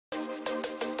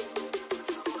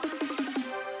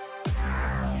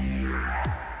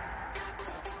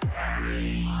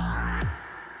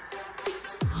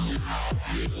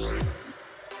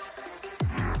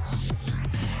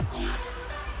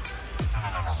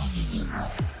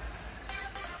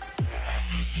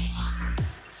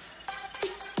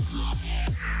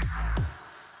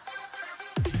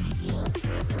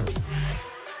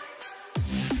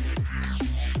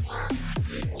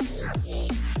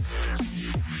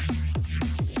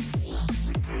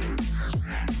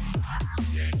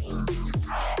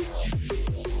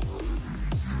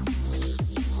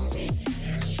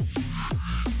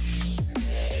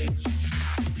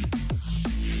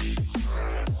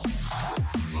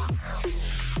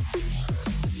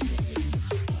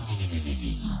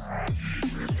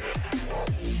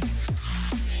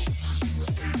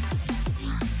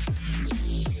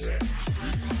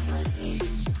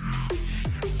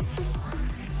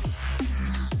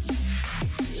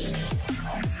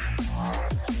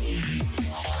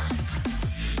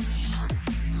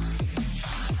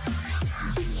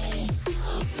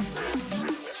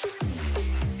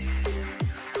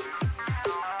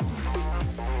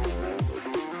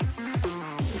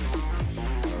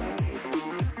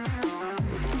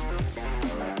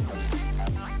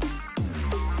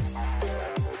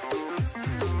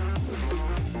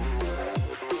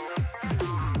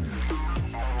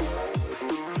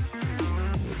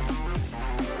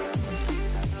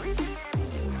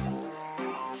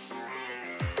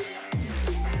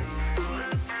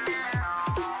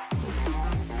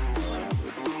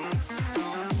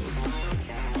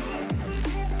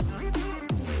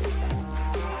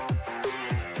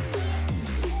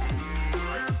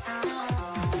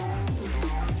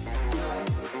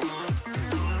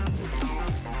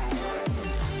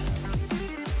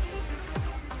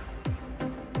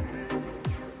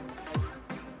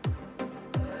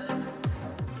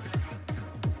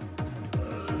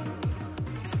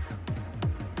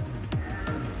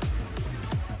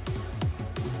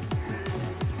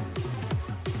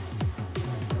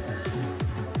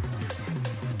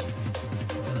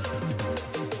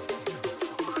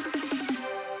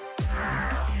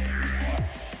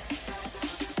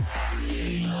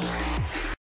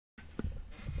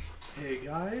Hey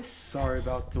guys, sorry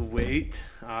about the wait.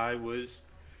 I was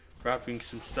wrapping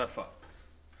some stuff up.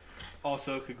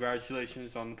 Also,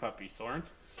 congratulations on the puppy, Soren.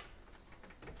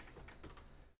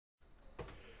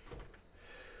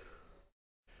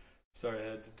 Sorry,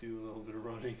 I had to do a little bit of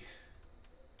running.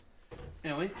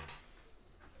 Anyway,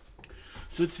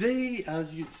 so today,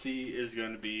 as you can see, is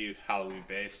going to be Halloween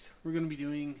based. We're going to be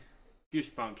doing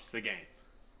Goosebumps, the game.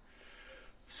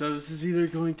 So this is either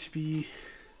going to be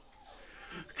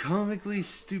comically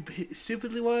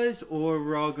stupidly wise, or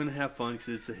we're all going to have fun because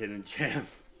it's a hidden gem.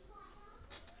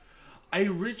 I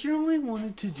originally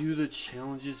wanted to do the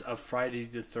challenges of Friday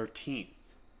the 13th,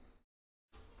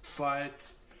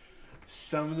 but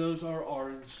some of those are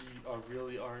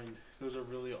those are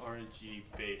really RNG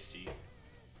basy.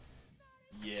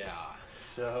 Yeah,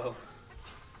 so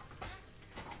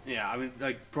yeah, I mean,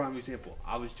 like, prime example,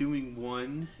 I was doing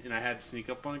one and I had to sneak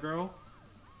up on a girl.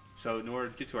 So in order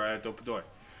to get to her, I had to open the door.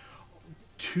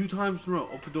 2 times in a row,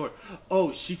 open the door.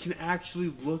 Oh, she can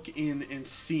actually look in and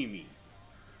see me.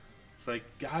 It's like,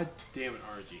 god damn it,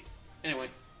 RNG. Anyway,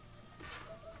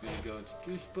 I'm gonna go into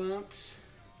Goosebumps.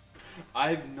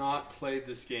 I've not played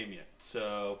this game yet,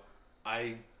 so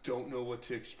I don't know what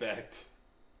to expect.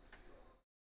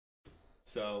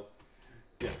 So,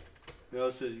 yeah. Now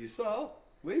it says, you saw,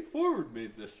 Way Forward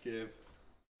made this game.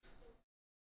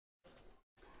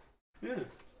 Yeah.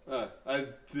 I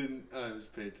was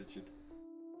paying attention.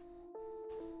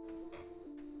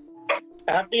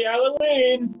 Happy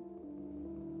Halloween!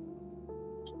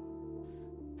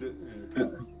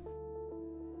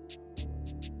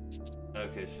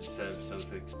 Okay, so just have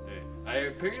something.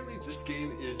 Apparently this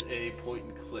game is a point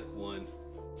and click one,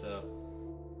 so.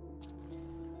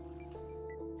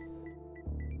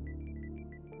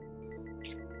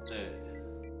 Hey.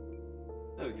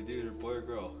 Oh, we can do either boy or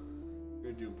girl.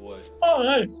 We're gonna do boy. Oh,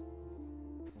 nice.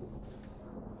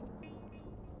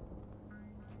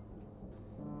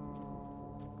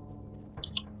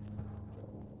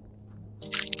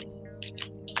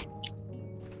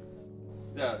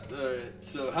 Yeah,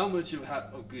 so how much of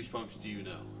Goosebumps do you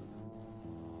know?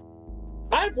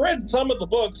 I've read some of the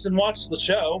books and watched the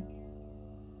show.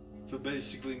 So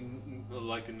basically,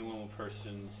 like a normal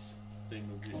person's thing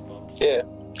of Goosebumps. Yeah.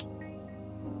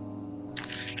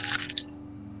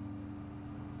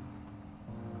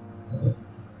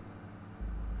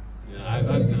 Yeah,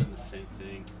 I've done the same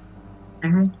thing.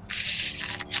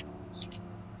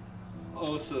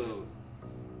 Also,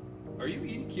 are you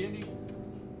eating candy?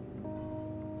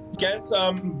 Yes,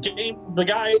 the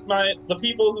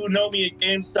people who know me at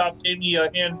GameStop gave me a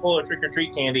handful of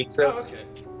trick-or-treat candy. So. Oh, okay.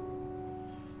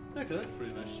 Okay, that's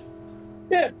pretty nice.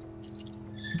 Yeah.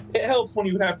 It helps when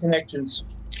you have connections.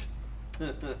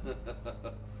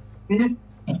 Mhm.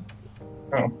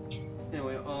 Oh.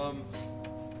 Anyway, have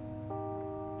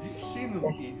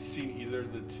you seen either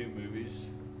of the two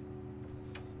movies?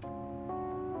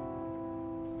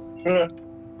 Or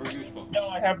Goosebumps? No,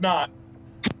 I have not.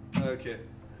 Okay.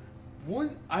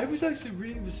 I was actually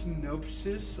reading the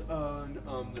synopsis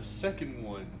on the second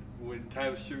one when Ty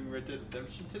was streaming Red Dead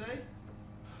Redemption today.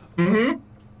 Mm-hmm.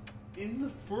 In the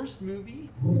first movie,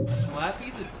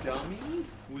 Slappy the Dummy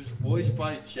was voiced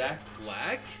by Jack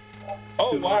Black.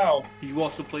 Oh, wow. He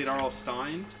also played R.L.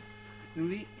 Stein in the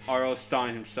movie. R.L.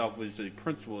 Stein himself was the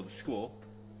principal of the school.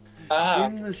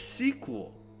 In the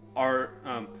sequel,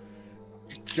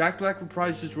 Jack Black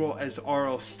reprised his role as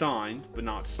R.L. Stein, but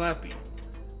not Slappy.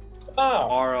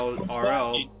 R.L.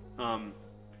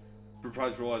 reprised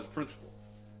his role as principal.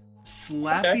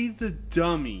 Slappy the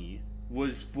Dummy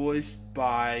was voiced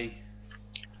by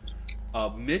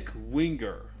Mick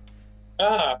Winger.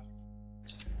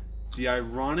 The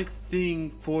ironic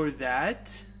thing for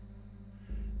that,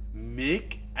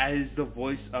 Mick as the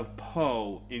voice of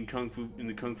Po in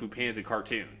the Kung Fu Panda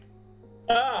cartoon.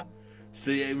 So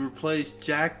they replaced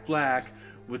Jack Black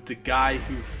with the guy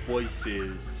who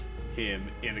voices him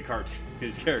in a cartoon,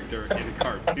 his character in a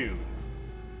cartoon.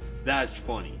 That's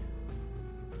funny.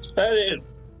 That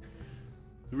is.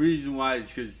 The reason why is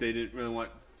because they didn't really want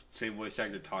the same voice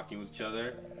actor talking with each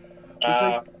other.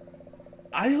 I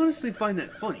honestly find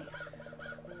that funny.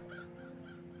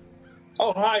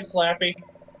 Oh, hi, Slappy.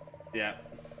 Yeah.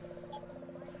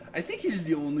 I think he's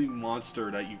the only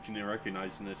monster that you can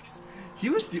recognize in this, because he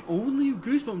was the only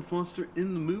Goosebumps monster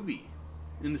in the movie.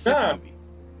 In the second movie.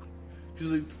 Because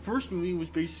the first movie was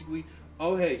basically,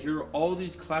 oh hey, here are all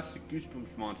these classic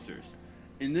Goosebumps monsters.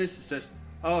 In this it says,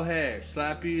 oh hey,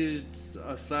 Slappies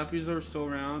are still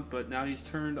around, but now he's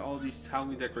turned all these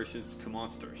Halloween decorations to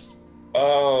monsters.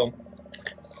 Oh.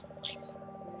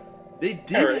 They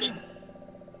did.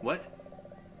 What?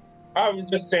 I was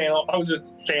just saying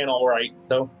all right,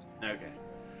 so. Okay.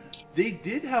 They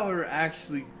did, however,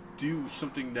 actually do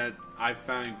something that I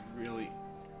found really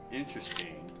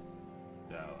interesting.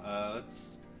 So, let's...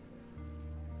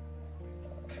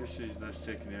 Cursor's no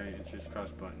secondary interest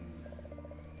cross button.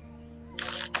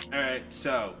 Alright,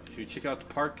 so, should we check out the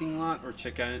parking lot or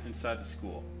check out inside the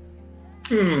school?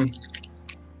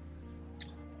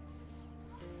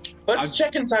 Let's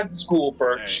check inside the school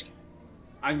first.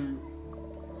 Right.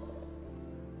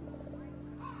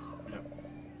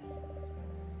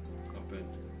 Open.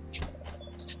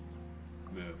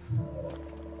 Move.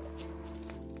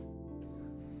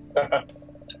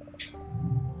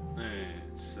 Alright,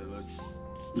 so let's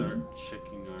start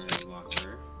checking our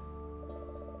locker.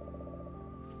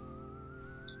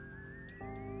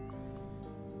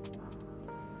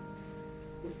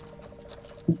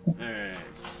 Alright.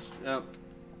 Oh,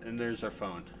 and there's our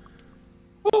phone.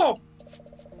 Oh!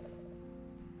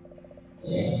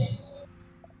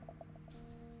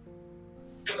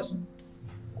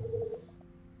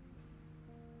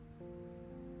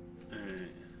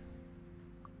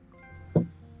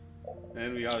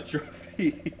 And we got a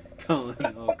trophy. Calling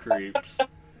all creeps.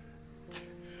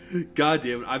 God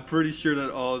damn it, I'm pretty sure that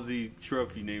all the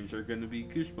trophy names are going to be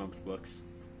Goosebumps books.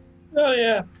 Oh,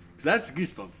 yeah. That's a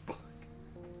Goosebumps book.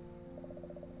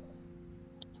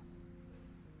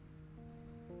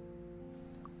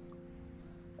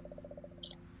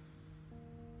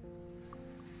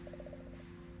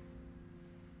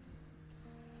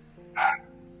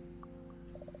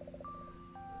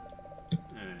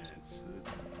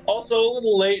 Also a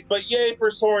little late, but yay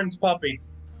for Soren's puppy.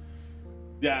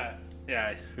 Yeah,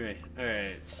 right.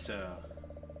 Alright, so...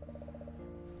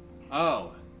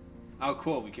 Oh,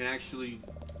 cool. We can actually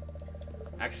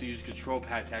use control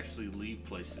pad to actually leave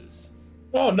places.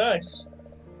 Oh, nice.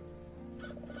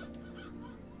 Alright,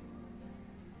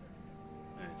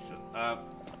 so,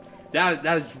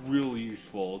 that is really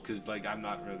useful, because, like, I'm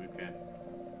not really a fan.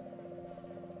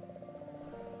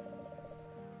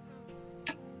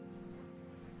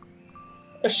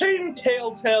 A shame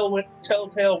Telltale went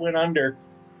under.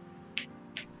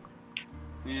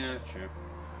 Yeah, true.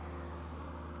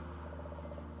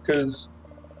 Because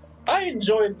I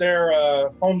enjoyed their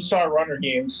Homestar Runner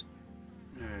games.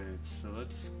 Alright, so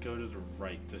let's go to the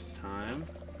right this time.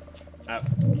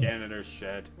 Janitor's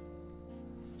shed.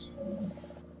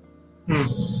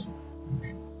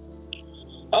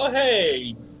 Oh,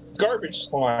 hey! Garbage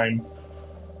slime.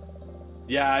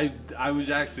 Yeah, I was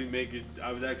actually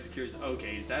curious.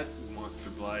 Okay, is that monster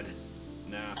blood?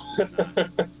 No, it's not. That's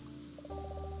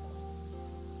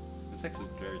actually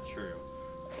very true.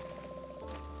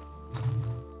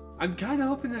 I'm kind of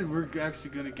hoping that we're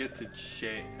actually gonna get to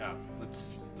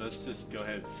let's just go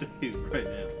ahead and say it right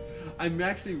now. I'm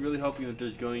actually really hoping that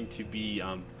there's going to be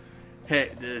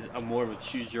there's a more of a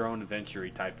choose your own adventure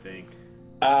type thing.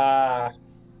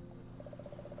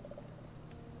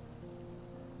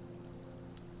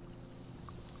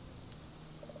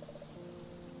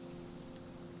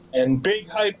 And big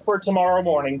hype for tomorrow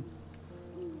morning.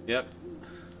 Yep.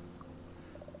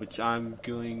 Which I'm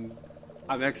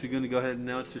actually going to go ahead and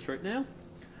announce this right now.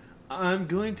 I'm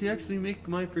going to actually make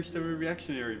my first ever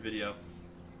reactionary video.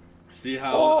 See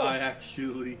how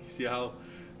see how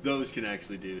those can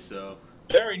actually do. So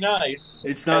very nice.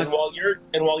 It's not.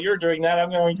 And while you're doing that,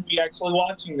 I'm going to be actually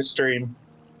watching the stream.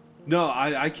 No,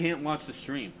 I can't watch the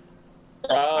stream.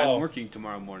 Oh. I'm working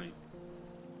tomorrow morning.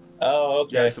 Oh,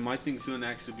 okay. Yeah, so my thing's going to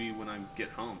actually be when I get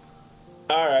home.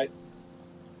 All right.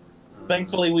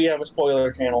 Thankfully, we have a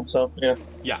spoiler channel, so yeah.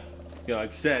 Yeah, like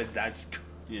I said,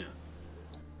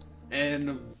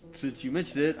 And since you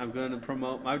mentioned it, I'm going to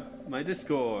promote my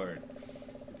Discord.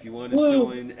 If you want to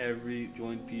join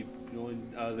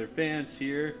other fans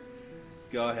here,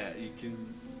 go ahead. You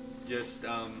can just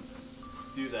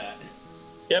do that.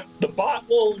 Yep, the bot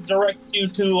will direct you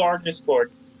to our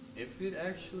Discord. If it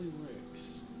actually works.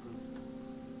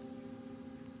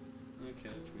 Okay,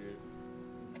 that's weird.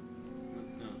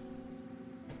 No.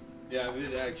 Yeah,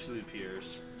 it actually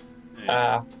appears.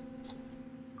 Anyway.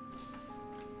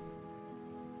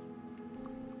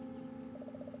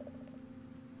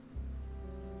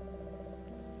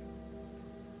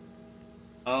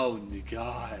 Oh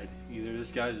God! Either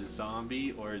this guy's a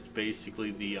zombie, or it's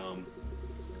basically the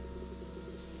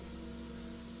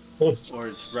or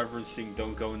it's referencing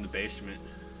 "Don't go in the basement."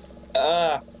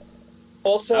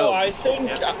 Also, I think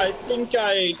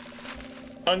I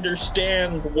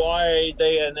understand why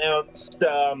they announced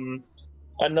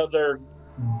another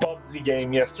Bubsy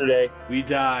game yesterday. We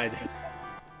died.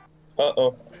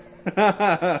 Uh-oh.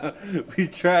 We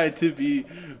tried to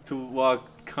walk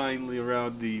kindly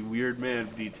around the weird man,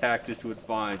 but he attacked us with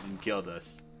vines and killed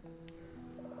us.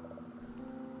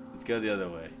 Let's go the other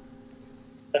way.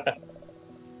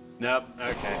 Nope.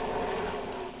 Okay.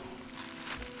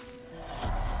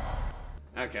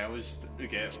 Okay,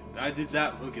 I did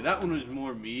that. Okay, that one was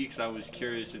more me because I was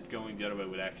curious if going the other way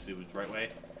was the right way.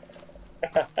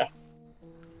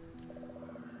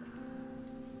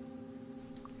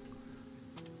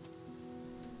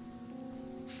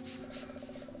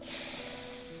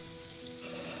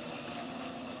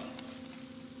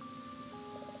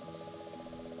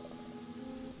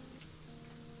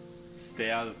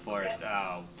 Stay out of the forest.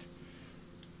 Out.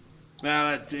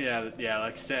 Well, yeah,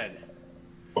 like I said.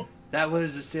 That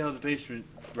was the Stay Out of the Basement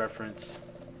reference.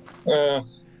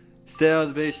 Stay Out of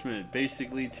the Basement.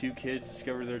 Basically, two kids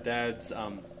discover their dad's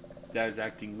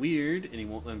acting weird, and he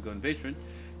won't let them go in the basement.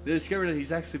 They discover that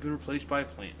he's actually been replaced by a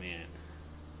plant man.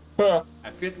 Huh. I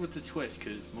forget what's the twist,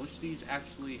 because most of these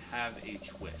actually have a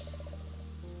twist.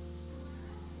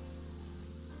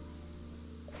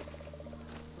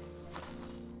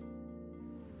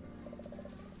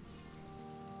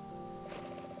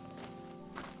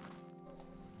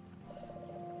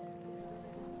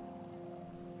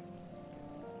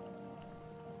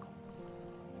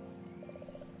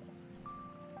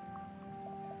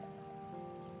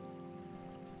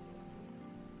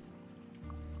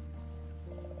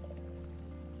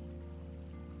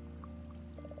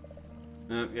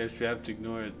 I guess we have to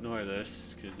ignore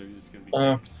this because they're just gonna be.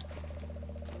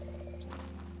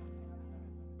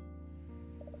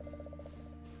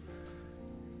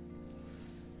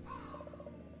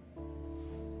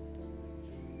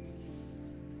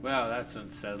 Wow, that's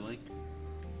unsettling.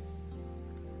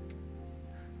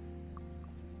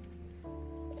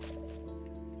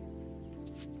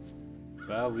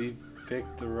 Well, we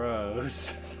picked the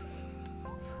rose.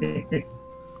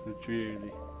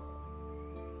 Literally.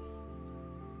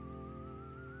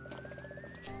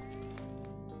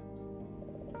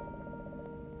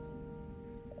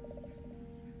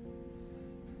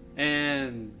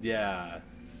 And yeah,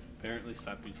 apparently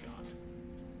Slappy's gone.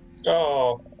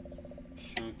 Oh.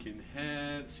 Shrunken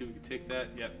head. See if we can take that.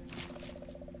 Yep.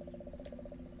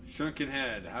 Shrunken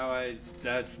head.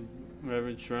 That's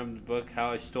Reverend Shrum's book.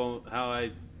 How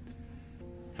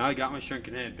I got my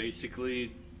shrunken head.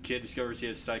 Basically, kid discovers he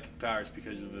has psychic powers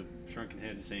because of the shrunken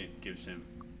head the saint gives him.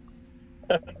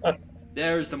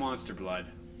 There's the monster blood.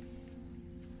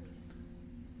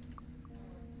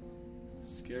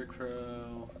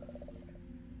 Scarecrow.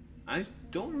 I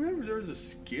don't remember there was a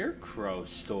Scarecrow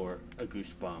store at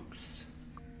Goosebumps.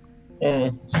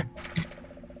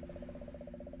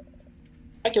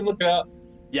 I can look it up.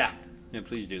 Yeah,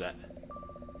 please do that.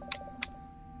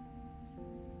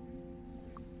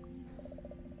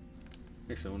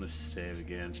 Actually, I want to save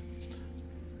again.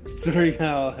 Sorry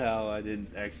how I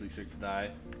didn't actually trick to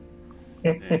die.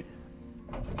 Hey.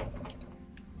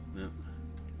 No.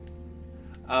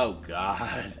 Oh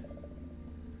God.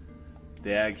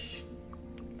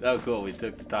 Oh cool, we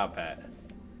took the top hat.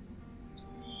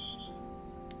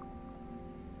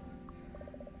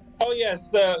 Oh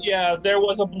yes, yeah, there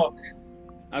was a book.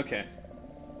 Okay.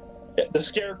 The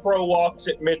Scarecrow walks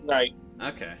at midnight.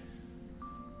 Okay.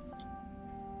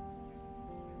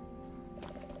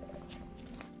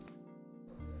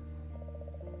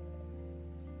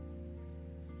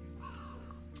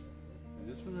 Is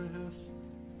this one our house?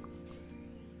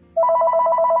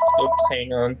 Oops,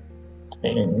 hang on.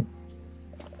 Hang on.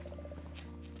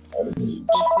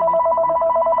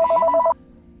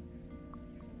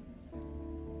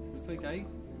 It's like I.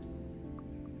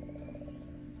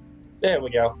 There we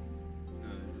go. Oh,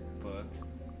 there's a book.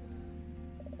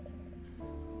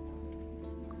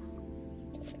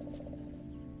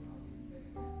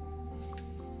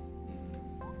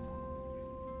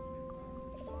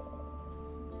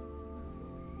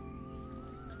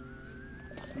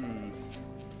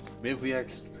 Maybe if we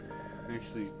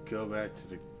actually go back to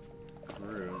the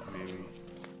group, maybe.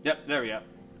 Yep, there we go.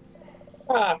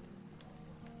 Ah.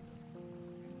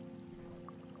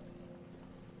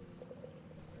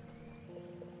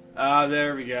 Ah,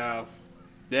 there we go.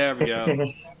 There we go.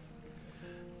 I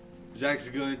was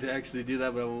actually going to actually do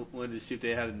that, but I wanted to see if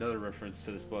they had another reference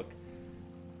to this book.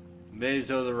 Maze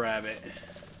of the Rabbit.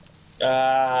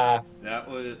 Ah. That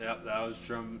was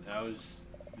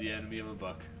the enemy of a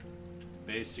book.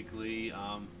 Basically,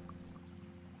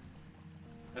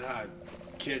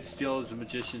 kid steals a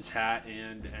magician's hat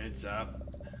and ends up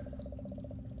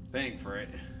paying for it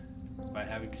by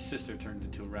having his sister turned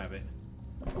into a rabbit.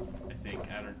 I think.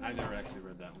 I never actually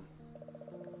read that one.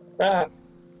 Ah.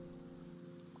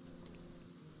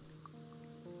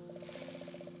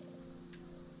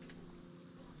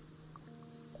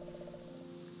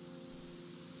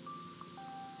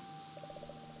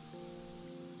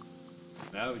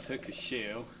 Now we took a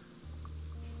shoe.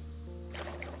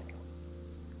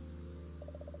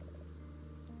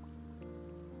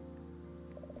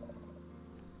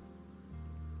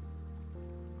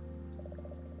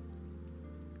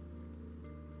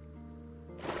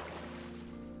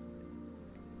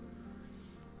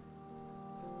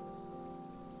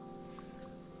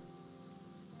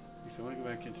 So I want to go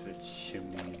back into the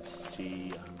chimney and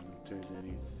see if there's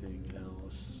anything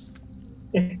else.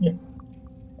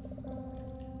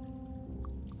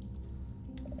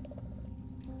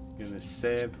 Gonna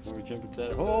save before we jump into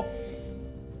that hole.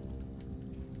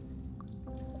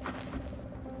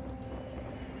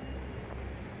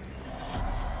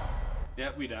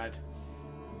 Yep, we died.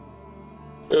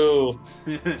 Ooh.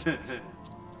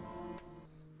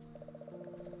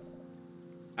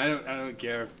 I don't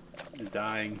care if you're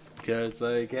dying because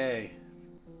like, hey.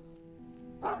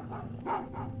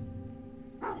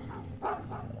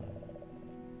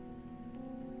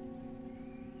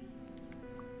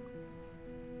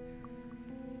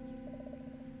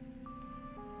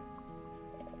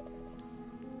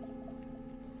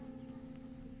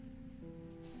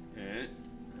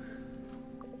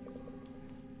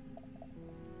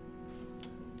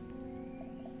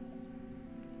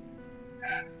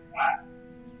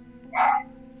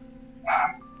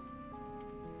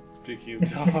 Speaking of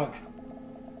dog,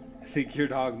 I think your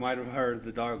dog might have heard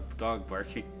the dog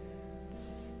barking.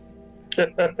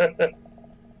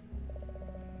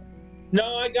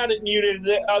 No, I got it muted.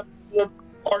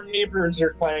 Our neighbors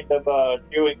are kind of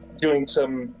doing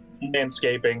some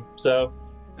landscaping, so.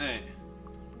 Hey.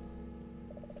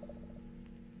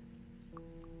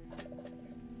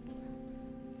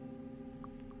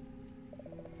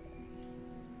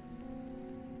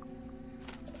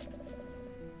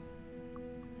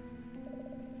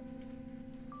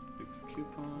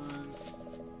 Coupons.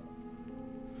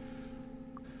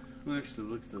 We'll actually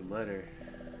look at the letter.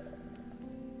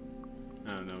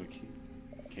 Oh no, we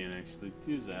can't actually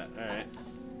do that. Alright.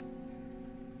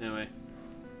 Anyway.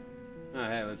 Oh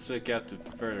hey, let's look out the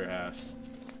further house.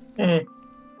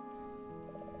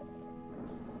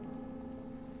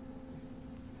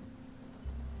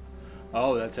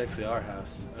 Oh, that's actually our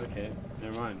house. Okay,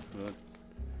 never mind.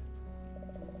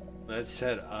 Let's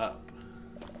head up.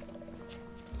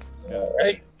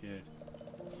 Alright. Good.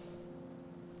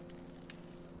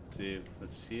 See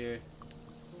what's here.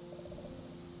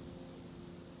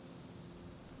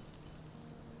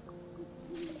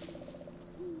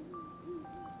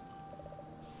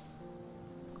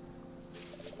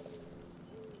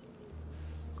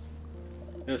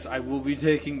 Yes, I will be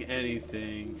taking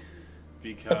anything.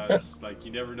 because like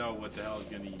you never know what the hell is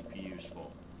going to be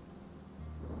useful.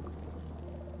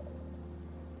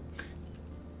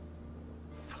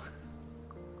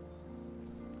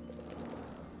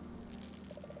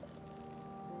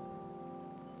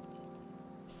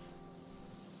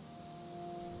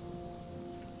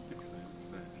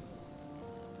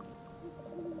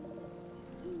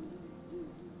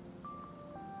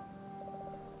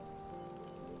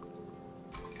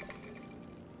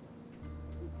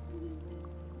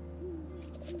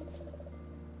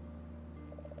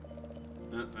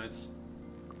 That's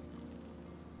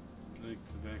like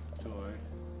the back door.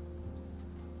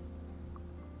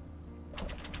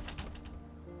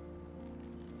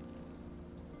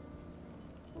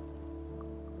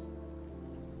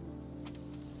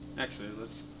 Actually,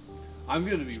 I'm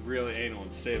gonna be really anal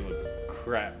and save a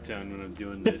crap ton when I'm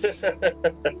doing this.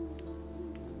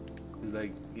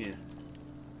 Like, yeah.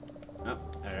 Oh,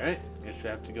 alright. Guess we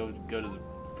have to go to the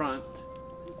front.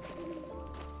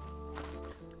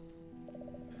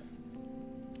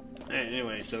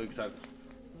 Anyway, so excited.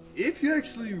 If you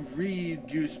actually read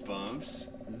Goosebumps,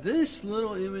 this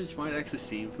little image might actually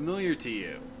seem familiar to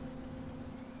you.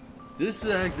 This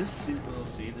little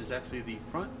scene is actually the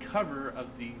front cover of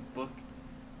the book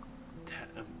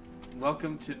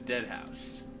Welcome to Dead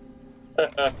House.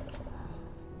 The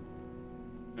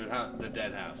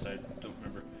Dead House, I don't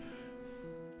remember.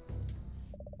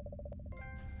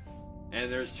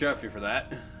 And there's a trophy for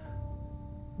that.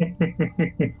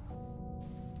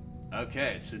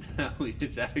 Okay, so now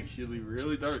it's actually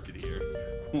really dark in here.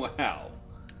 Wow.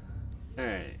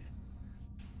 Alright.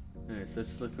 Alright, so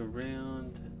let's look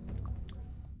around.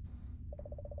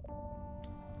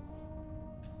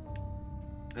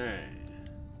 Alright.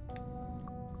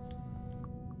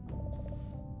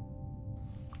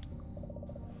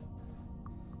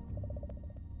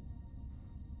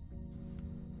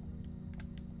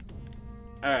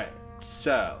 Alright,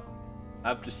 so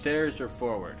up the stairs or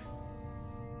forward?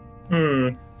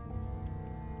 Let's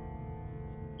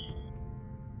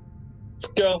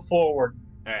go forward.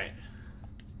 Alright.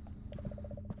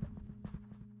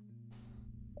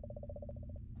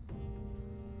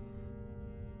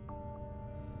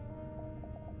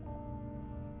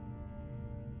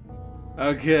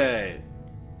 Okay.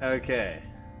 Okay.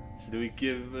 So do we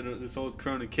give this old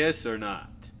crone a kiss or not?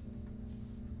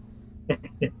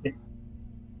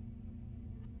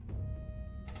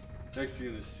 Actually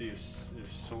gonna see if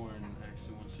Soren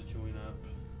actually wants to join up.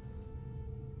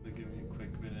 They'll give me a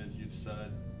quick minute as you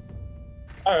decide.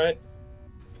 Alright.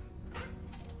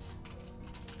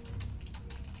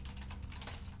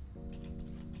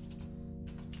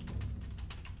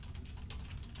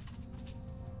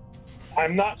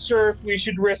 I'm not sure if we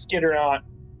should risk it or not.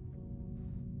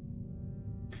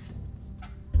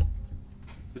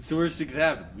 What's the worst that could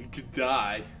happen? We could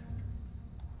die.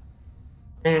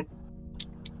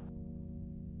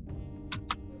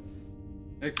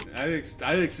 I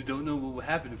actually don't know what would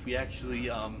happen if we actually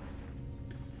died,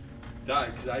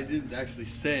 because I didn't actually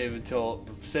save in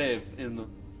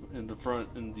the front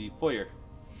in the foyer.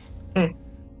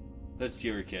 Let's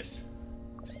give her a kiss.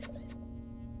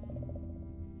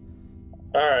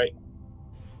 Alright.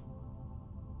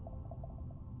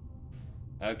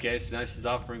 Okay, so now she's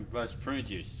offering us prune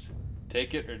juice.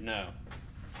 Take it or no?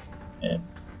 Yeah.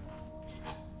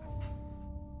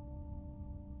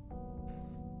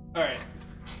 Alright.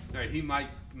 Alright, he might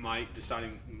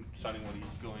deciding what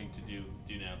he's going to do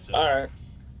now. So. Alright.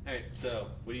 Alright, so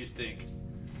what do you think?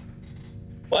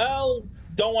 Well,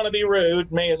 don't want to be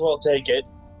rude. May as well take it.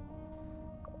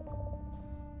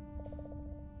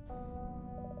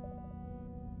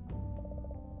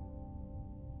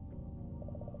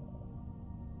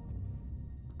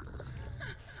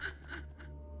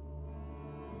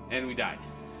 And we died.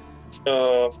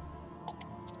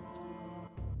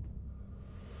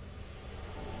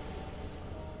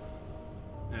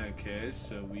 Okay,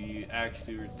 so we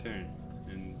actually return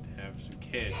and have some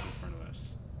cash in front of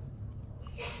us.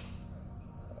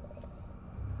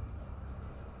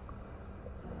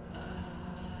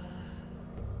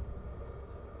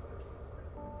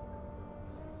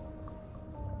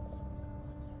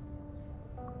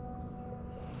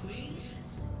 Please?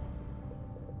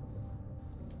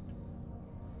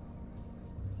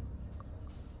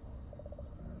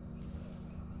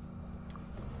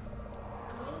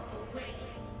 Go away.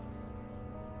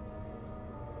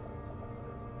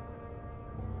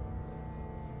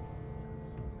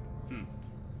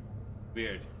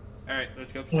 Weird. Alright,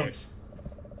 let's go upstairs.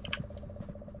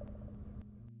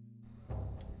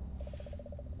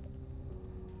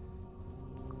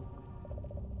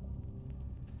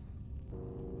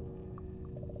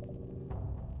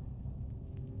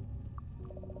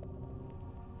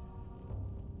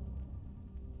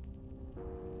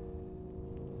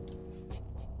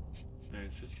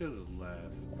 Alright, so let's go to the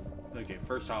left. Okay,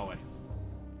 first hallway.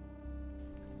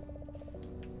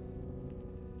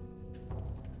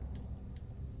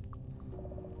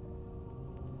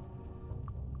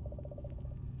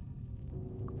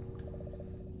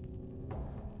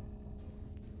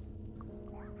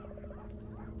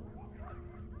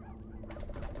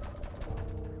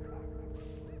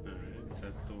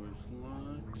 That door's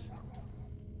locked.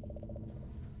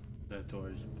 That door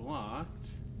is blocked.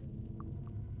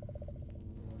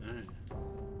 Alright.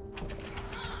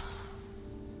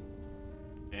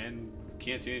 And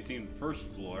can't do anything on the first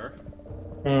floor.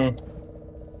 Hmm.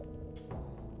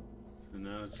 So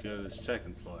now let's go to the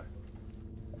second floor.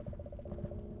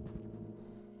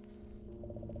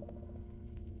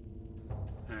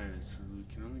 Alright, so we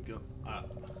can only go up.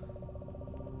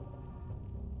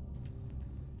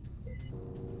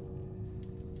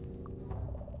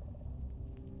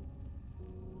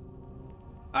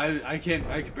 I can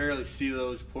barely see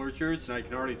those portraits, and I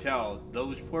can already tell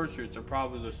those portraits are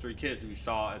probably those three kids we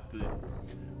saw at the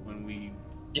when we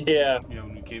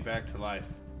when we came back to life.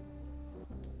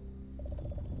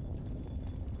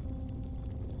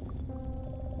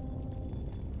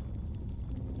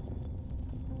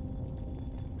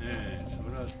 And so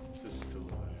what else is this door?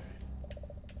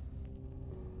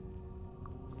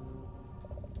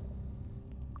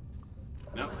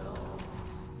 No.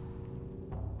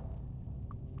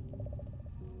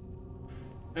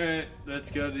 Alright,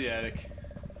 let's go to the attic.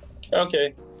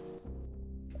 Okay.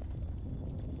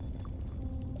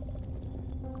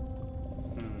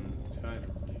 It's kind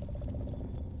of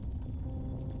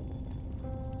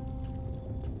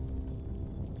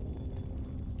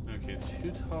okay,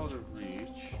 too tall to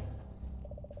reach.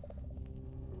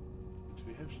 Do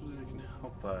we have something that can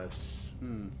help us?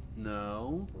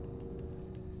 No.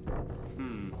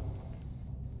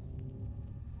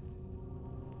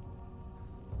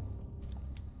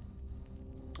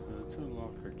 Let's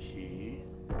unlock our key.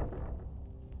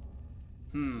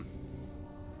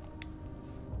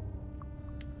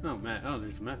 Oh, map. Oh,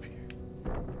 there's a map here.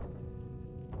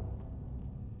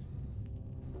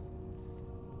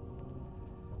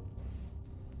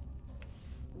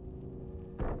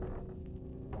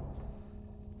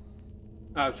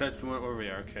 Oh, so that's the one where we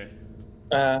are. Okay.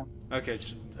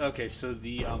 Okay. So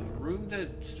the room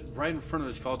that's right in front of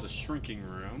us is called the shrinking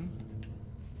room.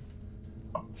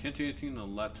 Can't do anything in the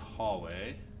left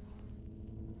hallway.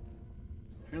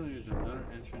 Apparently there's another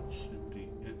entrance in the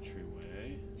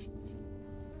entryway.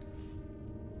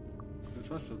 Let's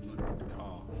also look at the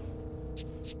call.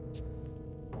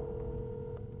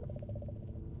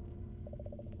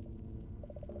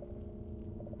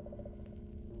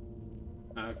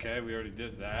 Okay, we already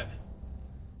did that.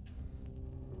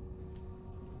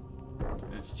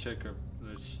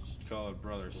 Let's call our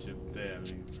brothers, see if they have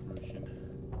any information.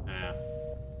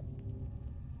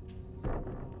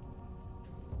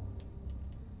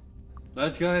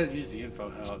 Let's go ahead and use the info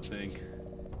help thing.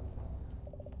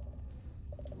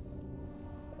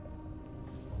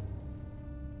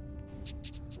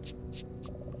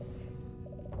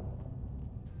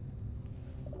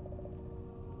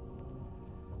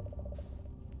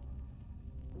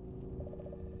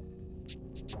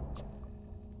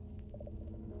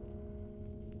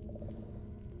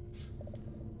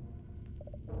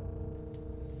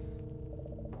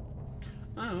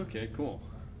 Oh, okay, cool.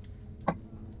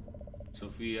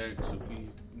 Sophie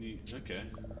need, okay.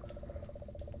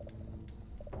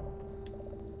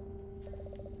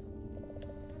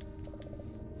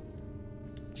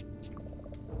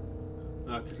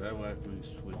 Oh, because that will have to be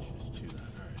switches to that,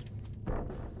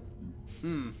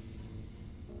 alright.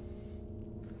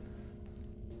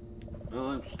 Well,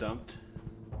 I'm stumped.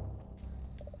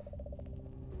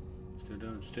 Let's go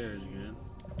downstairs again.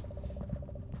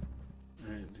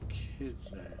 Alright, the kids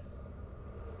there.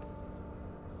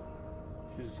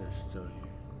 Kids are still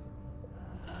here.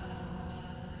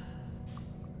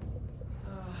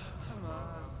 Come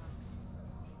on.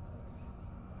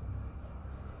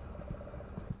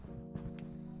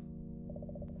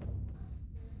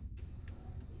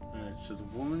 Alright, so the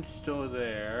woman's still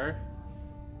there.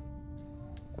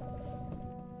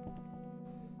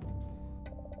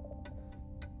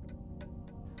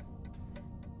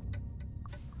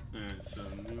 Alright, so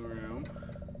new room.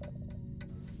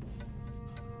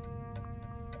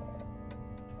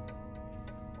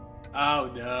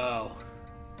 Oh no.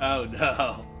 Oh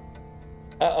no.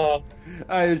 Uh-oh.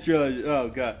 I just realized, oh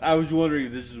god. I was wondering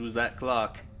if this was that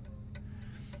clock.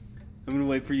 I'm gonna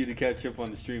wait for you to catch up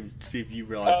on the stream to see if you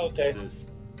realize what this is.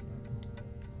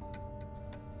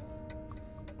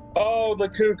 Oh, the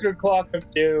cuckoo clock of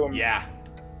doom. Yeah,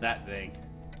 that thing.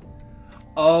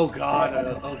 Oh god,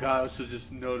 oh god, I also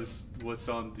just noticed what's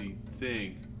on the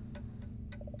thing.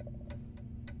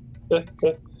 Oh,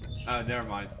 never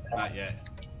mind. Not yet.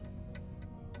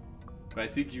 But I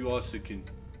think you also can...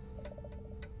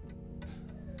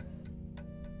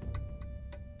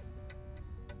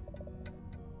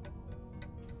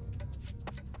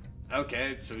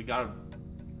 Okay, so we got a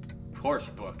course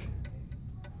book.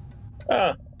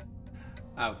 Ah,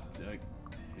 Oh,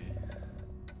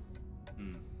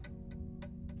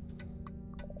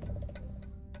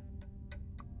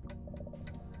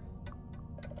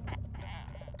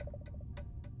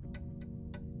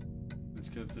 Let's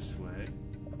go this way.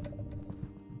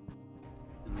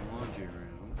 In the laundry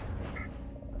room.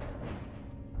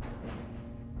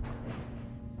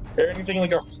 is there anything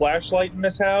like a flashlight in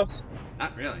this house?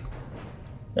 Not really.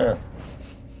 Huh. Okay.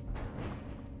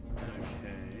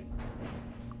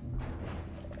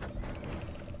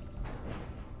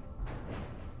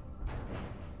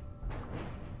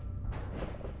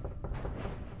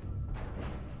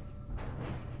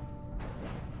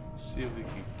 Let's see if we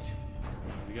can.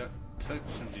 We got took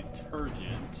some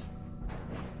detergent.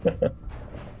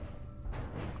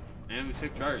 And we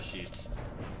took dryer sheets.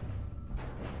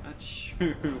 Not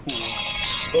sure.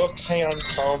 Oh, hang on,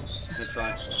 phone. That's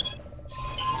fine.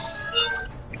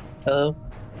 Hello?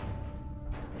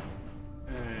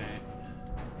 Alright.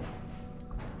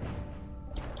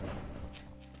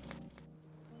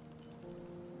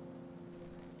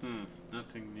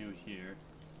 Nothing new here.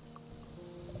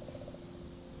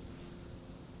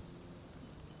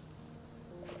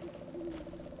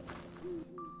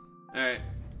 Alright.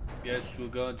 Guess we'll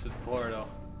go into the portal.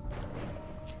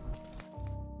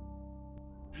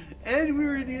 And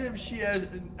we're in the MC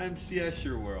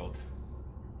Escher world.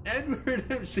 And we're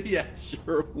in MC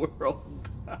Escher world.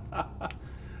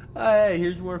 Hey,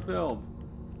 here's more film.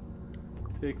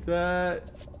 Take that.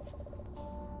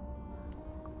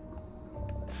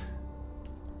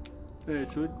 Hey,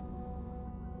 so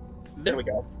There we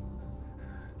go.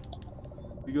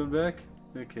 You going back?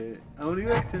 Okay. I want to go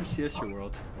back to MC Escher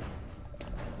world.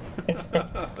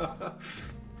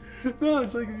 No,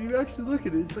 it's like if you actually look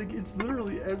at it, it's like it's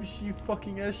literally MC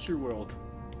fucking Escher world.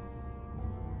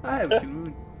 I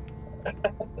can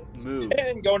move.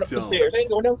 And going up the Jump. stairs. And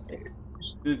going downstairs.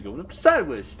 It's going up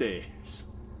sideways stairs.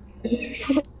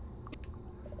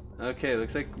 Okay,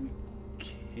 looks like we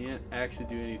can't actually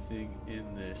do anything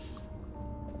in this.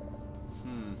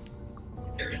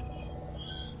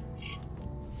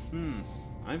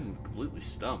 I'm completely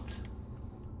stumped.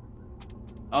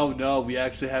 Oh no, we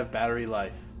actually have battery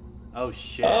life. Oh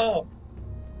shit. Oh.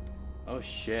 Oh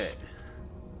shit.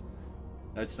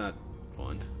 That's not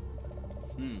fun.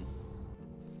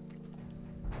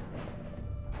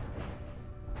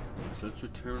 So let's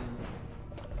return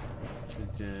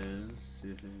to Jazz. See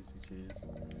if anything changes.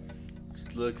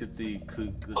 Let's look at the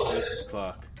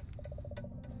clock.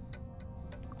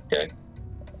 Okay.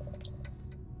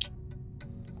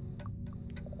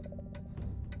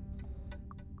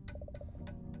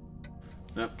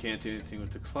 Nope, can't do anything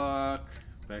with the clock.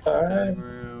 Back to the dining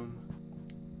room.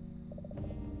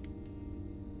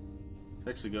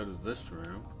 Let's actually go to this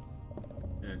room.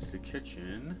 And it's the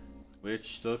kitchen,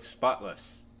 which looks spotless.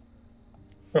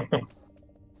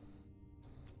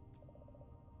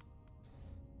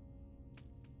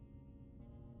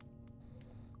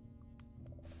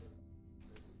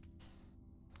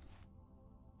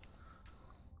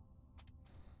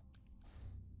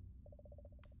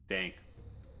 Dang.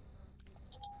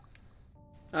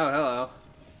 Oh, hello.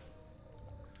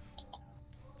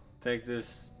 Take this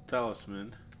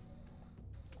talisman.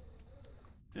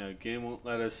 Yeah, game won't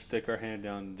let us stick our hand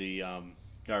down the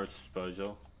garbage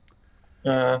disposal.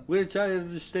 Which I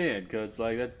understand, because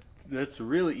like that's a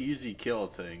really easy kill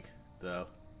thing, though.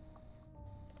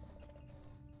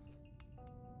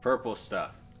 Purple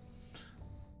stuff.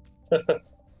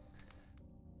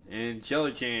 And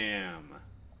jelly jam.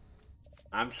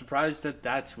 I'm surprised that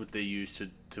that's what they use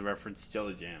to reference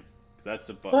jelly jam. That's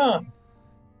a bug. Huh.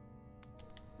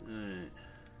 Alright.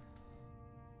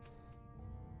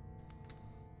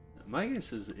 My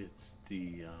guess is it's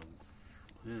the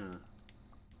yeah.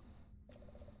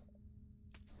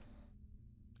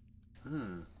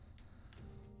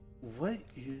 What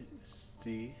is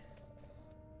the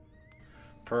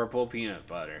purple peanut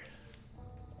butter?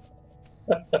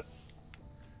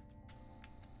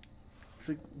 It's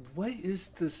like, what is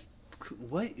this?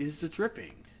 What is the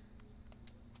dripping?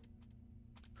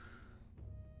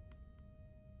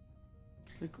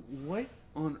 It's like, what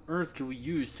on earth can we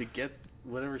use to get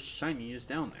whatever shiny is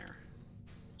down there?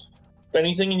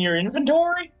 Anything in your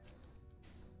inventory?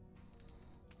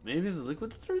 Maybe the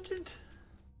liquid detergent?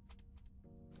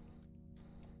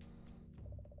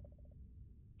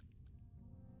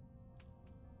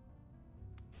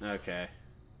 Okay.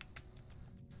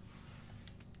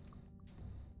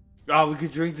 Oh, we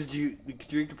could drink the juice. We could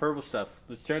drink the purple stuff.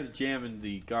 Let's try the jam in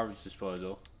the garbage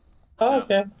disposal. Oh, No.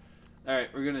 okay. All right,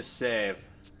 we're gonna save,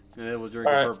 and then we'll drink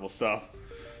All the right. purple stuff.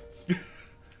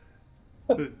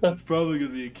 It's probably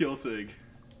gonna be a kill thing.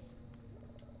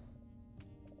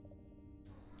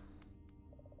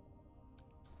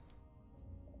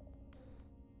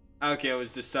 Okay, it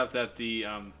was the stuff that the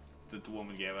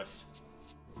woman gave us.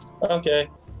 Okay.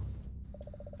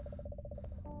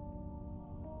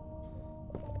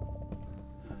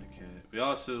 Okay. We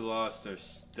also lost our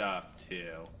stuff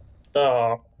too.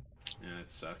 Oh. Yeah,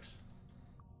 it sucks.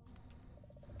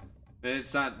 And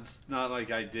it's not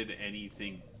like I did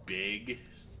anything big,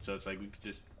 so it's like we could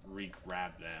just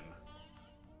re-grab them.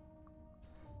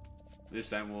 This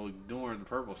time we'll ignore the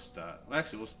purple stuff. Well,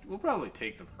 actually, we'll probably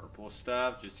take the purple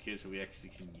stuff just in case we actually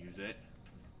can use it.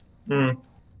 Hmm.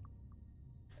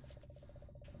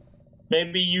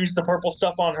 Maybe use the purple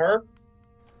stuff on her?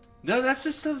 No, that's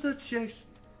the stuff that's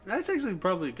actually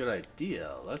probably a good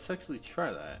idea. Let's actually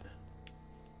try that.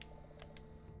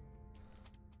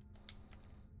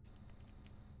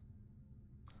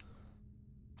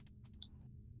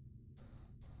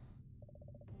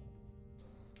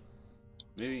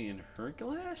 Maybe in her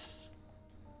glass?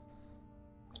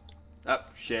 Oh,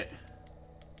 shit.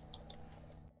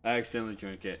 I accidentally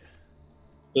drank it.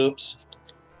 Oops.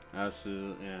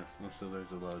 Also, yeah, also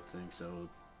there's a load thing, so we'll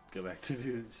go back to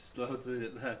do just load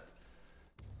that.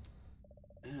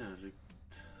 Yeah,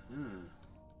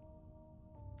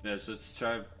 yeah, so let's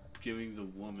try giving the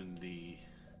woman the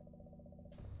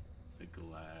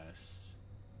glass.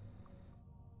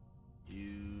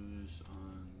 Use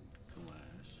on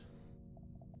glass.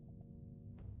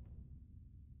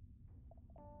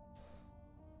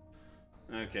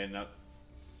 Okay, no.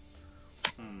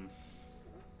 Hmm.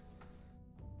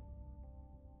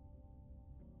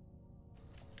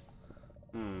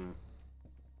 Hmm.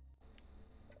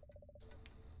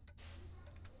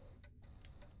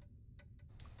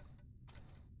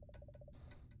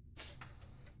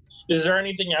 Is there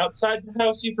anything outside the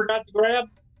house you forgot to grab?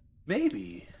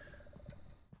 Maybe.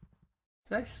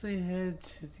 Let's actually head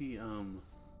to the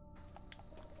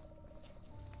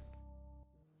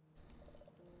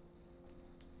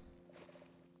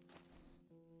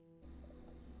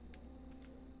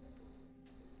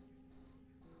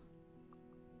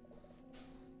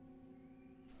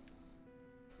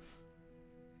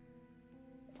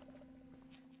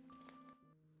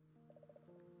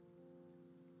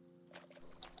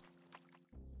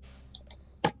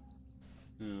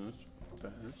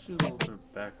let's do a little bit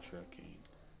of backtracking.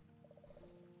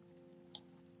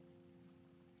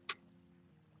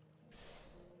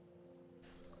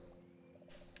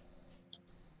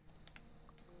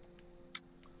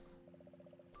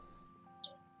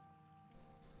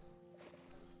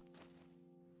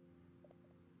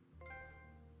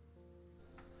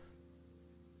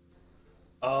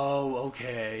 Oh,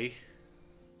 okay.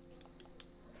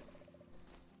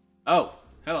 Oh,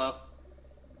 hello.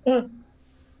 Hmm.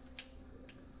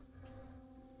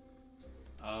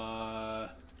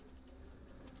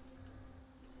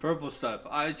 Purple stuff.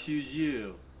 I choose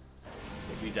you.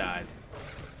 We died.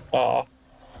 Aw.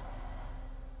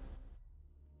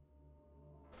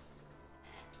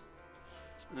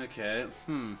 Okay.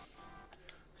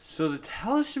 So the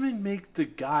talisman make the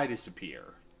guy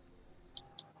disappear.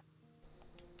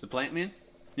 The plant man?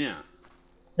 Yeah.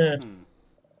 Yeah.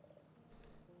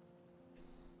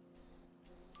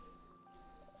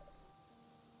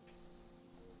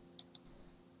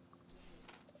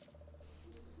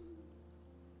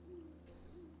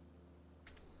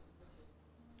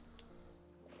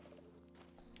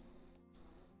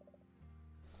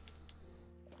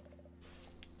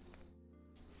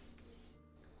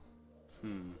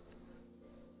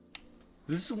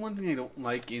 This is the one thing I don't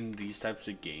like in these types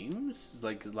of games.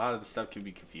 Like, a lot of the stuff can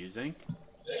be confusing.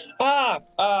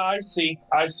 I see.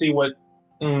 I see what.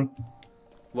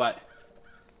 What?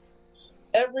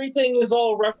 Everything is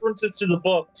all references to the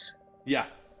books, Yeah.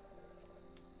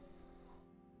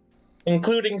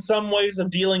 including some ways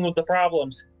of dealing with the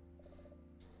problems.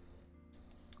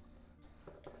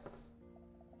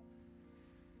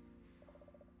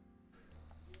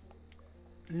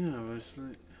 Yeah, but it's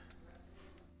like...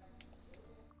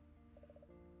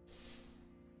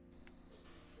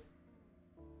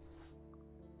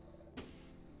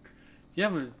 Yeah,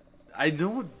 but I know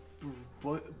what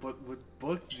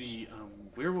book the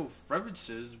werewolf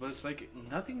references, but it's like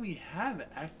nothing we have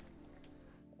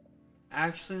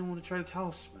actually. I want to try the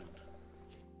talisman.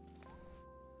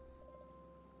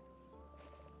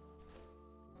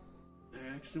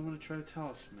 actually want to try a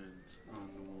talisman on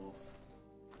the wolf.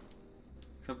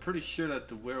 So I'm pretty sure that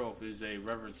the werewolf is a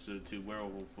reference to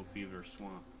Werewolf of Fever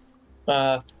Swamp.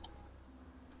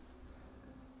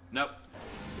 Nope.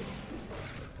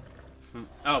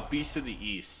 Oh, Beast of the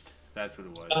East. That's what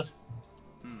it was.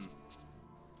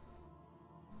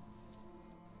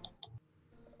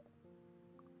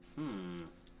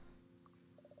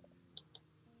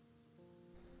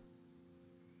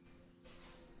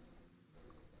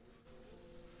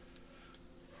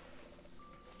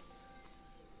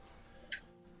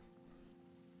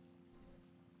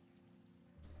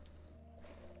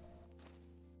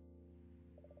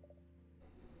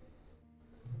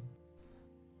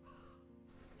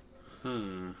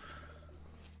 Hmm.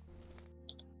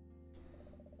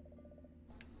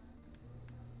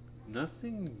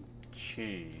 Nothing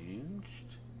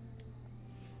changed.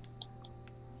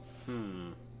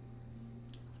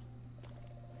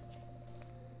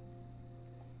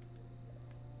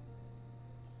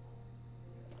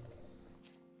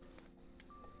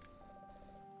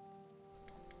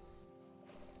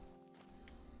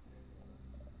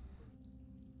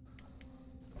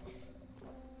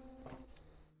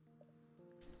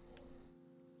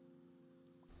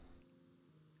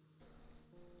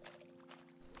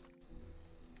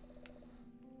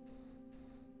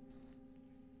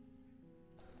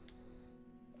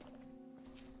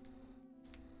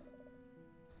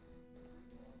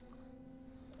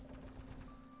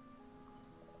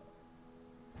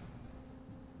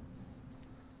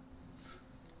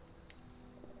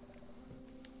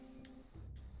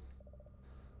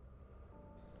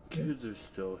 Kids are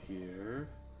still here.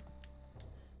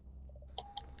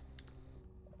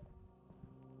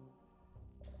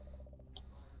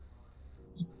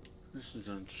 This is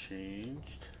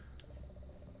unchanged.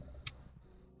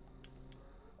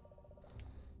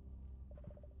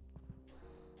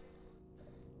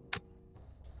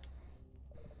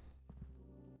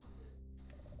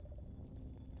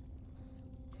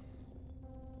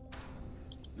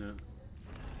 No.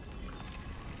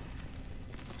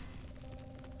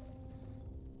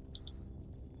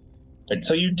 And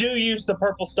so you do use the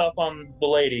purple stuff on the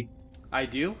lady. I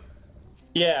do?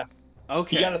 Yeah.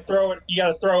 Okay. You gotta throw it. You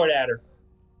gotta throw it at her.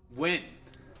 When?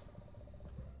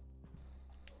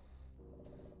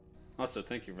 Also,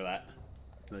 thank you for that.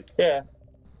 Like, Yeah.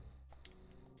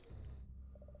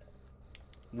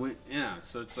 when, yeah,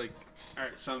 so it's like,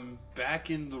 alright, so I'm back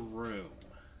in the room.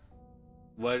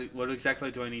 What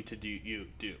exactly do I need to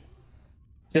do?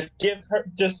 Just give her.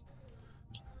 Just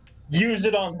use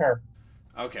it on her.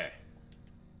 Okay.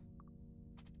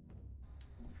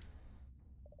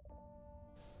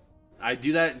 I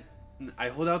do that. I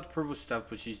hold out the purple stuff,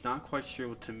 but she's not quite sure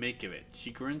what to make of it.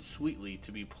 She grins sweetly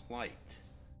to be polite.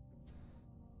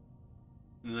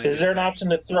 Is there an option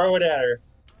to throw it at her?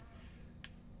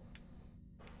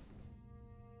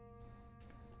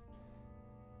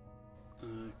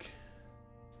 Okay.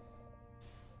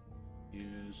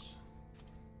 Use.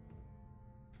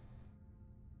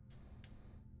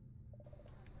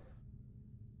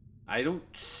 I don't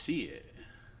see it.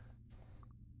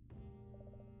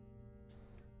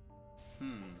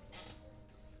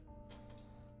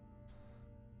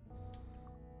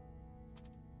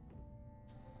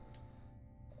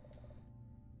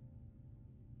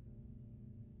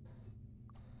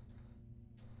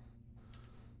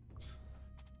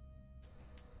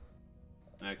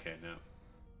 Okay, no.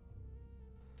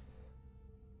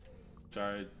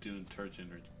 Sorry, doing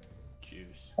detergent or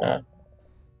juice. Out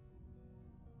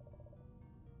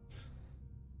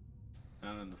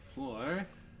on the floor.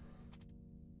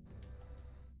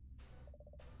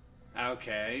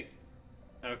 Okay.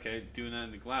 Okay, doing that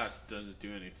in the glass doesn't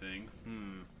do anything.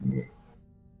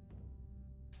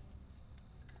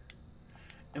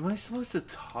 Am I supposed to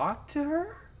talk to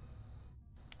her?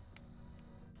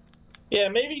 Yeah,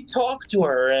 maybe talk to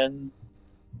her and.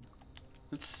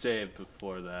 Let's save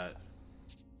before that.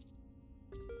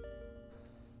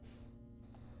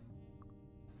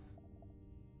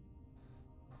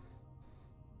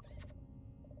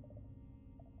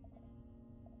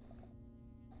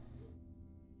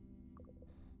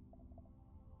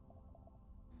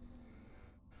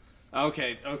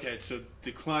 Okay, so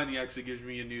declining actually gives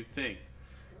me a new thing.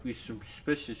 Be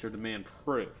suspicious or demand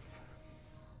proof.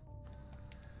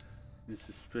 Be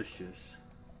suspicious.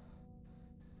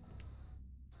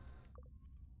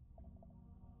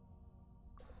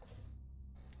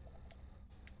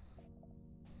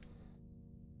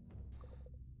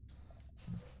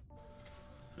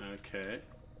 Okay.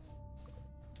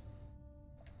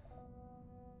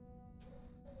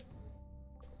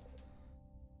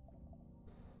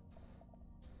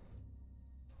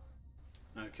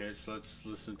 Okay, so let's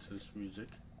listen to this music.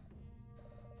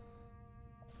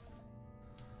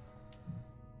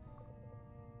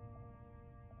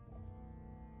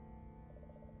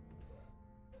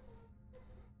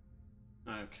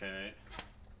 Okay.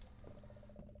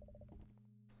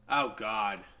 Oh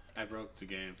God, I broke the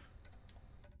game.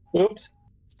 Oops.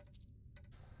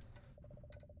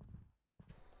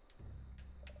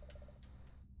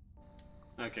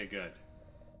 Okay, good.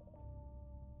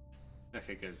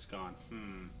 Okay, good. It's gone.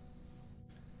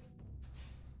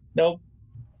 Nope.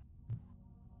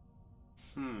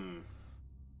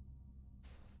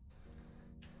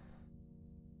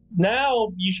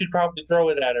 Now you should probably throw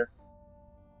it at her.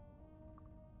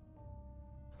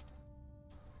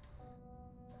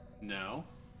 No.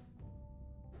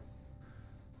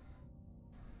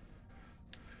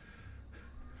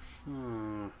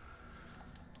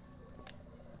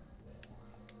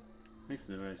 Makes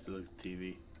it nice to look at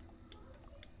TV.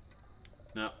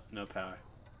 No, no power.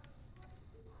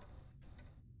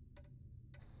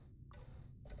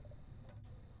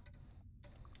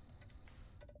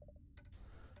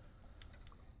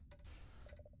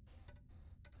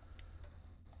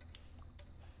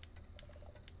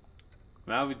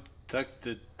 Well, we took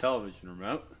the television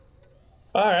remote.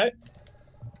 All right.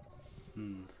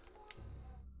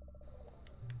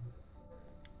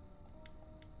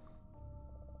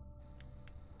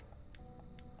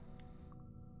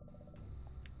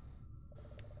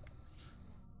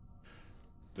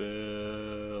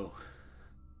 Boo.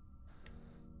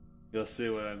 You'll see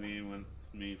what I mean when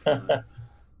from that.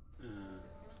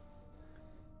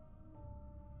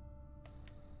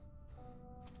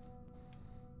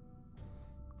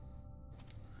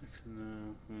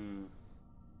 No.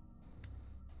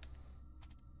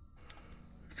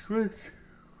 It's quick.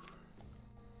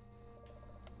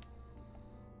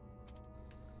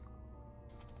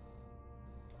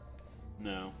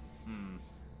 No.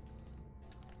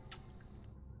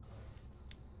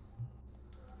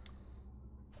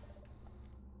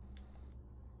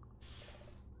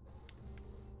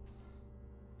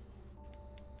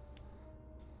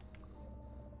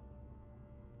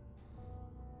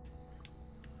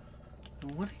 I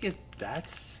want to get that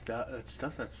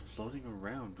stuff that's floating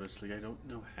around, but it's like I don't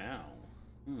know how.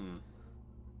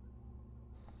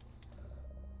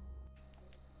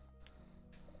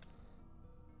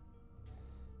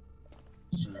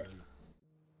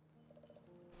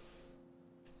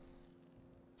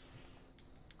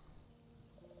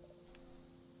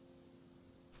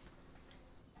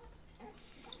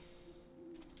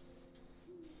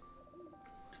 No.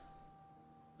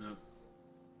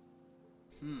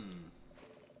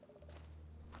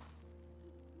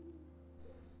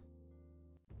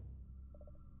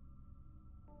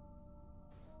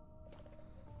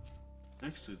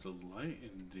 Actually, the light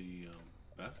in the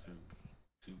bathroom.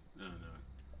 No,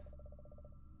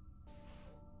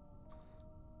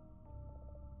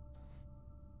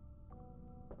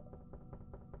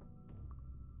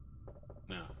 no.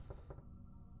 No.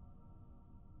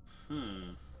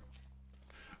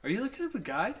 Are you looking up a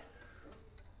guide?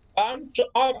 I'm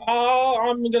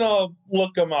gonna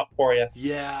look them up for you.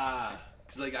 Yeah,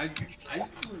 cause like I'm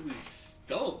completely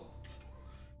stoked.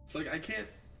 It's like I can't.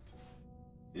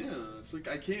 Yeah, it's like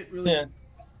I can't really.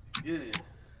 Yeah.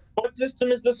 What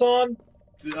system is this on?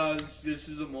 This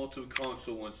is a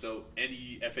multi-console one, so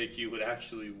any FAQ would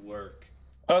actually work.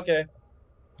 Okay.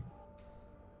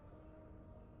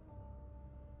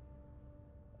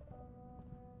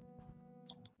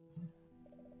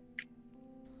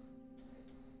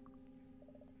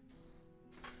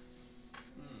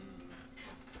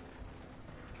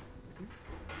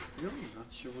 Really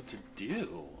not sure what to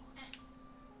do.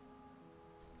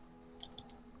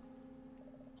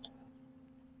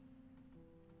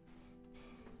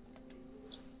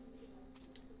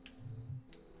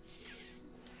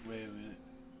 Wait a minute.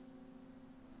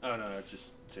 Oh no, that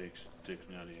just takes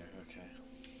me out of here. Okay.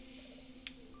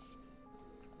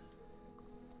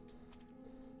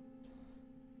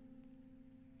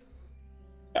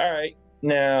 All right.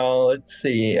 Now let's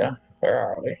see. Where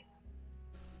are we?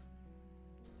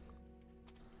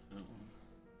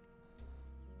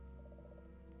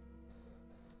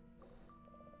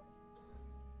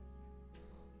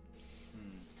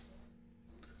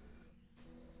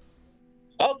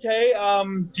 Okay.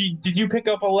 Did you pick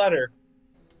up a letter?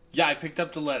 Yeah, I picked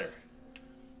up the letter.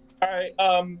 All right.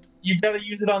 You gotta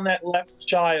use it on that left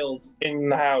child in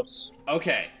the house.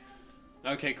 Okay.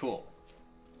 Okay, cool.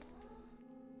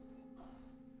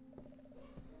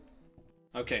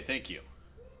 Okay, thank you.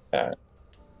 All right.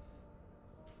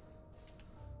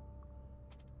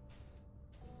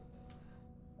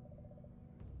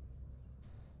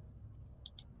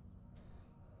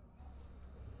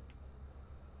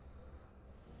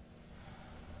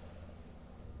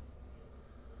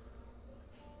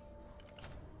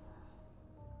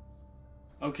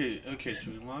 Okay, okay, so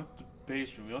we unlocked the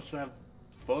basement. We also have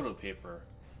photo paper.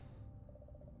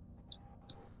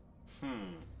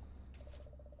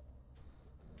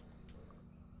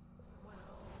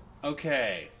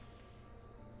 Okay.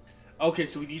 Okay,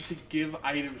 so we need to give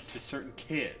items to certain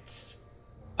kids.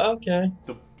 Okay.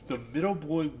 The middle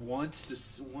boy wants the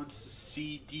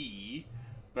CD,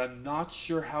 but I'm not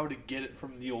sure how to get it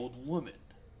from the old woman.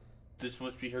 This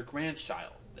must be her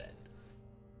grandchild, then.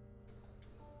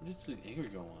 What is the anger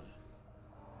going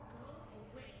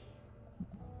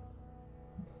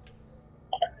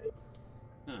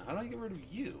on? How do I get rid of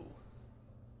you?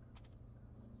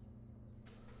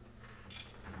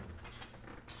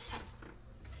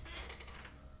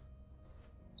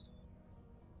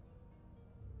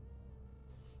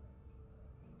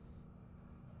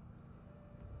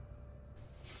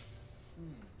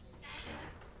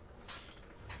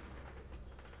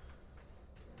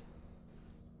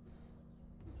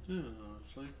 Yeah,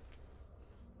 it's like...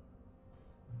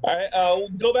 Alright, we'll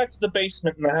go back to the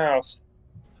basement in the house.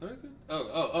 How do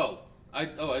I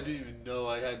go? I didn't even know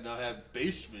I had not had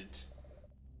basement.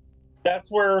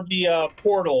 That's where the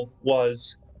portal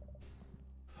was.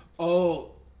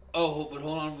 Oh, but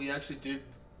hold on, we actually did.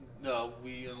 No,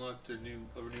 we unlocked a new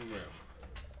room.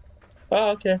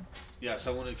 Oh, okay. Yeah,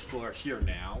 so I want to explore here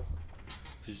now.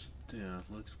 Cause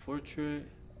let's portrait.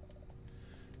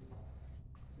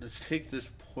 Let's take this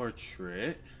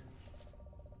portrait.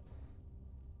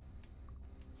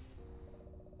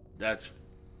 That's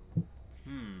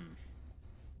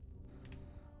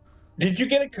Did you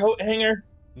get a coat hanger?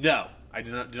 No, I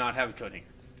do not have a coat hanger.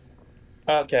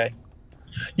 Okay.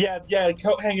 Yeah,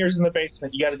 coat hanger's in the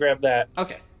basement. You gotta grab that.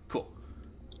 Okay, cool.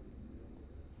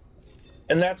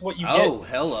 And that's what you get. Oh,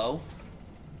 hello.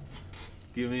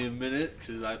 Give me a minute,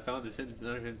 because I found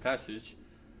another hidden passage.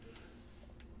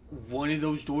 One of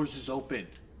those doors is open.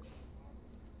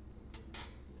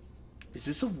 Is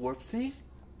this a warp thing?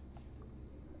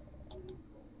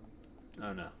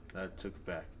 Oh no, that took it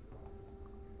back.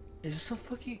 Is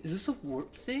this a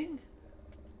warp thing?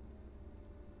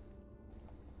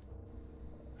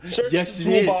 Search Yes,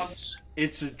 the it toolbox. is.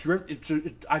 It's a drip.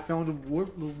 I found the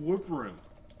warp room.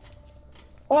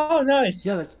 Oh, nice.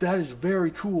 Yeah, that is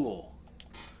very cool.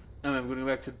 And I'm going to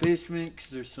go back to the basement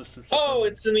because there's some stuff. Oh,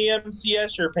 it's in the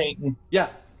MCS you're painting. Yeah.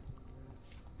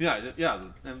 Yeah.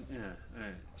 All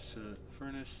right. So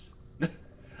furnace.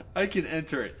 I can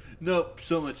enter it. Nope.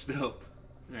 So much nope.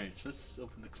 All right. So let's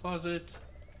open the closet.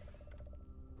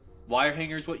 Wire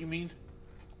hanger is what you mean?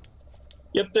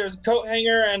 Yep, there's a coat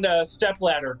hanger and a step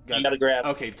ladder you gotta grab.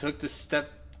 Okay, took the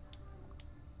step.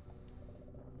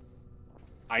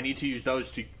 I need to use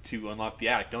those to unlock the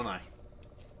attic, don't I?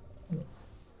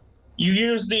 You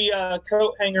use the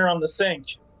coat hanger on the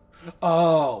sink.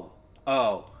 Oh.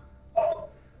 But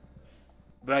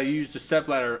I used the step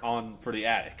ladder for the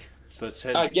attic. So let's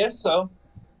head. I guess so.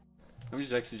 I'm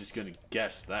just gonna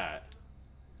guess that.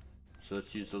 So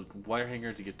let's use the wire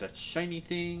hanger to get that shiny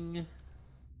thing.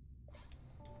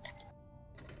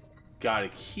 Got a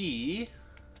key.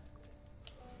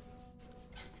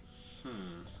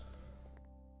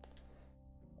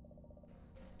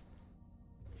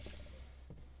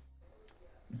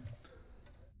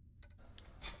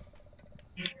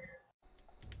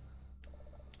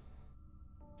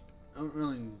 I don't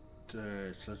really.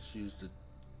 So let's use the.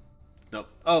 Nope.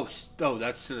 Oh,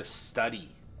 that's to the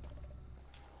study.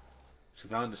 So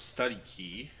found the study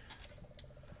key.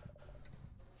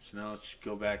 So now let's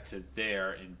go back to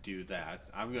there and do that.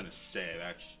 I'm gonna save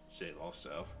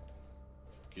also,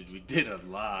 because we did a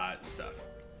lot of stuff.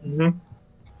 Mm-hmm.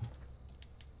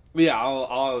 But yeah,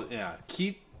 I'll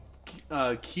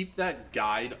keep that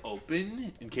guide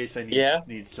open in case I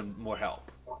need some more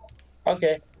help.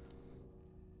 Okay.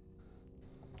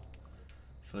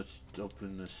 So let's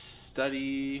open the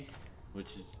study,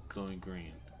 which is glowing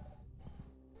green.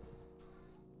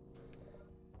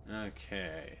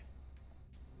 Okay.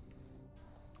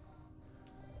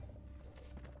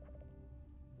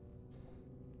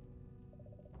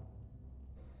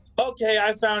 Okay,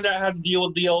 I found out how to deal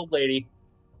with the old lady.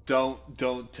 Don't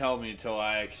tell me until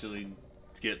I actually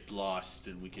get lost,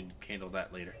 and we can handle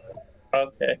that later.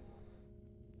 Okay.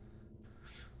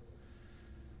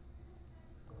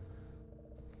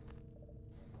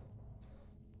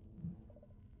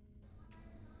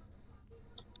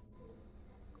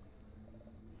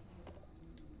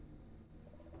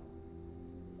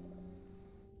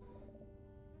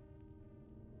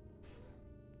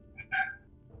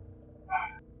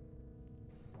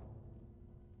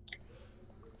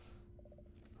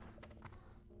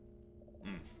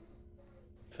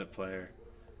 Set player.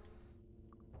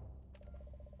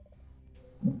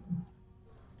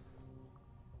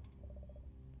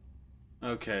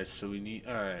 Okay, so we need.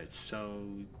 Alright, so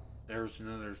there's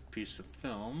another piece of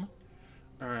film.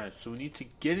 Alright, so we need to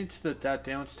get into that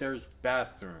downstairs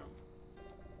bathroom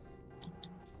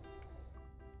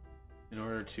in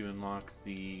order to unlock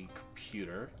the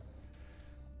computer.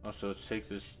 Also, let's take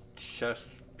this chest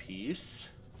piece.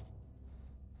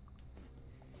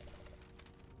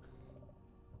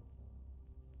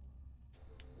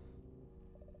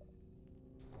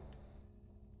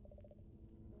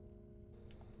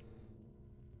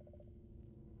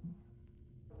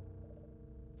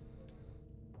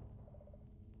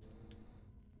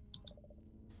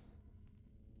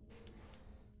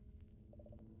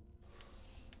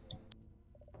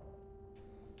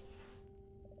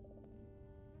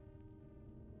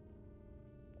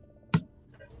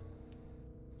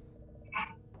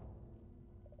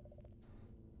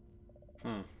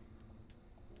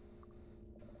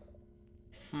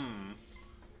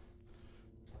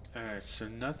 Alright, so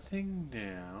nothing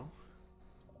now.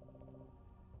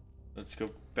 Let's go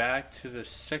back to the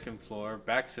second floor,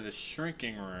 back to the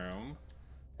shrinking room.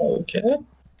 Okay.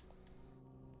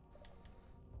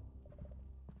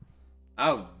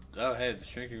 Oh, hey, the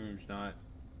shrinking room's not.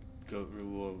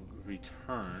 Will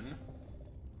return.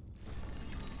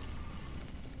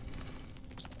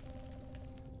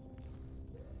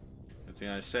 Good thing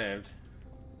I saved.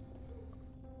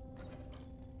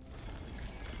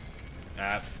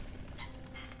 App.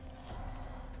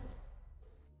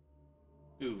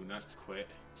 Ooh, not quit.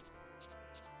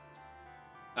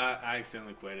 I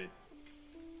accidentally quitted.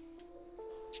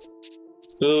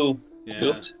 Ooh. Yeah.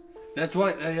 Oops. That's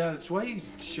why. Yeah, that's why you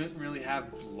shouldn't really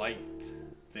have light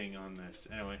thing on this.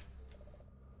 Anyway.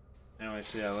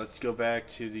 So yeah, let's go back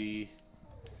to the.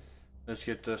 Let's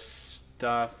get the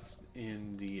stuff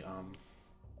in the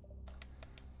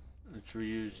Let's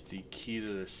reuse the key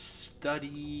to the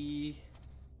study.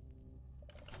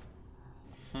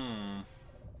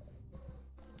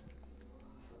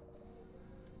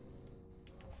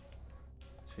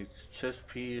 Take the chest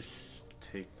piece,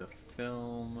 take the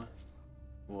film.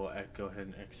 We'll go ahead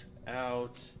and exit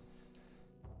out.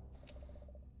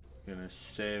 Gonna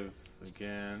save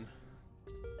again.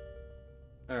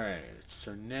 Alright,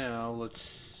 so now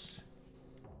let's...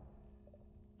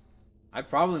 I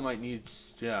probably might need...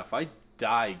 Yeah, if I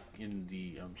die in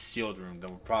the sealed room,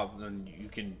 then you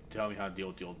can tell me how to deal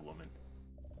with the old woman.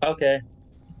 Okay.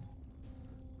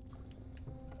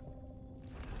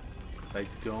 I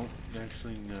don't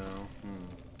actually know.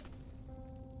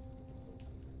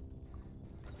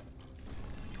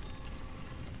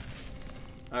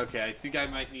 Okay, I think I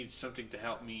might need something to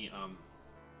help me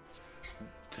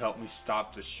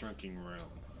stop the shrinking room.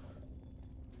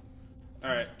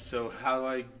 Alright, so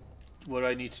what do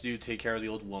I need to do to take care of the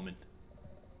old woman?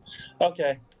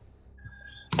 Okay.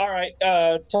 All right.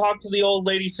 Talk to the old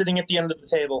lady sitting at the end of the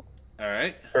table.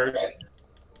 Alright. First.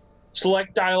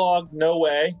 Select dialogue. No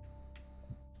way.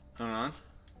 Hold on.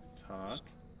 Talk.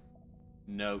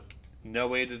 No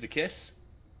way to the kiss?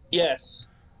 Yes.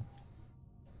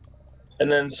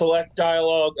 And then select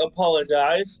dialogue.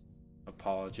 Apologize.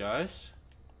 Apologize.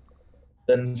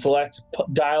 Then select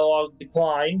dialogue.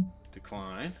 Decline.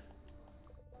 Decline.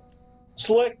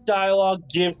 Select dialogue.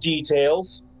 Give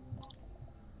details.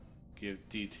 Give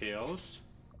details.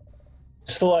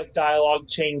 Select dialogue.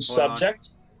 Change Hold on. subject.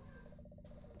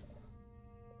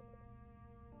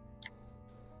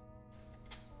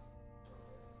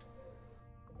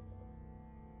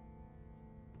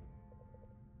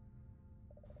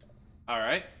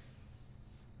 Alright.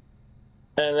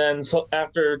 And then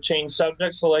after change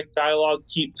subject, select dialogue.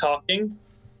 Keep talking.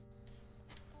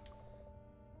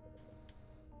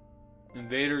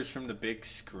 Invaders from the big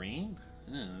screen?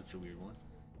 That's a weird one.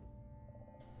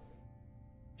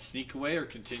 Sneak away or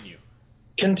continue?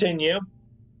 Continue.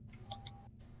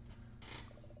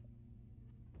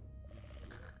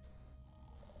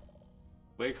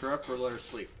 Wake her up or let her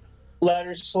sleep? Let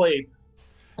her sleep.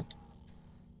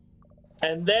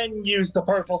 And then use the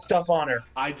purple stuff on her.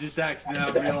 I just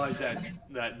accidentally realized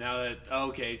that now that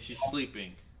okay, she's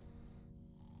sleeping.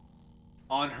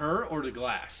 On her or the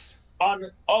glass? On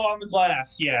the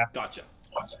glass, yeah. Gotcha.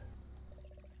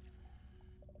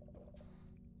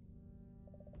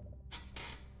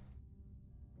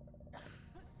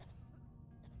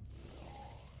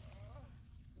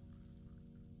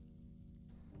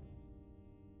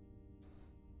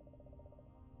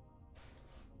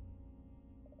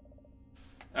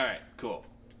 Alright, cool.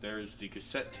 There's the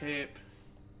cassette tape.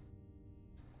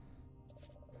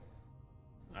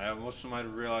 I also might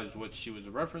have realized what she was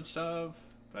a reference of,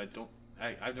 but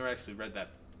I've never actually read that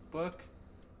book.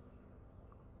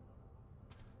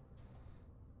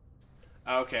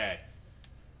 Okay.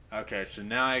 Okay, so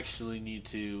now I actually need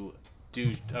to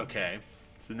do... Okay.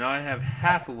 So now I have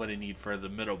half of what I need for the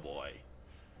middle boy.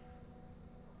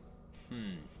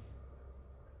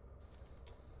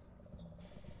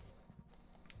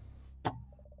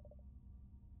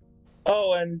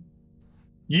 Oh, and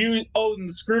and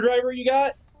the screwdriver you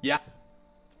got? Yeah.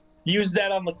 Use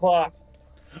that on the clock.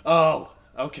 Oh,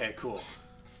 okay, cool.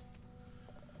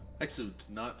 Actually,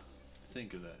 did not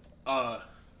think of that.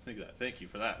 Thank you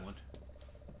for that one.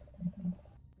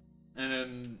 And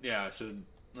then, yeah, so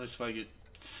let's if I get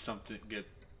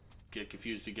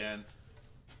confused again.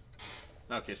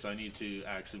 Okay, so I need to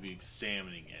actually be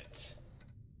examining it.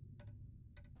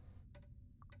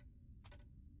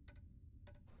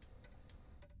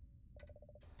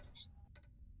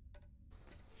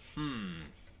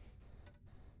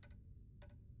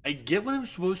 I get what I'm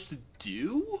supposed to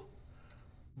do,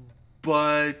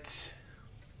 but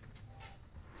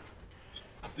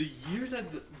the year that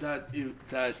it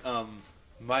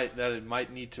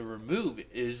might need to remove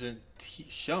isn't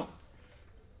shown.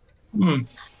 The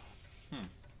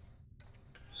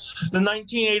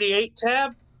 1988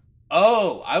 tab?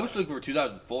 Oh, I was looking for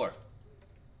 2004.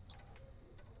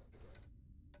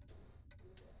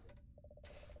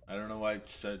 I don't know why it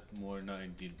said more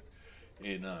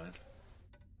 1989.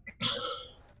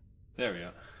 There we go.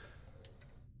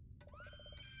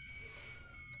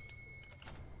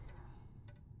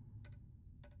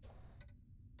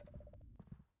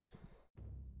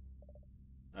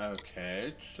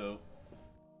 Okay, so...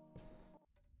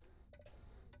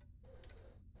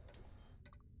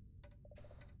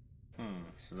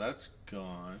 So that's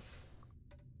gone.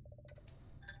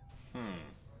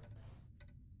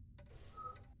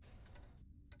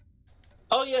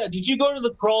 Oh yeah, did you go to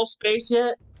the crawl space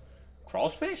yet? Crawl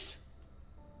space?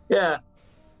 Yeah.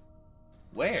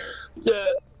 Where?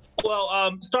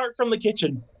 Start from the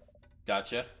kitchen.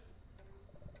 Gotcha.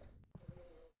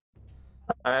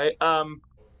 Alright,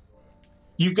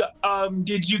 you got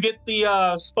did you get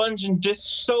the sponge and dish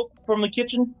soap from the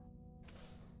kitchen?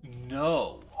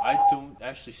 No, I don't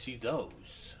actually see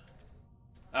those.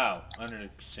 Oh, under the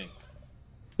sink.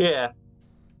 Yeah.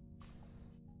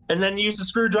 And then use the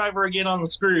screwdriver again on the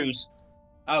screws.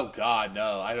 Oh God,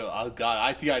 no! I don't. Oh God,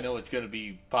 I think I know what's gonna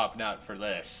be popping out for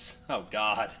this. Oh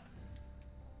God.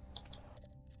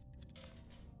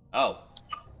 Oh.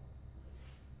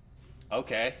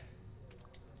 Okay.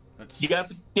 You got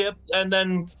the tip, and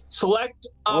then select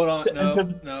up. Hold on. to enter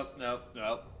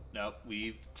No.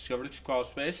 We've discovered its crawl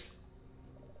space.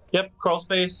 Yep, crawl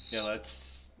space. Yeah,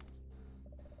 let's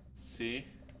see.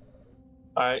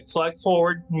 All right, select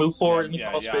forward, move forward in the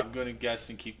crawl space. I'm gonna guess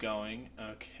and keep going.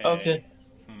 Okay. Okay.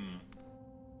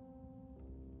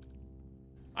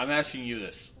 I'm asking you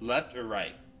this: left or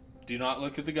right? Do not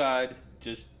look at the guide.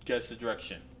 Just guess the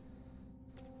direction.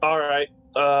 All right.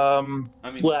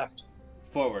 Left.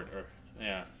 Forward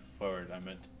forward. I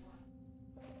meant.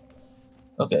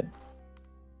 Okay.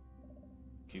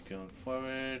 Keep going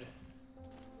forward.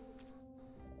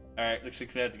 All right. Looks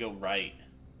like we have to go right.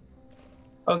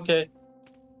 Okay.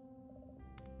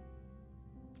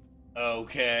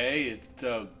 Okay.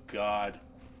 Oh God.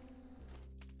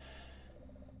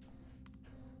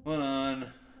 Hold on.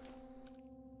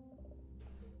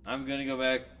 I'm gonna go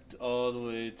back all the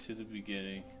way to the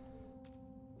beginning.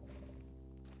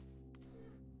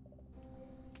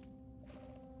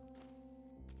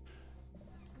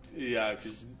 Yeah,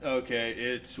 because, okay,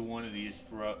 it's one of these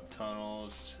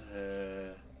tunnels.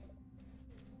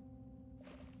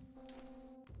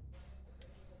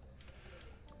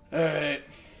 Alright.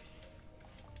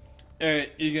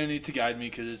 Alright, you're gonna need to guide me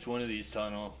because it's one of these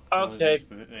tunnels. Okay.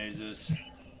 Mazes.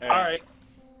 All right.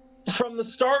 From the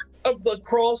start of the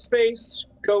crawl space,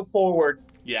 go forward.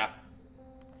 Yeah.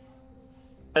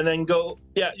 And then you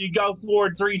go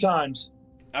forward 3 times.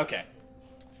 Okay.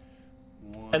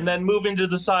 And then move into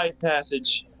the side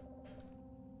passage.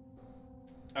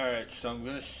 Alright, so I'm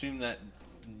gonna assume that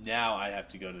now I have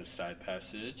to go to the side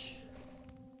passage.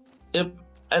 Yep.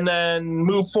 And then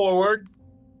move forward.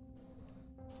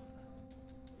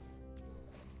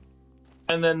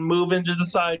 And then move into the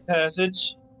side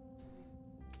passage.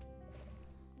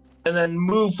 And then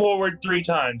move forward 3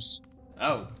 times.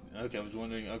 Oh, okay, I was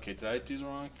wondering, okay, did I do the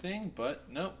wrong thing? But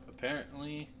nope,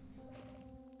 apparently.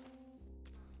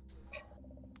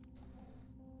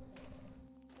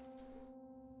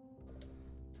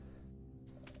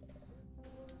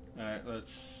 Alright,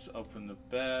 let's open the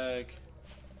bag.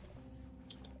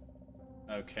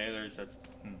 Okay, there's a...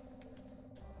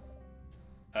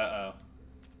 Uh-oh.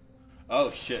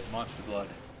 Oh shit, monster blood.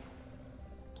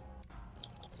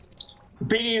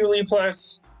 Immediately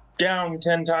press down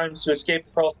 10 times to escape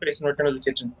the crawl space and return to the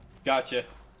kitchen. Gotcha.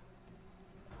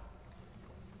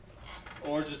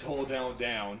 Or just hold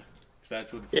down, if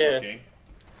that's what's working.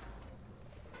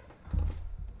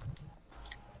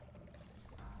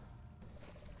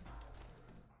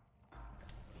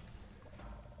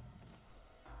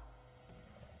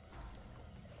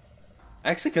 I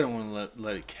actually kind of want to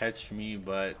let it catch me,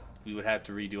 but we would have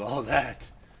to redo all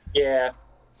that. Yeah.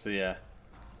 So yeah.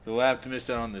 So we'll have to miss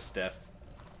out on this death.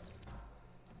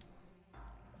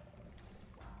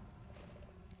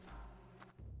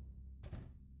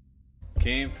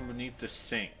 Came from beneath the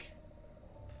sink.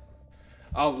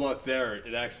 Oh look there,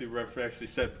 it actually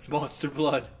said monster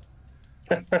blood.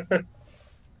 Alright,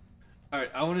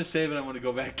 I want to save it, I want to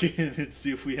go back in and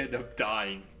see if we end up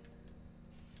dying.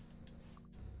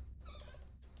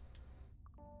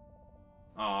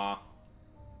 Aw.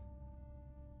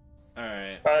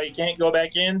 Alright. You can't go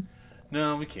back in?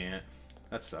 No, we can't.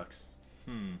 That sucks.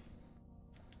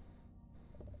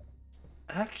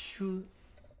 Actually...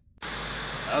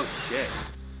 Oh, shit.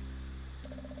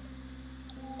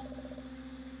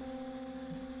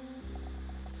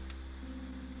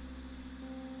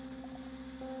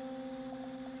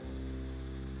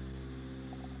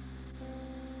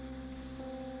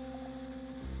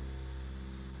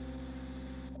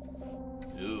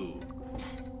 Ooh.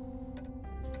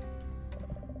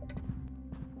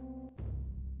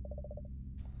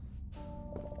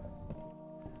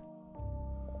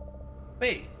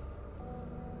 Wait,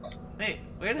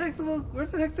 where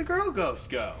the heck the girl ghost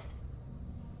go?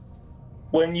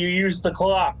 When you use the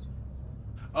clock.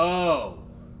 Oh,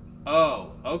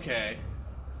 okay.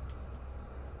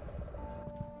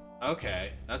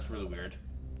 Okay, that's really weird.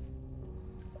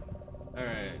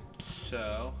 Alright,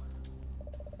 so...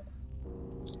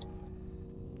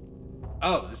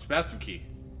 Oh, this bathroom key.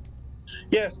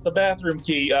 Yes, the bathroom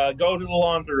key. Go to the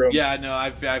laundry room. Yeah, no,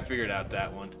 I figured out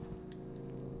that one.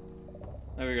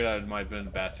 I figured out it might have been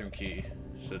the bathroom key,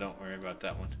 so don't worry about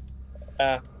that one.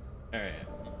 Alright.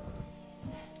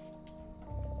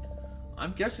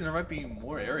 I'm guessing there might be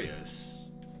more areas.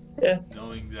 Yeah.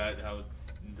 Knowing that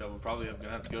we're probably gonna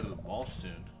have to go to the mall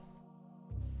soon.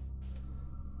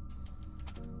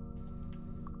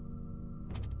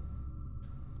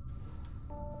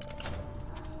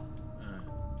 Alright,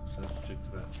 so let's check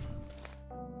the bathroom.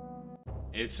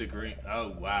 It's a green.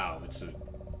 Oh wow, it's a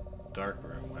dark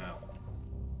room. Wow.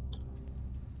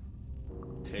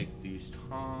 Take these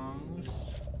tongs.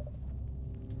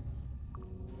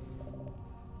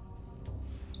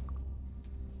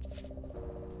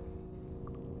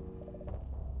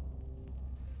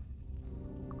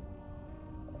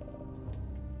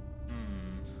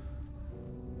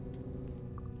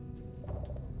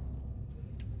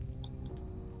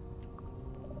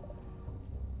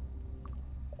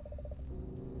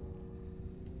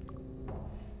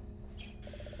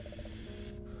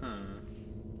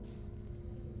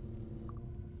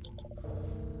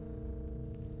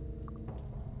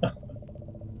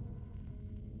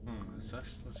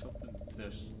 Let's open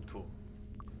this. Cool.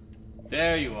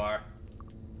 There you are.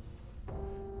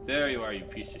 There you are, you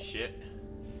piece of shit.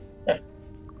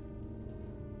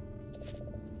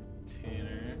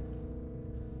 Tanner.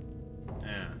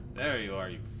 Yeah, there you are,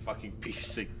 you fucking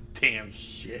piece of damn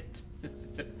shit.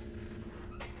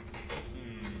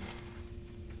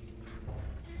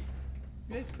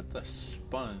 Maybe put the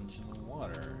sponge in the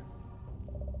water.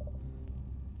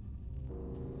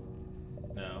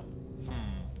 No.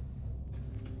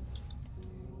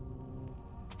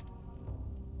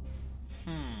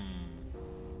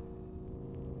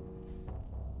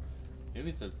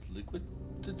 Maybe the liquid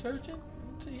detergent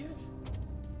into here?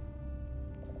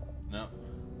 No.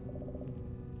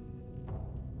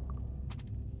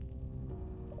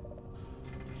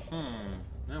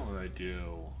 Now what do I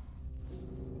do?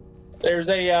 There's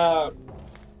a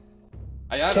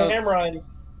I got camera.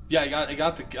 Yeah, I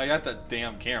got that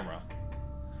damn camera.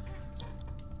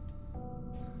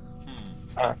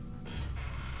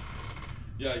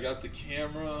 Yeah, I got the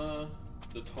camera,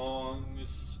 the tongs,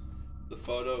 the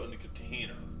photo, and the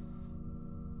container.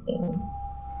 Oh.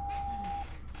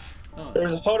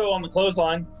 There's a photo on the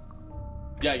clothesline.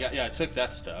 Yeah, I took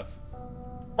that stuff.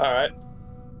 Alright.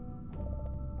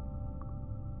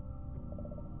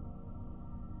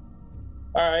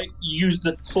 Alright,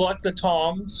 select the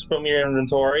tongs from your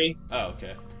inventory. Oh,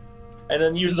 okay. And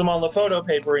then use them on the photo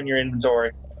paper in your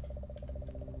inventory.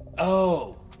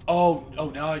 Oh,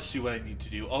 now I see what I need to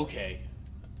do. Okay.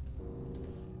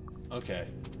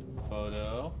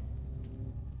 Photo.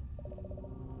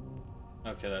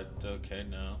 Okay,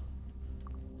 no.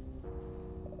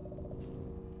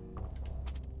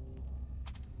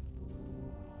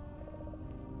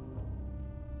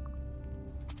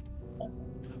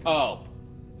 Oh,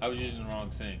 I was using the wrong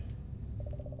thing.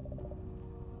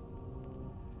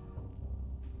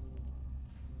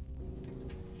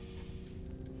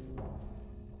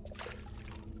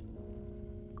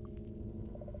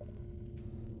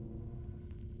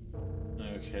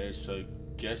 Okay, so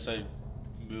guess I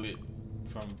move it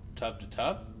from top to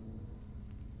top?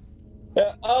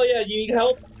 Oh yeah, you need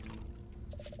help?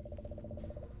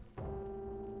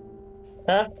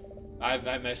 Huh?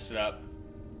 I messed it up.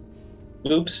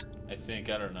 Oops. I think,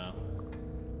 I don't know.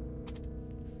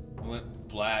 It went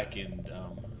black and,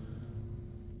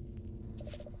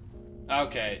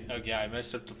 Okay, I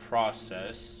messed up the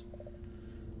process.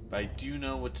 But I do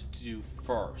know what to do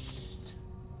first.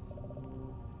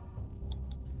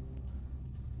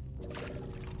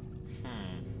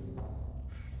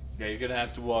 Yeah, you're gonna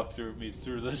have to walk me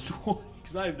through this one,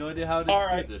 because I have no idea how to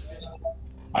Alright. do this.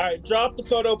 Alright, drop the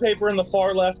photo paper in the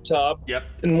far left tub. Yep.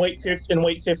 And wait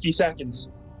 50 seconds.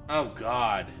 Oh,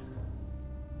 God.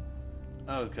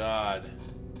 Oh, God.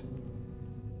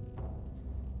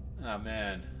 Oh,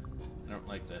 man. I don't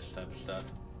like this type of stuff.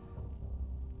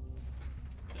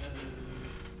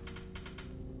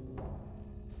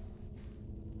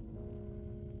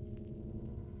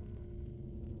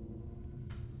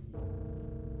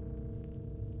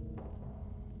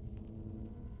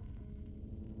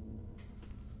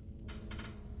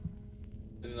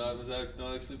 And I was not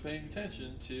actually paying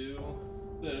attention to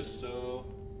this, so...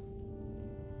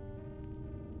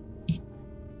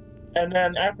 And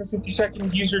then after 50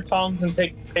 seconds, use your tongs and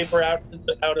take the paper out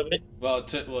of it. Well, it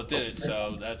did it,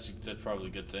 so that's probably a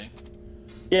good thing.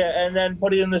 Yeah, and then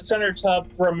put it in the center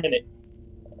tub for a minute.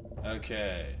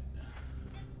 Okay.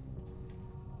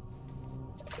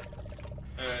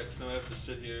 Alright, so I have to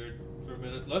sit here for a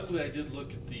minute. Luckily, I did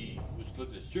look at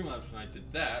Streamlabs when I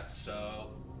did that, so...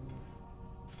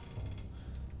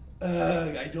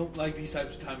 I don't like these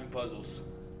types of timing puzzles.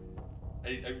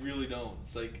 I really don't.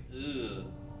 It's like, ugh.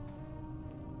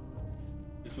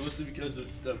 It's mostly because of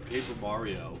Paper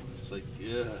Mario. It's like,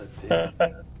 yeah, damn.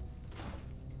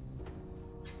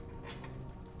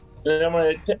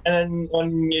 And then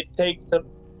when you take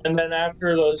and then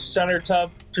after the center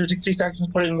tub for 60 seconds,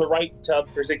 put it in the right tub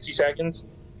for 60 seconds.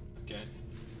 Okay.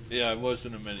 Yeah, it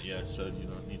wasn't a minute yet, so you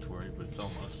don't need to worry, but it's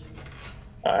almost.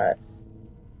 Alright.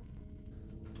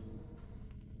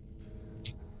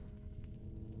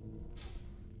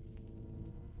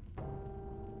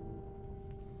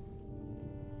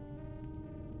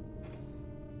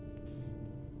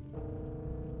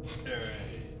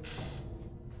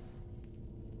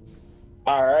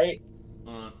 Alright.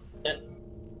 There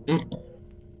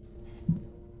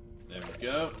we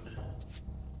go.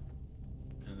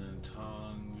 And then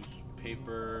tongs,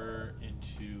 paper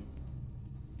into.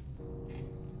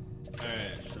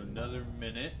 Alright, so another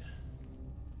minute.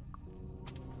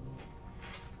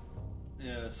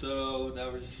 Yeah, so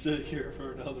now we're just sitting here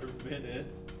for another minute.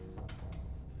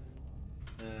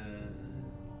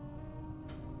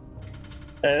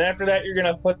 And after that, you're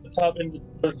gonna put the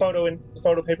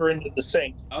photo paper into the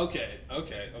sink. Okay. I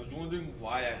was wondering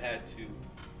why I had to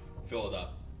fill it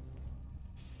up.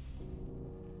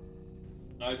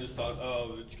 I just thought,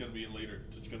 oh, it's gonna be later.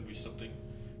 It's gonna be something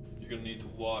you're gonna need to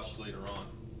wash later on.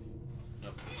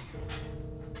 Nope. I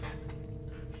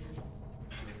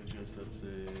guess that's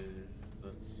someone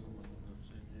that's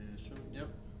in here. So, yep.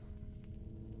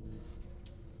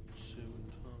 Let's see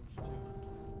what Tom's doing.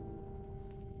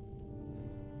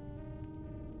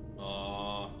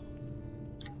 Aw.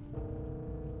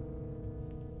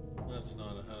 That's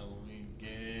not a Halloween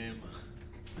game.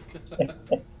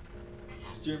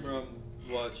 Streamer I'm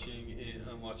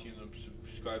watching and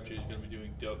subscribe to is gonna be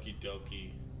doing Doki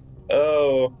Doki.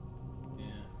 Oh.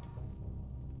 Yeah.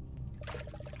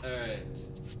 Alright.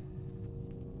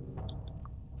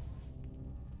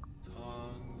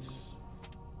 Tongs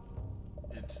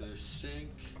into the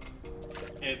sink.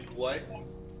 And what?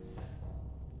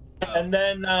 And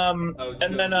then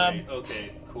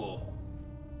Okay, cool.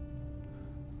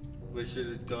 We should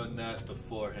have done that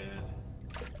beforehand.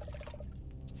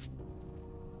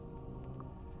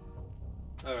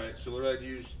 Alright, so what do I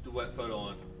use the wet photo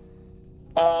on?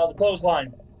 the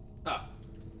clothesline. Ah.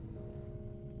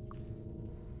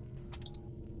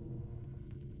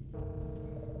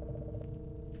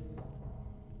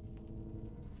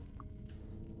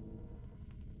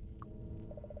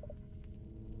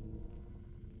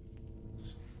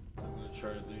 I'm gonna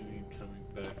try leaving coming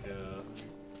back out.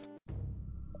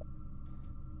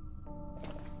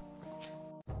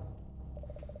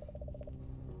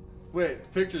 Wait, the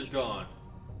picture's gone.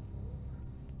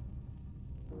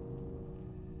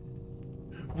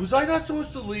 Was I not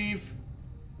supposed to leave?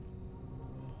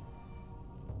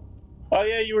 Oh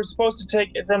yeah, you were supposed to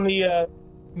take it from the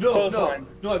clothesline.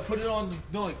 I put it on.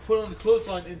 No, I put it on the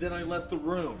clothesline and then I left the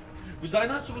room. Was I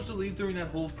not supposed to leave during that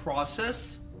whole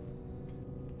process?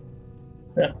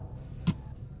 Yeah.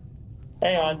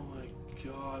 Hang Oh on. my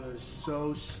god, that's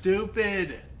so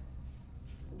stupid.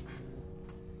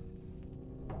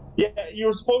 Yeah, you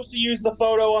were supposed to use the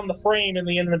photo on the frame in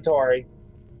the inventory.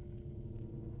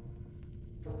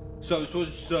 So I was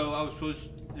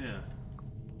supposed. Yeah.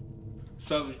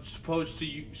 So I was supposed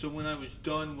to. So when I was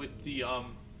done with the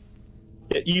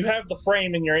You have the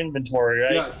frame in your inventory,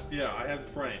 right? Yes. Yeah, I have the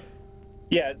frame.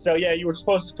 Yeah. So yeah, you were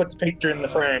supposed to put the picture in the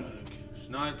frame.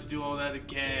 So now I have to do all that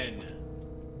again.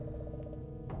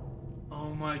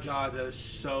 Oh my god, that is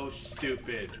so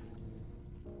stupid.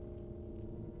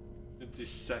 50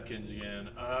 seconds again.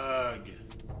 Ugh.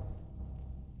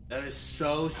 That is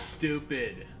so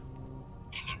stupid.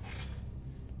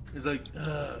 It's like,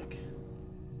 ugh.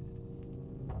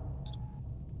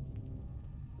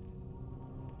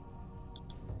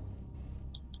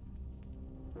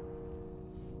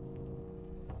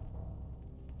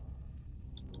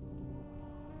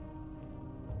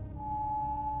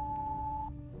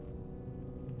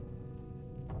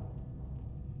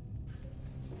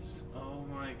 Oh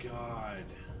my god.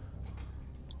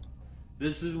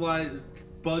 This is why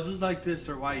buzzes like this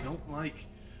are why I don't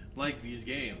like these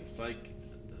games. Like,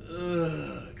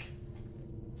 ugh.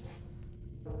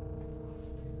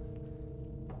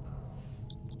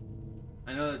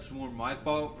 I know that's more my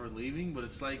fault for leaving, but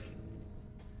it's like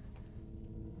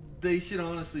they should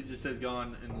honestly just have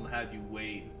gone and had you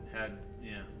wait.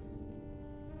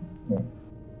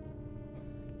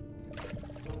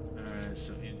 Alright,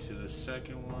 so into the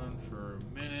second one for a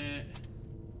minute.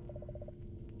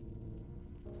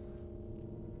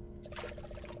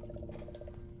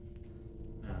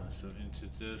 So into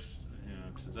this,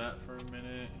 into that for a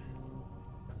minute.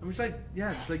 I was like, yeah,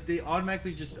 it's like they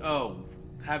automatically just,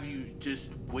 have you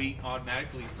just wait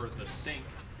automatically for the sync.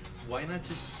 Why not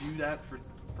just do that for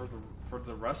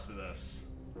the rest of this?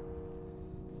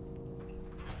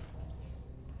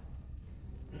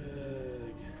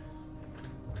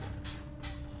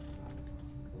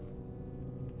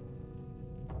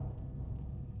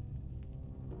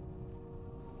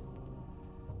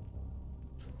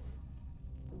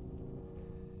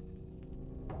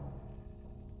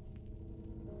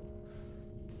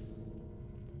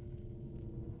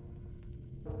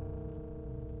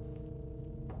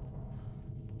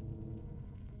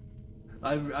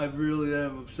 I really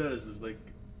am upset. It's just like,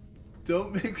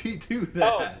 don't make me do that.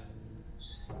 Oh.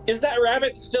 Is that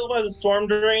rabbit still by the storm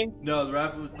drain? No, the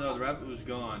rabbit was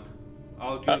gone.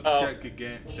 I'll go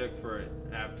check for it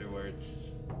afterwards.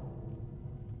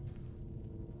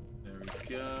 There we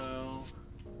go.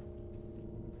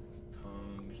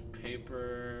 Tongues,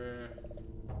 paper.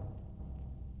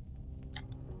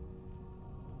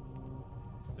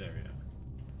 There we go.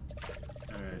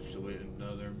 Alright, so wait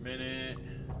another minute.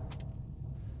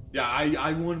 Yeah,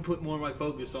 I want to put more of my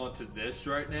focus onto this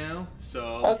right now. So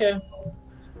okay.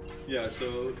 Yeah,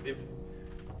 so the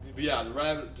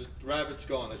rabbit's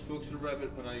gone. I spoke to the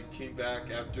rabbit when I came back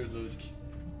after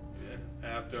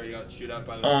after I got chewed out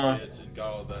by those kids and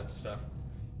got all that stuff.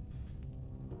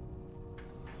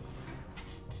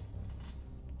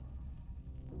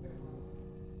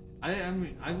 I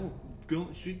mean, I won't go.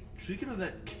 Speaking of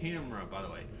that camera, by the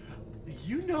way,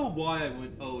 you know why I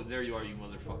went? Oh, there you are, you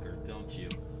motherfucker, don't you?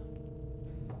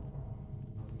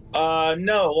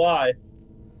 No, why?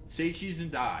 Say cheese and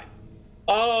die.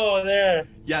 Oh, there.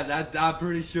 Yeah, I'm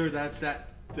pretty sure that's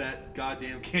that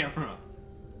goddamn camera.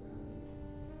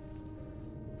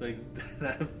 Like,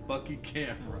 that fucking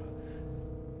camera.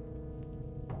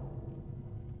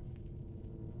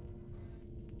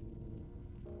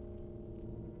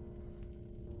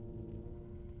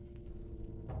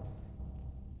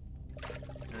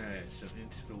 Alright, so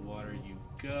into the water you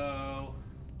go.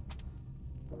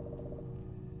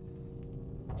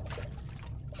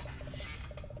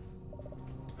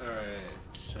 Alright,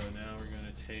 so now we're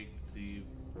gonna take the...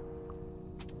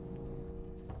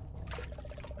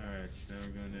 Alright, so now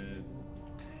we're gonna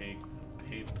take the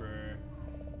paper,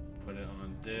 put it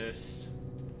on this.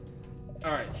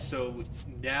 Alright, so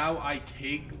now I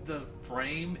take the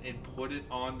frame and put it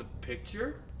on the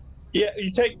picture? Yeah,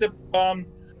 you take the,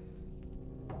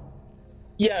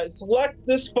 yeah, select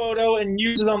this photo and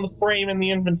use it on the frame in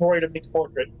the inventory to make a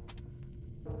portrait.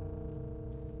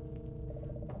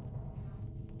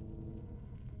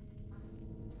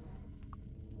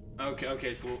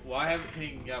 Okay, so well, I have it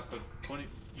hanging up, but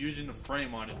using the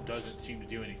frame on it doesn't seem to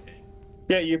do anything.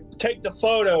 Yeah, you take the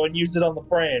photo and use it on the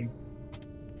frame.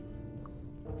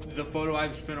 The photo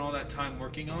I've spent all that time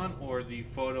working on, or the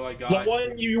photo I The got?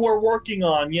 one you were working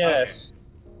on, yes.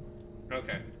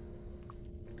 Okay.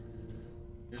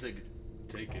 Guess I could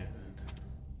take it.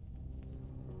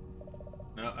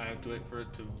 No, I have to wait for it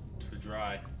to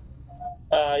dry.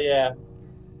 Yeah.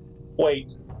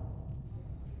 Wait.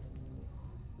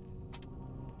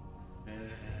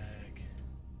 Egg.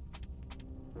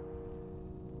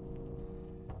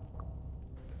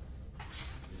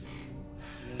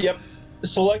 Yep.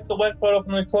 Select the wet photo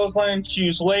from the clothesline and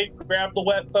choose late. Grab the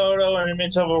wet photo, and an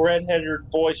image of a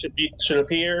red-headed boy should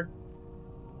appear.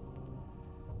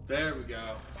 There we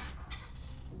go.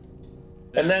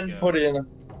 And then put it in.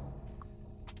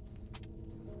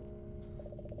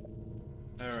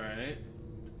 Alright.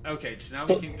 Okay, so now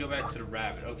we can go back to the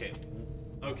rabbit. Okay.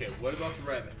 Okay, what about the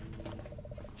rabbit?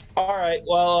 Alright,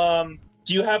 well,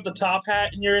 do you have the top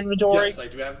hat in your inventory? Yes, I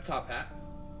do have the top hat.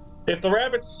 If the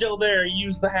rabbit's still there,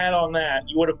 use the hat on that.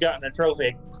 You would have gotten a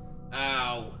trophy.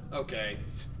 Ow. Okay.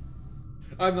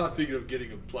 I'm not thinking of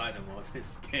getting a platinum on this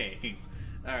game.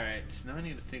 Alright, so now I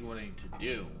need to think what I need to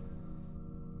do.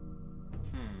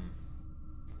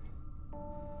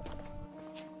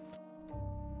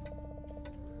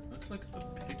 Let's look at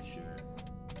the picture.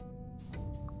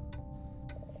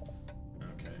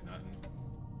 Okay, nothing.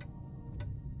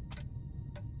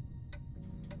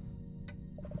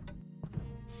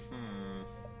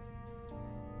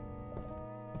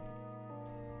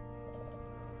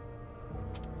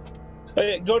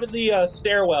 Go to the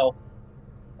stairwell.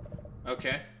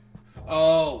 Okay.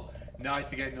 Oh, now I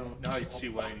think I know. Now I see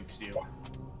what I need to do.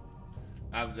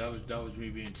 That was me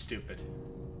being stupid.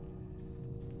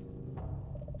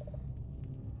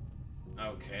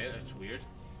 Okay, that's weird.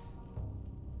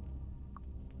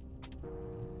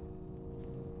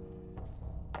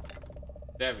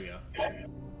 There we go.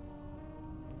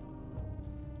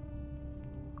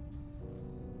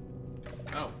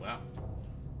 Oh, wow.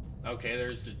 Okay,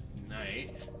 there's the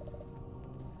knight.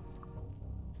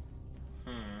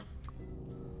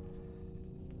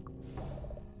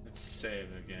 Let's save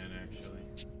again, actually.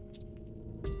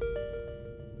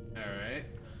 Alright.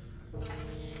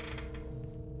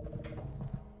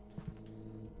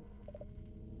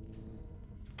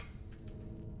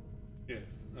 Yeah,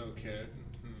 okay.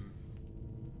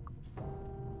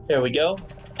 There we go.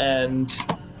 And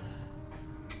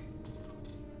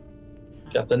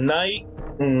got the knight.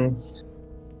 Yeah,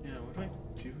 what do I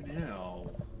do now?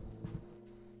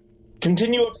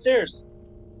 Continue upstairs.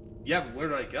 Yeah, but where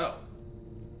do I go?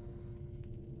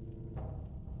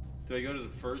 Do I go to the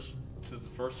first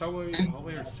hallway or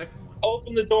the second one?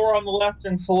 Open the door on the left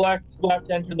and select left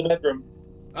to enter the bedroom.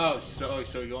 Oh, so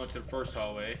we go into the first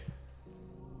hallway.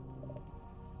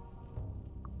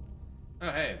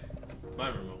 Oh, hey, my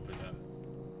room opened up.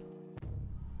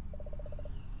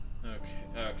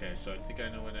 Okay, so I think I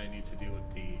know what I need to do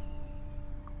with the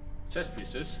chess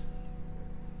pieces.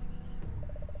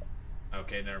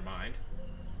 Okay, never mind.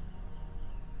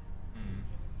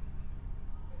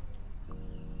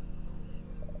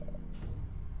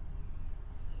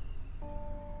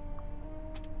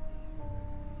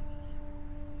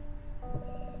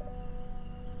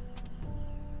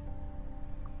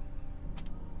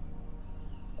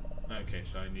 Okay,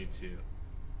 so I need to...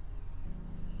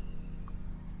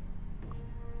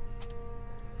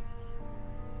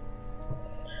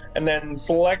 And then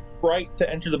select right to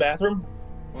enter the bathroom.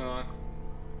 Hold on.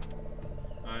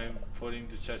 I'm putting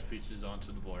the chess pieces onto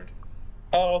the board.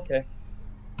 Oh, okay.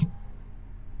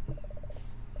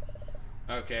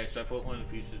 Okay, so I put one of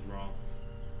the pieces wrong.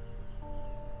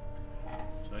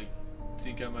 So I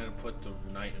think I might have put the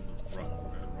knight in the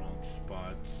wrong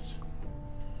spots.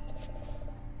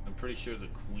 I'm pretty sure the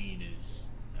queen is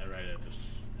right at the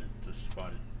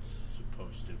spot it's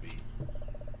supposed to be.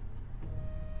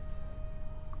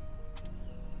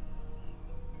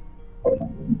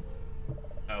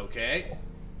 Okay.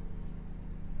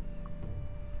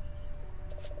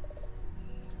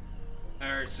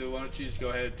 Alright, so why don't you just go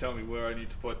ahead and tell me where I need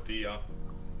to put the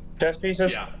Chess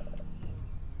pieces? yeah.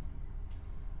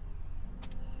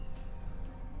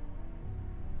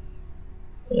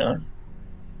 Yeah.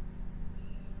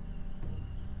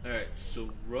 Alright, so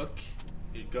rook,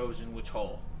 it goes in which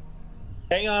hole?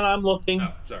 Hang on, I'm looking.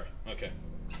 Oh, sorry. Okay.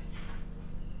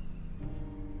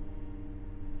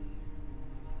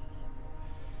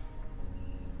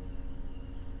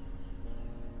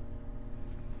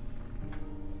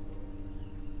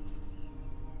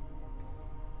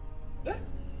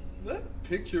 That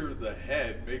picture of the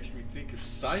head makes me think of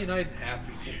cyanide and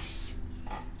happiness.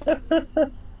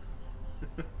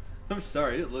 I'm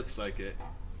sorry, it looks like it.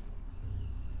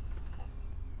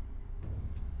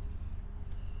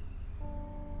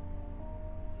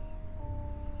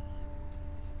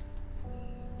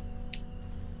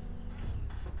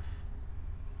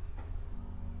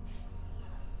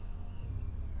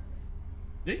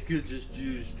 They could just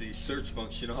use the search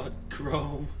function on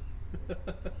Chrome.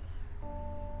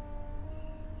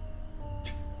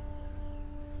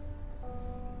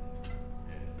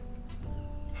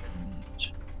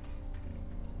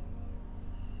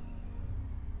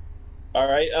 All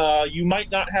right. You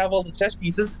might not have all the chess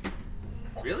pieces.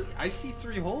 Really? I see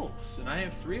 3 holes, and I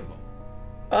have 3 of them.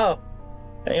 Oh,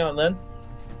 hang on then.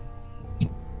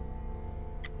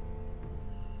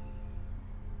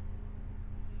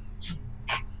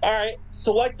 All right.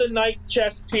 Select the knight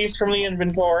chess piece from the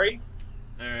inventory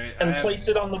All right. and place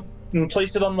it on the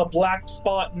black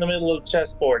spot in the middle of the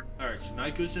chessboard. All right. So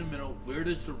knight goes in the middle. Where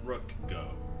does the rook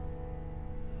go?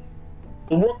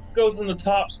 The rook goes in the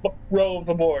top row of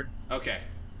the board. Okay.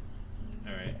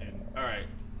 All right. And all right.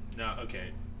 Now,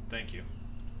 okay. Thank you.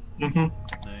 Mm-hmm.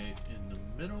 Knight in the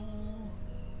middle,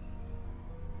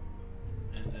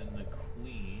 and then the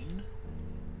queen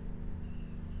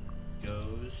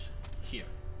goes here.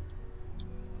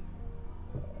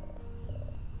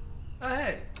 Oh,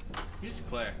 hey, music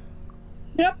player.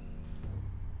 Yep.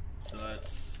 So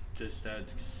let's just add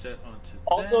set onto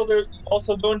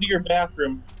Also, go into your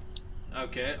bathroom.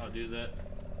 Okay, I'll do that.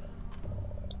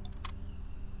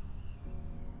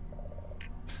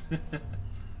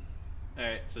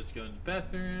 Alright, so let's go into the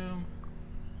bathroom.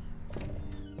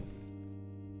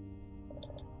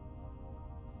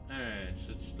 Alright,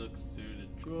 so let's look through the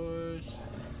drawers.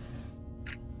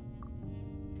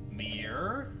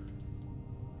 Mirror.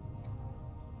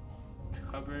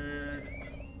 Cupboard.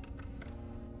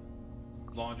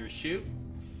 Laundry chute.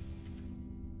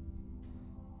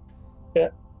 Yeah.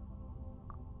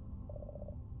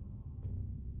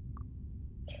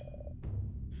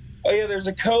 Oh yeah, there's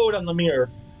a code on the mirror.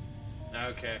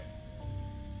 Okay.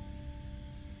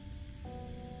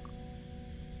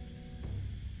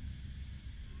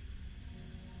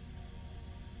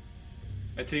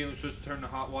 I think I'm supposed to turn the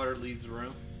hot water, leave the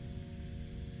room.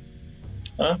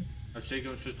 Huh? I think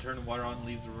I'm supposed to turn the water on and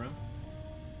leave the room.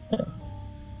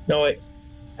 No wait.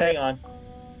 Hang on.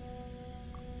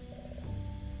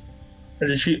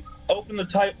 Did you open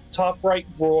the top right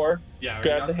drawer? Yeah, I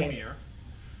Grab already got the hand. mirror.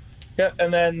 Yep,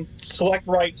 and then select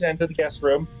right to enter the guest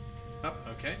room. Oh,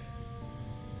 okay.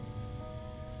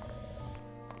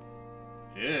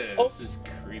 Yeah, Oh. this is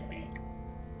creepy.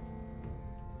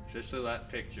 Just so that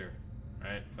picture,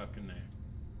 right fucking there.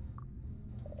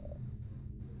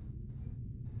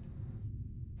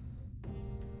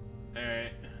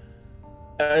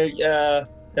 Alright.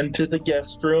 Enter the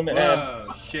guest room and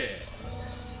Whoa, shit.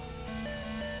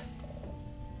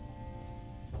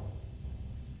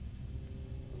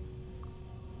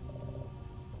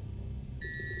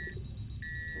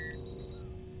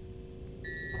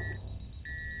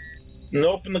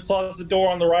 open the closet door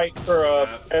on the right for a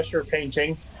Escher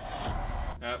painting.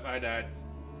 Oh, I died.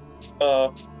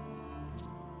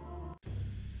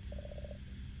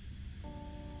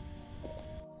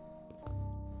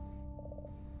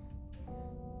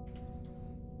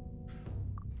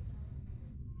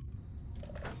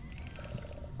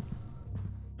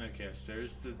 Okay, so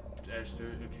there's the Esther.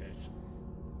 Okay, so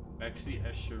back to the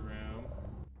Esther room.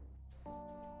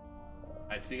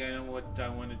 I think I know what I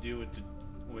want to do with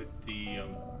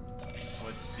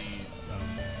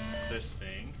this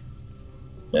thing.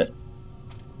 Yeah.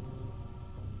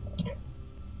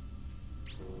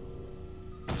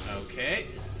 Okay.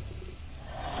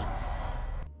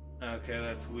 Okay,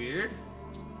 that's weird.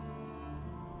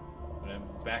 But I'm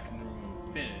back in the room of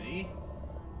infinity.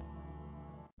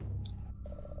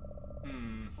 I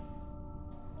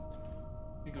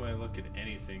think when I look at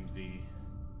anything,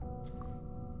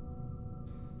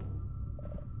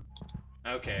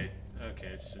 Okay,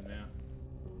 so now...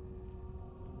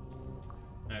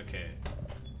 Okay.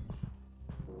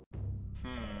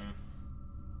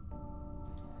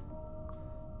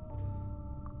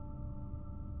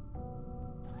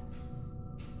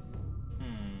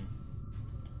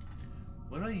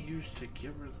 What do I use to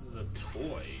get rid of the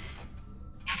toy?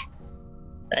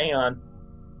 Hang on.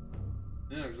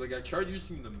 Yeah, because like I tried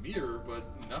using the mirror, but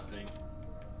nothing.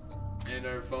 And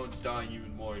our phone's dying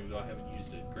even more, even though I haven't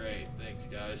used it. Great, thanks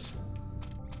guys.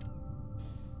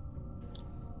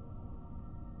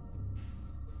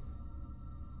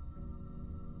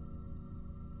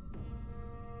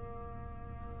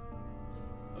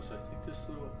 Also, I think this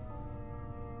little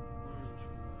orange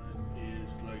one is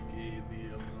like the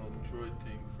little droid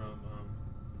thing from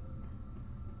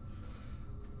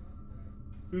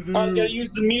I'm gonna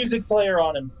use the music player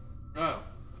on him. Oh.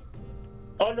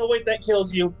 Oh no, wait, that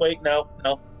kills you. Wait, no.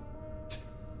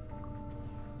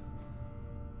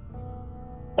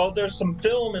 Oh, there's some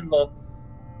film in the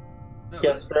No,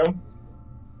 guest room.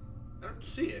 I don't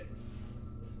see it.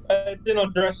 it's in a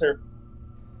dresser.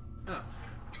 Huh.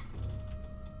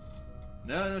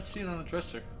 No, I don't see it on the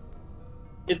dresser.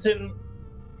 It's in.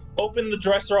 Open the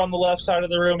dresser on the left side of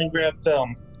the room and grab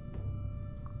film.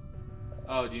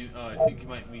 Oh, I think you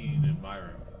might mean in my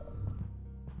room.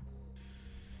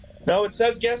 No, it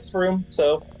says guest room,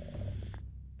 so.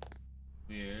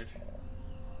 Weird.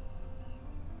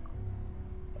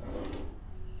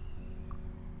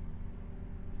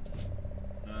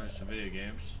 There's some video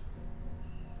games.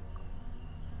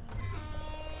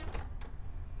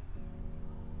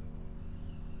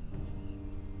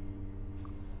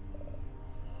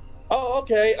 Oh,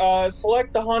 okay.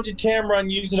 Select the haunted camera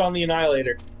and use it on the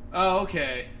Annihilator. Oh,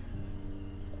 okay.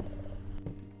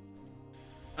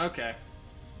 Okay.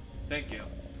 Thank you.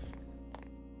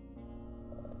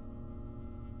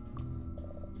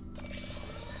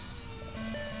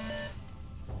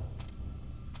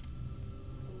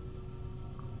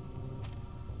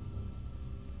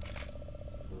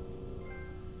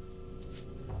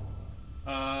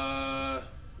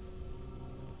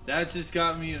 That just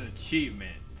got me an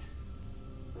achievement.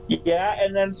 Yeah,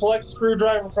 and then select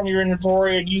screwdriver from your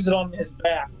inventory and use it on his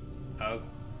back. Oh.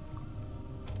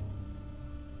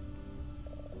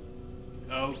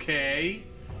 Okay.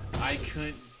 I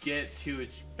couldn't get to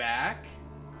its back.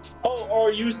 Oh,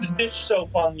 or use the dish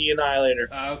soap on the Annihilator.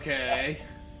 Okay.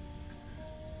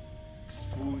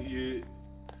 You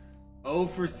 0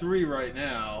 for 3 right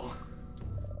now.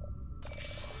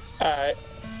 Alright.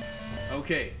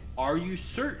 Okay. Are you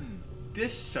certain?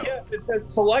 Dish soap. Yes, it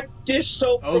says select dish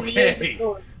soap from the Okay.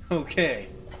 inventory. Okay.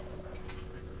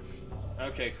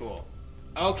 Okay, cool.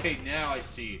 Okay, now I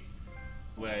see.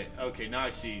 Wait. Okay, now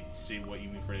I see what you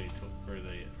mean for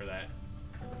that.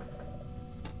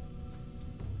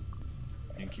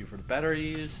 Thank you for the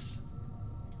batteries.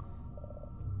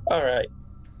 Alright.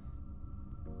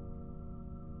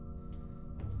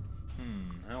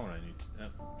 How would I need to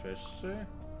dresser?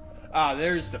 Ah,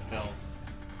 there's the film.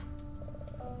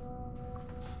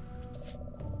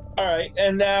 Alright,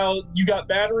 and now you got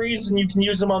batteries and you can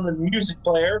use them on the music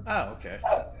player. Oh, okay.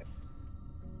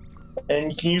 And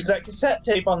you can use that cassette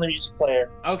tape on the music player.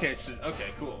 Okay,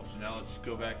 cool. So now let's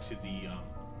go back to the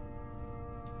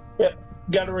Yep.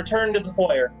 Gotta return to the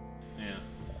foyer. yeah.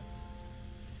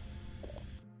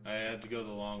 I had to go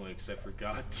the long way because I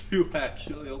forgot to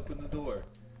actually open the door.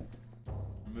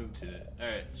 Move to it.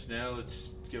 Alright, so now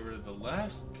let's get rid of the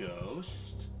last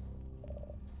ghost.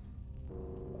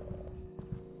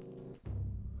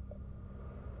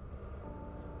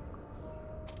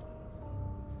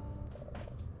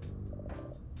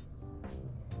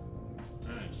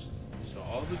 Alright, so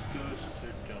all the ghosts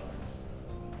are done.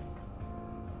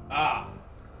 Ah!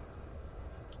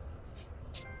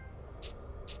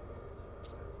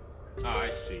 Ah, I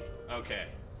see. Okay.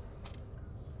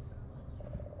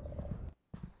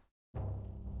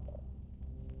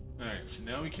 Alright, so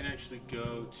now we can actually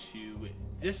go to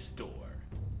this door.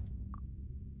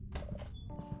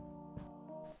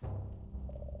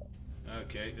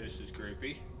 Okay, this is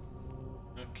creepy.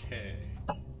 Okay.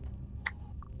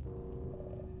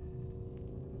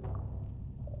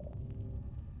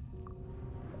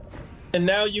 And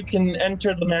now you can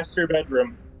enter the master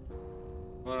bedroom.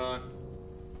 Hold on.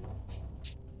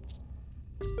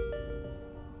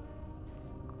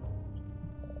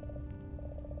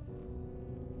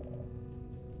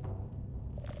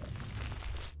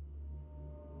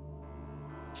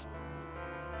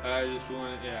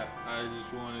 I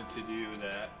just wanted to do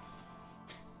that.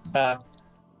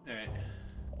 Alright.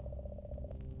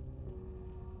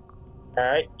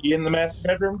 Alright, you in the master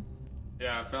bedroom?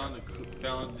 Yeah, I found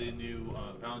the new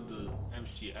found the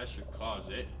MC Escher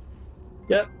closet.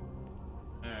 Yep.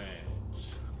 Alright.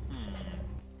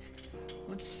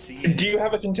 Let's see. Do you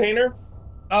have a container?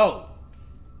 Oh!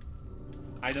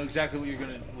 I know exactly what you're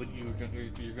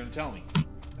gonna tell me.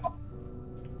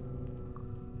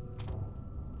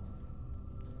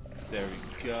 There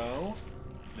we go.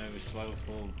 Now it's level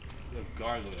full of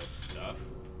gargoyle stuff.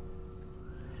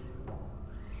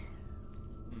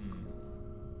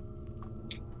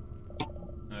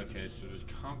 Okay, so there's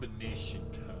combination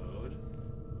code.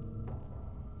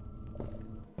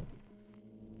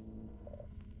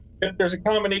 Yep, there's a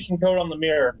combination code on the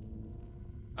mirror.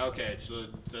 Okay, so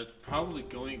that probably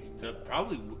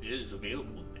is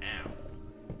available now.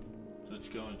 So let's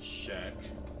go and check.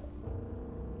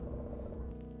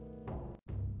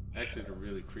 Actually, a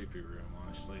really creepy room,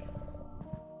 honestly.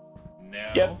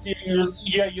 No.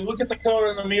 Yep, you look at the code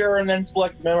in the mirror and then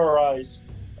select memorize.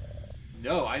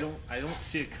 No, I don't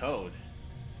see a code.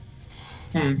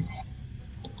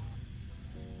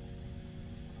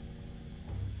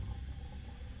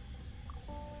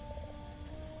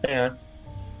 Yeah.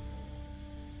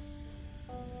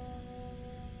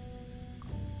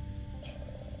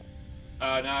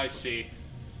 Now I see.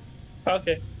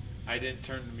 Okay. I didn't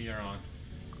turn the mirror on.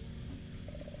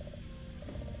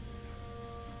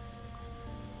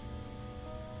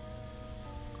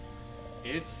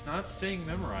 It's not saying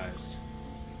memorized.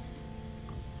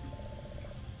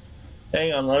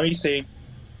 Hang on, let me see.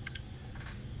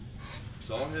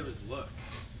 So all I have is look.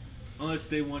 Unless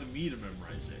they wanted me to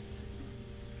memorize it.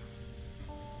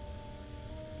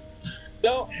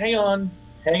 No, hang on.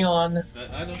 Hang on.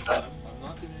 I don't. I'm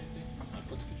not doing anything. I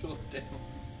put the controller down.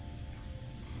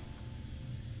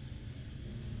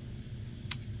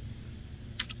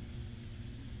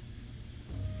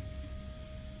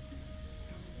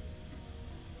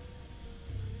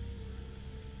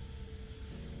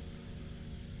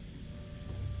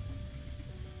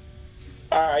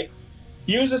 Alright.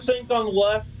 Use the sink on the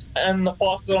left and the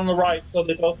faucet on the right so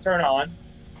they both turn on.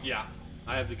 Yeah,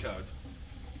 I have the code.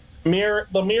 The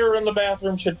mirror in the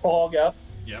bathroom should fog up.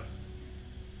 Yep.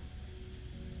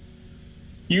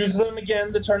 Use them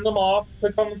again to turn them off.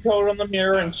 Click on the code on the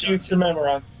mirror and choose to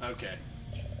memorize. Okay.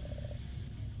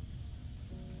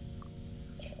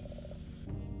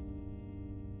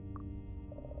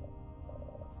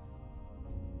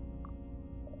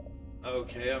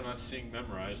 Okay, I'm not seeing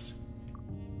memorized.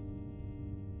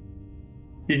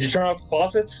 Did you turn off the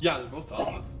faucets? Yeah, they're both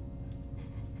off.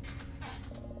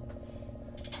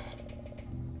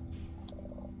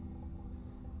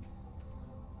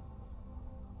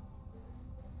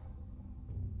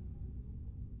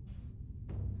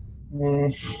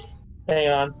 Hang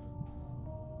on.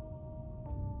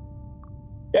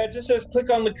 Yeah, it just says click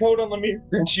on the code on the mirror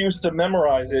and choose to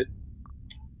memorize it.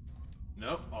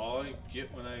 Nope. All I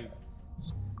get when I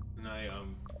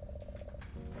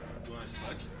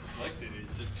select it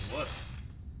is just look.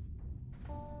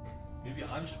 Maybe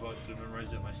I'm supposed to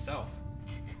memorize it myself.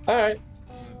 Alright.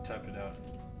 I'm gonna type it out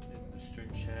in the stream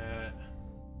chat.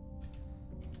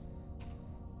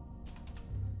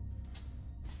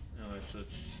 Alright, so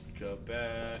let's go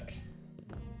back.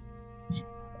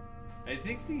 I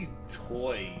think the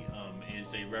toy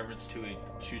is a reference to a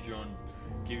choose your own,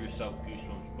 give yourself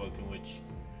Goosebumps book in which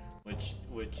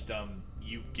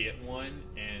you get one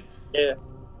and Yeah.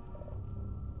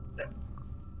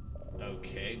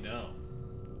 okay, no.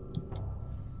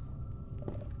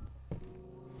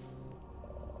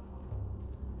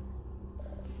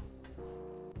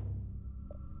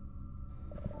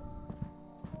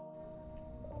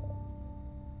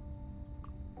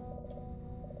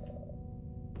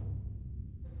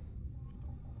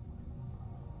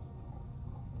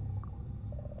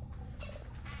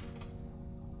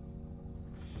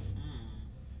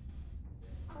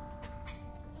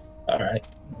 Alright.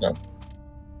 No.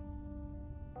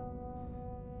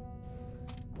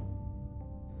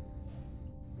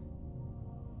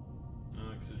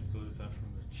 Let's delete that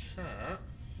from the chat.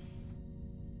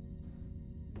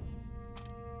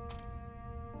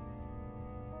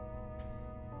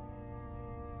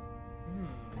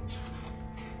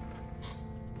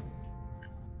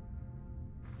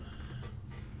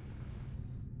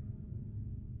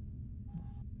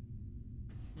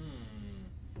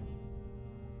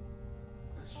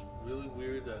 It's really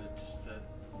weird that it's that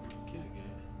I'm getting it.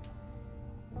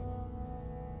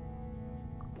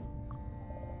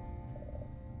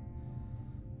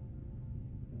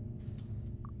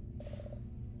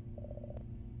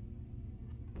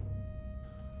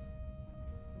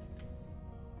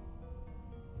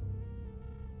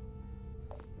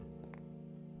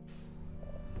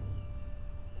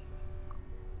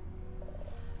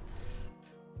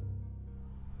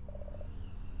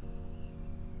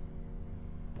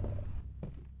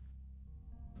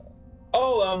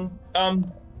 Oh,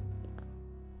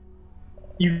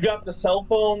 you got the cell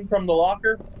phone from the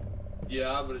locker?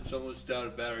 Yeah, but it's almost out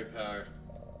of battery power.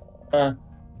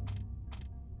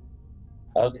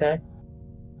 Okay.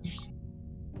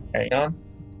 Hang on.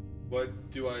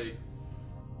 What do I?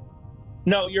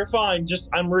 No, you're fine. Just,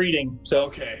 I'm reading, so.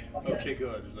 Okay,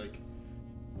 good. It's like,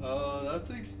 that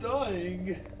thing's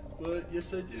dying, but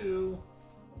yes, I do.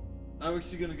 I'm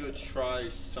actually gonna go try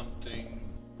something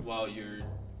while you're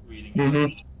reading it. Mm-hmm.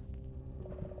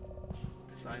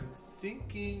 Because I'm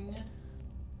thinking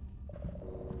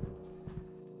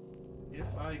if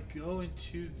I go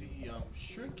into the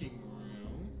shrinking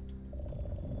room.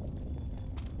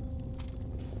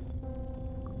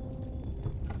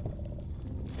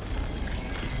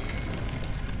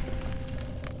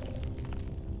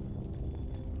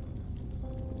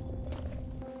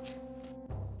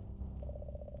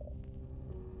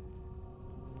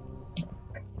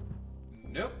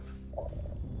 Nope.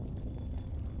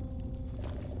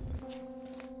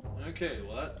 Okay,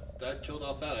 well that killed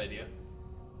off that idea.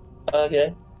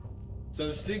 Okay. So I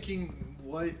was thinking,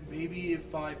 what maybe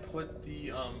if I put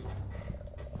the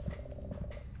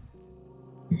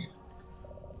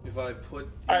if I put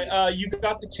the Alright, you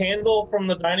got the candle from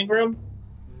the dining room?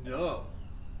 no,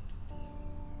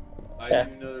 I Yeah. didn't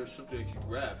even know there was something I could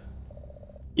grab.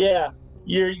 Yeah.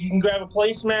 You can grab a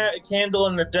placemat, a candle,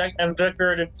 and a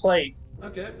decorative plate.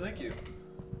 Okay, thank you.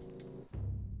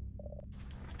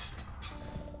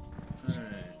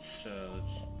 Alright, so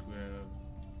let's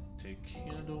take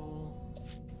candle,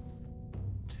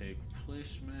 take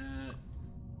placemat,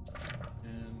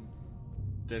 and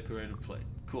decorative plate.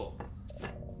 Cool.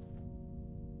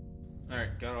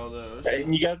 Alright, got all those.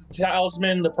 And you got the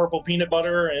talisman, the purple peanut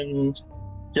butter, and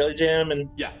jelly jam, and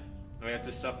Yeah, I got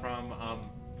this stuff from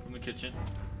the kitchen.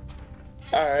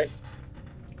 alright.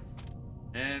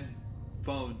 And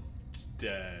phone's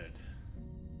dead.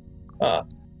 I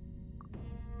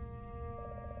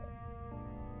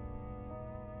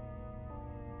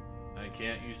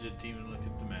can't use it to even look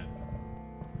at the map.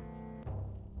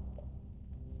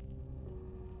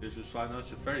 This was 5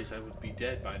 Nights at Freddy's, I would be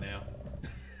dead by now.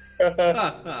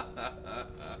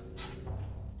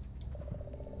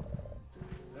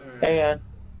 Hang on.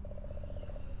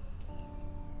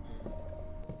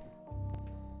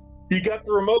 You got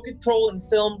the remote control and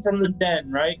film from the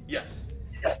den, right? Yes.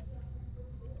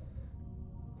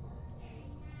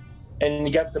 And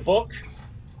you got the book?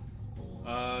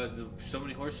 So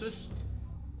many horses?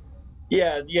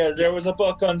 Yeah, there was a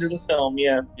book under the film,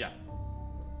 yeah. Yeah.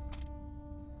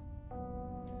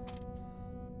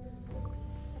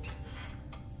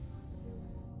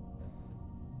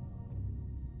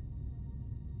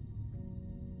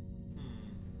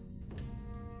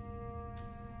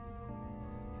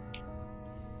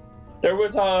 There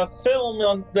was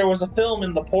a film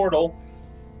in the portal.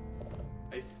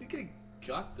 I think I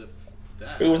got that.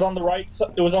 It was on the right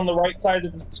side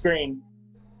of the screen.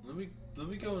 Let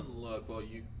me go and look while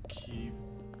you keep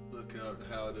looking up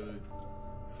how to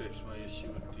fix my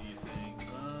issue with the thing.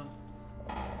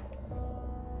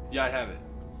 Yeah, I have it.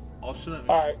 Also, let me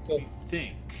Alright, cool.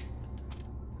 think.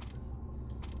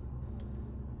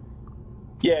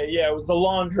 Yeah, it was the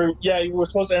laundry. Yeah, you were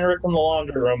supposed to enter it from the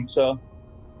laundry room, so.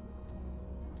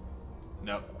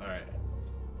 Nope. Alright.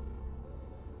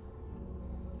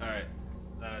 Alright.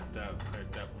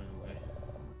 That went away.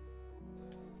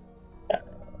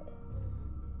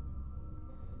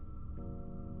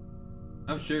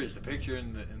 I'm serious. The picture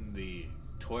in the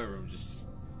toy room just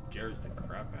scares the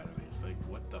crap out of me. It's like,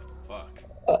 what the fuck?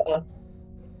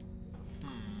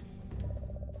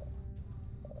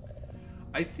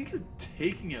 I think I'm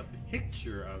taking a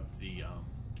picture of the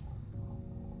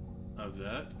of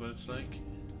that, but it's like.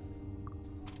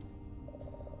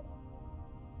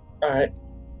 Alright.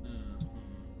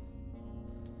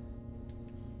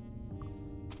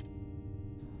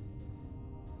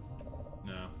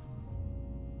 No.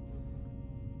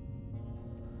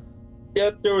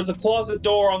 Yep, there was a closet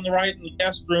door on the right in the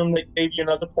guest room that gave you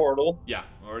another portal. Yeah,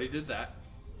 already did that.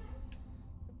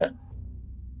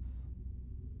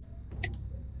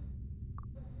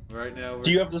 Right now,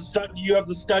 Do you have the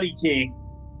study key?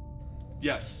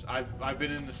 Yes, I've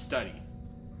been in the study.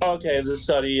 Okay, the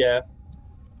study, yeah.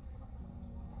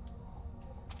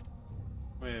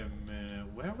 Wait a minute,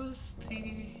 where was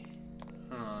the?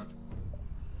 Hold on.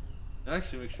 That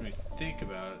actually makes me think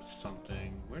about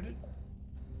something. Where did?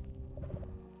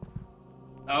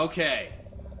 Okay.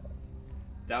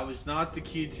 That was not the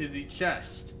key to the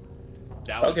chest.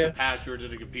 That was the password to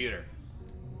the computer.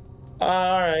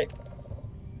 Alright.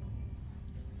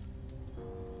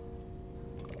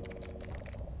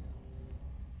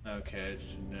 Okay,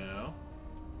 so no.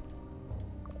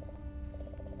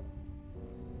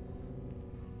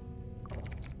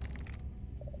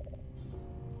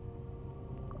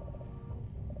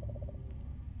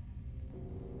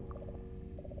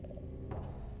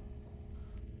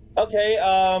 Okay,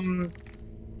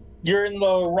 you're in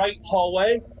the right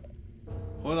hallway.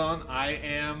 Hold on,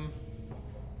 I'm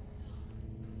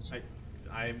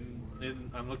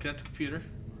looking at the computer.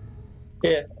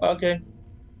 Yeah, okay.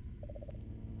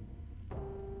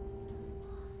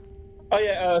 Oh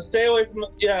yeah, stay away from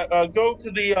go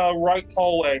to the right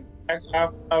hallway,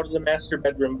 out of the master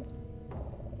bedroom.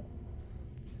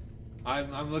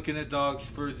 I'm looking at dogs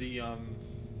for the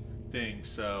thing,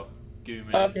 so give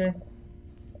me a minute. Okay.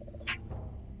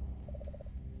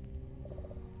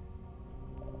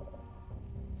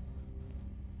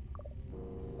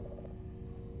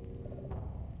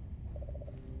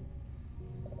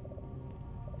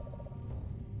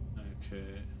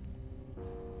 Okay.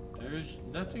 There's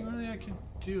nothing really I can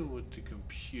do with the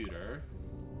computer.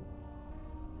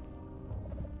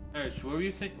 Alright, so where were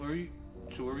you think?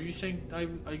 So where were you saying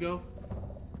I go?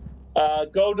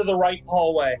 Go to the right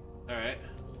hallway, Alright.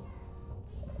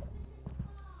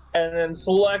 and then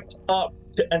select up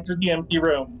to enter the empty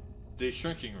room. The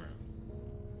shrinking room.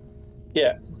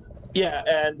 Yeah,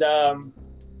 and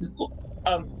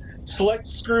select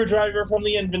screwdriver from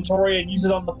the inventory and use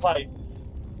it on the pipe.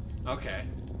 Okay.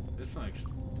 This makes.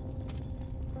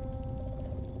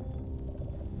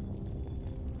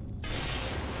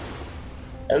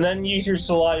 And then use your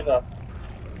saliva.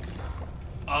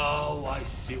 Oh, I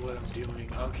see what I'm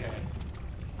doing. Okay.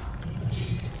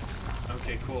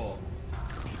 Okay, cool.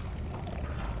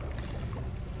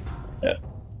 Yeah.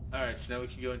 Alright, so now we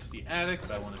can go into the attic,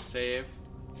 but I want to save.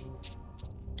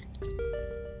 And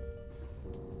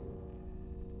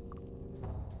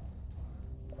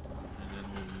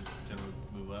then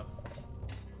we'll move up.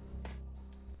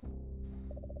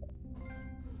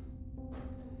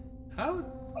 How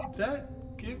did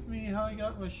that give me how I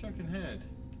got my shrunken head?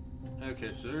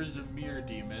 Okay, so there's the mirror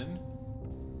demon.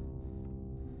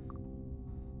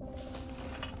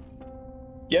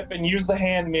 Yep, and use the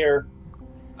hand mirror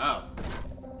Oh,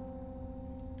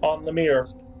 on the mirror.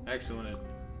 excellent. It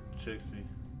checks me.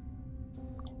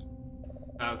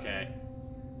 Okay.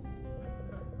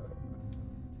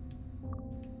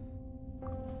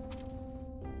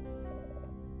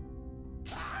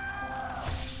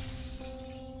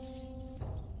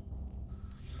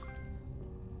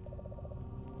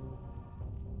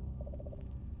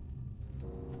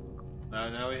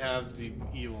 Now we have the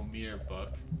evil mirror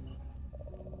book.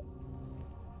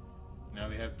 Now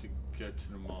we have to get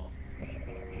to the mall.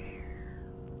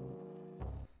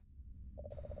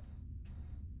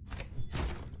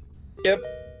 Yep.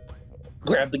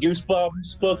 Grab the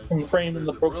Goosebumps book from the frame in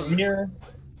the broken mirror.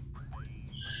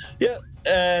 Yep,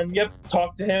 and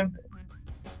talk to him.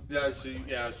 Yeah,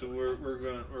 so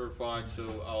we're fine.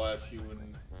 So I'll ask you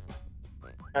when.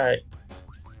 All right.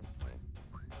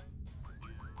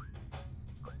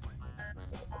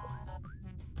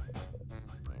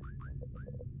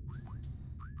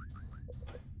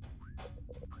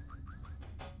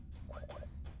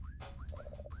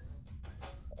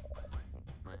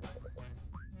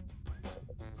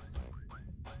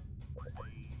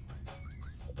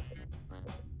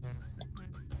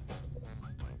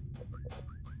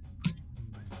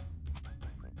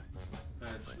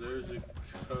 Alright, so there's a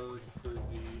code for the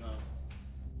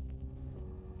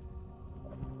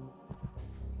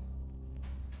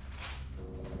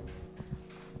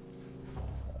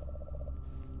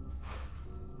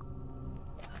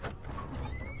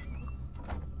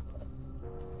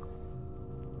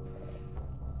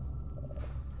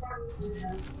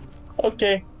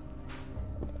Okay.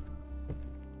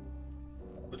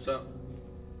 What's up?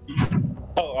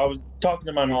 Oh, I was talking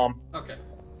to my mom. Okay.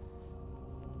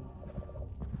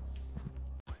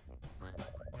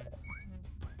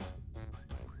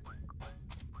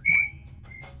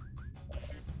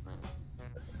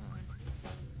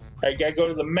 I gotta go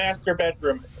to the master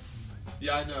bedroom.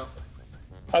 Yeah, I know.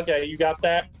 Okay, you got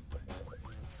that?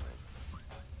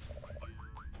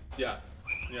 Yeah.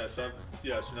 So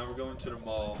now we're going to the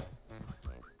mall.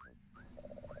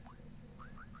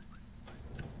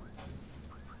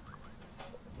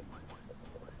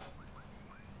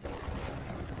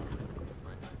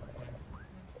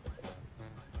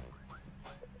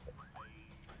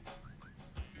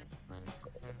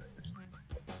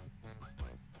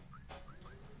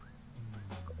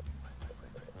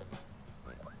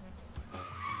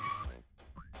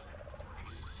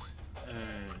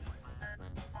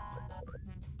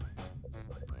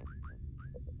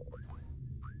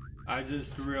 I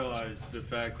just realized the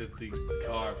fact that the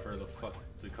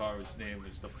car's name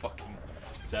is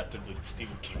it's after the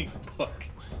Stephen King book.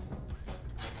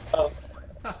 Oh.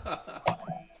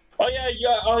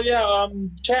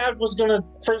 Chad was gonna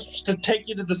first to take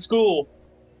you to the school.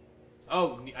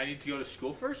 Oh, I need to go to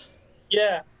school first?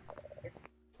 Yeah.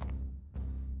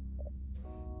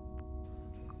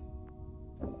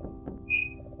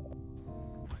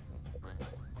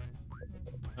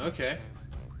 Okay.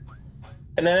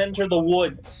 And then enter the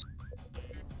woods.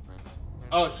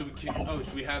 So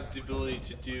we have the ability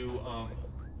to do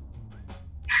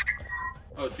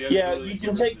Yeah, you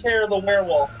can take care of the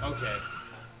werewolf. Okay.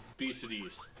 Beast of the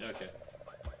East. Okay.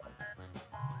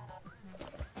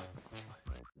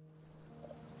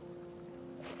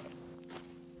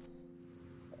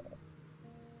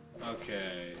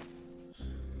 Okay.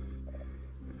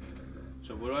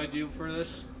 So what do I do for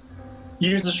this?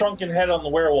 Use the shrunken head on the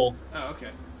werewolf. Oh, okay.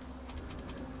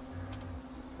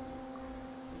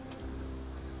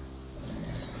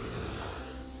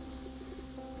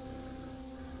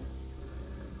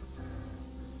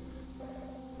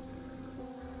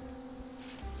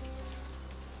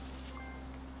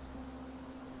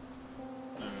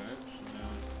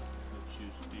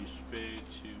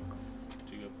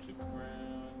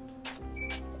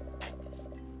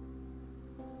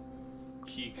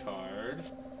 key card.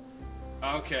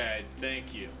 Okay,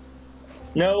 thank you.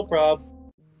 No problem.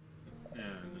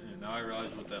 And now I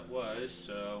realize what that was,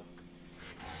 so...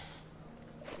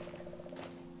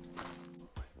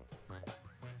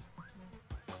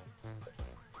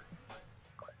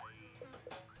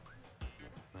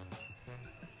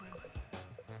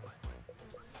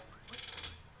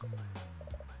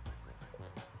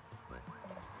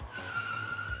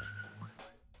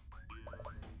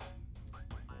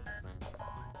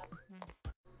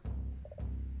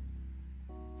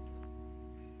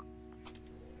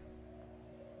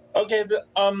 Okay, the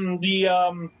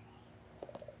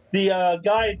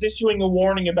guy is issuing a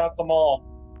warning about the mall.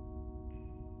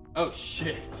 Oh,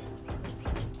 shit.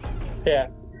 Yeah.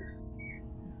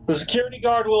 The security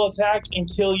guard will attack and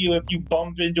kill you if you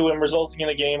bump into him, resulting in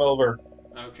a game over.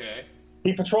 Okay.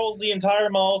 He patrols the entire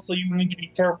mall, so you need to be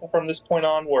careful from this point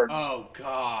onwards. Oh,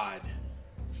 God.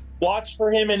 Watch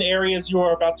for him in areas you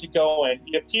are about to go in.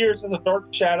 He appears as a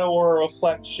dark shadow or a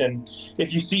reflection.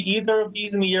 If you see either of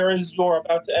these in the areas you are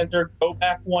about to enter, go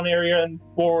back one area and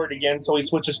forward again so he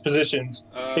switches positions.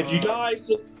 If you die,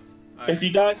 select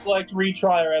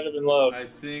retry rather than load. I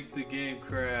think the game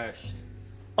crashed.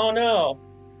 Oh no.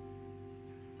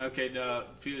 Okay, no,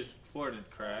 PS4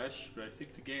 didn't crash, but I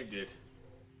think the game did.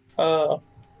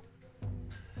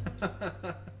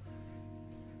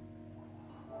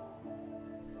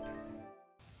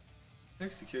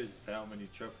 Next curious is how many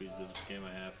trophies of this game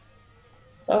I have.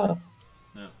 No,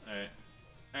 alright.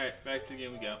 Alright, back to the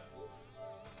game we go.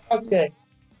 Okay.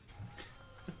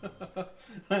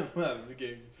 I'm laughing, the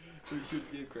game. Pretty sure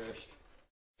the game crashed.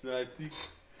 So I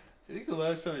think the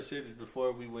last time I saved it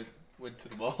before we went to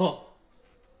the mall.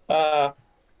 I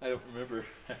don't remember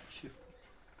actually.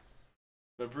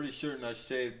 But I'm pretty certain I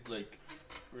saved like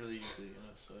really easily,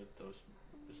 so that was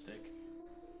a mistake.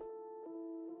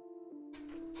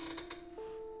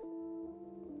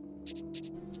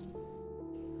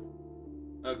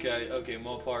 Okay,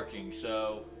 mall parking.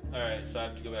 So, alright, so I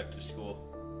have to go back to school.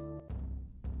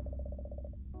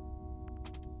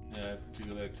 Yeah, I have to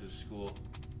go back to school.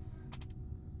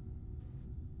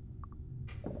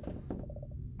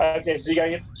 Okay, so you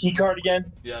gotta get the key card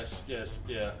again? Yes,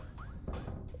 yeah.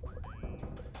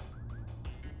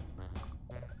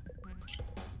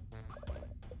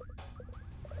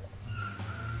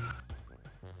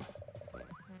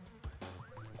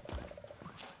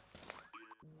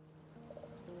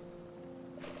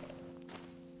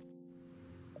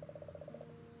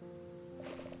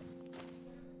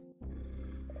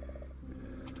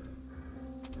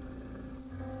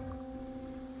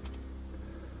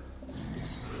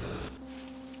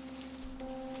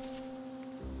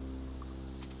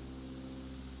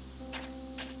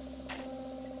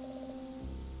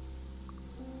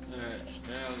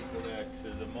 Now we go back to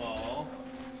the mall.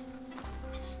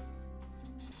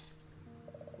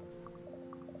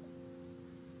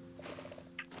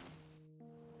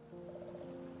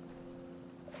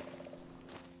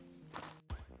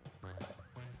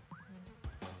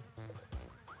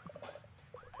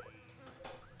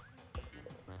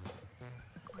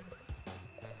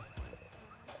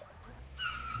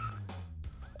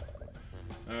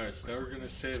 Alright, so now we're gonna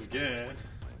save again.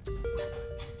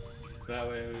 That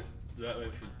way if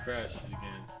it crashes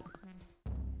again.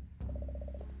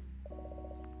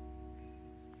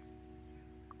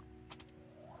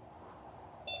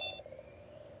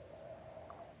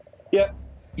 Yep.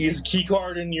 Use the key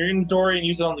card in your inventory and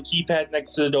use it on the keypad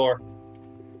next to the door.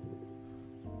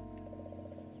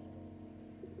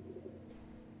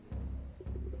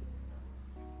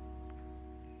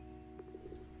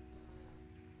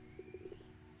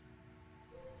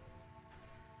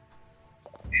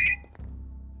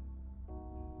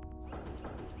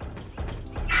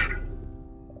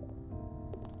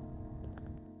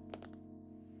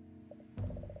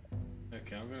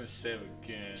 Okay, I'm gonna save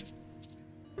again.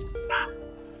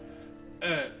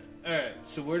 Alright,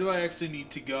 so where do I actually need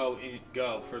to go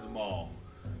for the mall?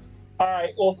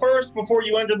 Alright, well first, before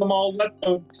you enter the mall, let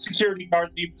the security guard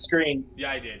leave the screen.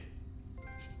 Yeah, I did.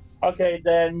 Okay,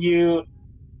 then you...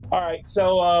 Alright,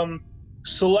 so,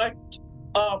 select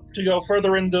up to go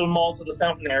further into the mall to the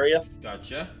fountain area.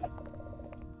 Gotcha.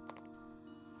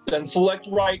 Then select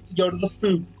right to go to the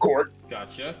food court.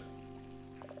 Gotcha.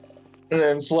 And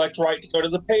then select right to go to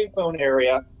the payphone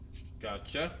area.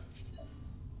 Gotcha.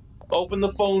 Open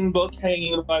the phone book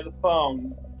hanging by the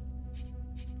phone.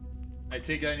 I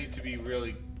think I need to be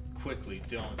really quickly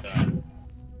dealing with that.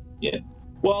 Yeah.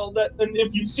 Well, and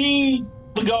if you see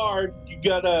the guard, you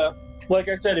gotta, like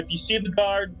I said, if you see the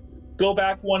guard, go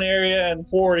back one area and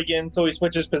forward again so he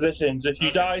switches positions. If you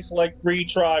Okay. die, select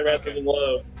retry rather than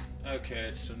load.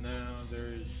 Okay, so now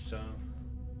there's some.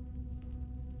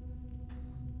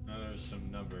 Now there's some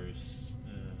numbers.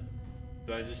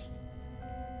 Do I just?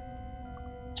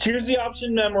 Choose the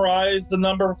option memorize the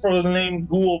number for the name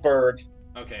Ghoulbird.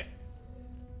 Okay.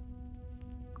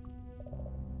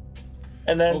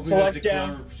 And then Hoping that's a select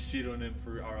down. clever pseudonym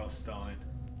for R.L. Stein.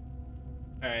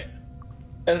 Alright.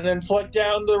 And then select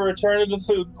down the return to the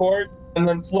food court. And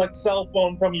then select cell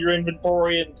phone from your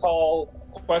inventory and call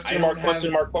question mark.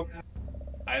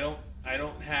 I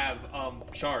don't have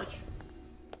charge.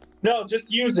 No,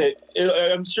 just use it.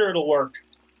 I'm sure it'll work.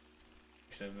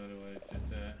 Except how do I did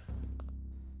that?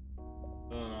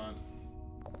 Hold on.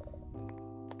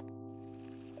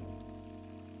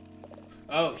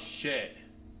 Oh shit.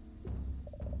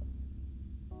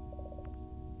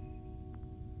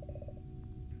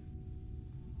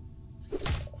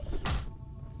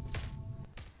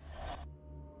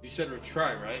 You said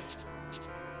retry, right?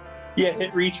 Yeah,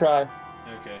 hit retry.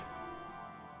 Okay.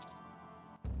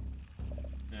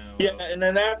 Now, Yeah, and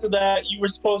then after that, you were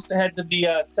supposed to head to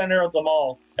the center of the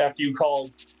mall after you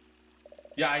called.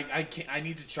 yeah, I can't. I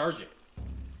need to charge it.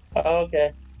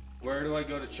 Okay. Where do I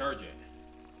go to charge it?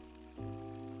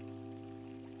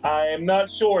 I am not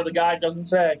sure. The guide doesn't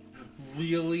say.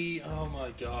 Really? Oh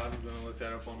my god! I'm gonna look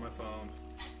that up on my phone.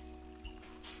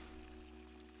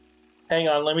 Hang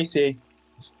on, let me see.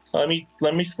 Let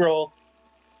me scroll.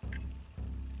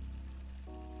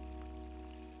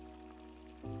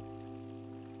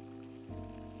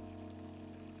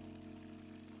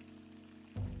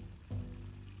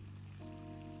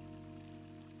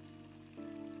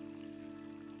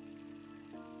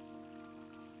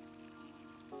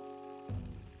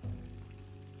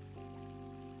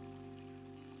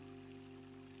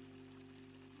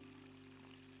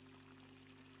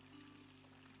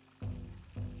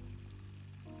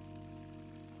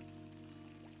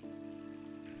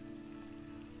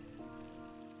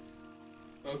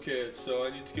 Okay, so I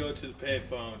need to go to the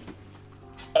payphone.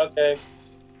 Okay.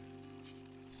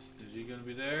 Is he gonna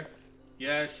be there?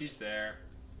 Yeah, she's there.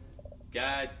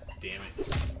 God damn it.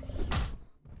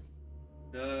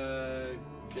 God.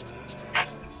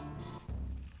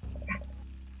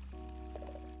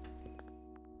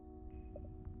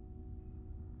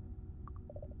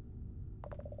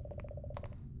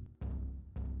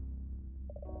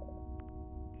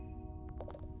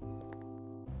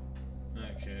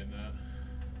 Okay, no.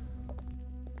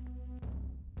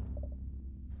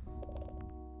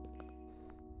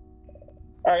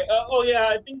 All right. Oh yeah,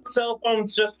 I think cell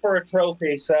phone's just for a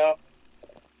trophy. So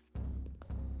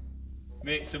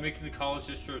So making the call is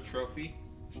just for a trophy?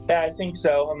 yeah, I think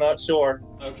so. I'm not sure.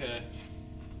 Okay.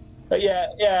 But yeah.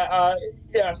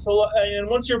 So and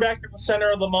once you're back at the center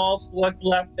of the mall, select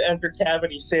left to enter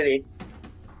Cavity City,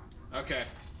 Okay.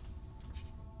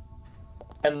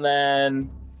 and then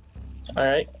all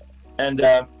right, and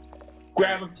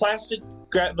grab a plastic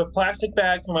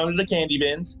bag from under the candy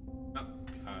bins. Oh,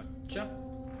 gotcha.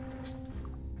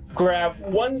 Grab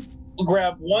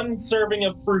one serving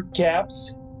of fruit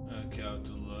caps. Okay, I'll have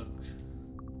to look.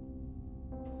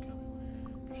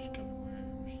 Gummy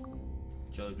worms,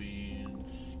 jelly beans,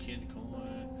 candy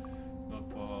corn, milk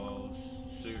balls,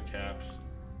 sugar caps,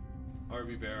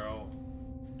 RB barrel,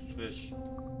 fish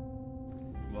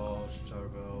balls, sour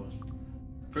bells,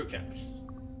 fruit caps.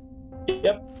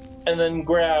 Yep. And then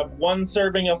grab one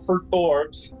serving of fruit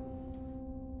orbs.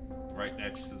 Right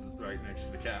next to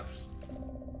the caps.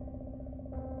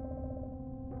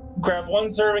 Grab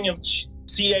one serving of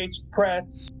CH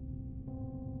Pretz.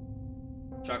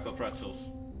 Chocolate pretzels.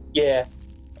 Yeah.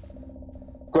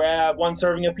 Grab one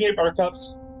serving of peanut butter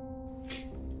cups.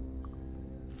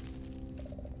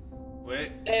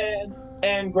 Wait.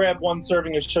 And grab one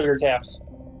serving of sugar caps.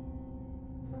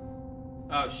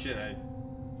 Oh shit!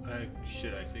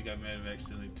 I think I may have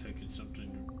accidentally taken something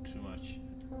too much.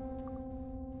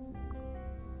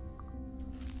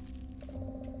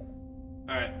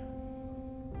 Alright.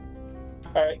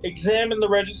 Alright, examine the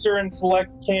register and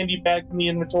select candy bag from the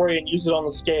inventory and use it on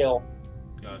the scale.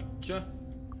 Gotcha.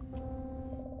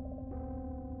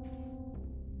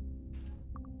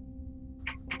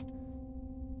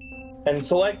 And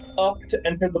select up to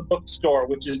enter the bookstore,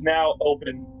 which is now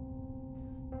open.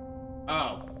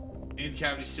 Oh. In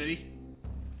Cavity City?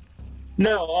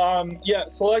 No,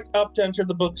 select up to enter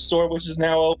the bookstore, which is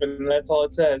now open, and that's all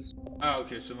it says. Oh,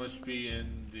 okay, so it must be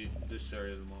in this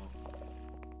area of the mall.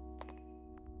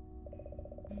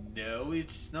 No,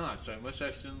 it's not. So I must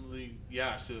accidentally...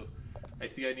 Yeah, so I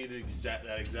think I need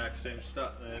that exact same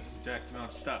stuff, that exact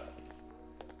amount of stuff.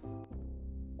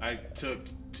 I took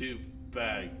two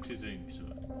things.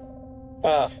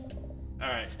 Ah.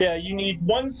 Alright. Yeah, you need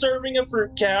 1 serving of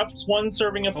fruit caps, 1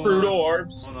 serving of Hold fruit on.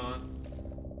 orbs, Hold on.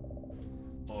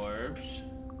 Orbs.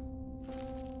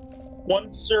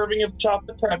 1 serving of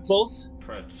chocolate pretzels,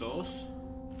 Pretzels.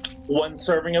 1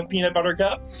 serving of peanut butter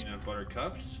cups, Peanut butter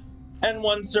cups. and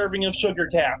 1 serving of sugar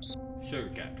caps. Sugar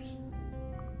caps.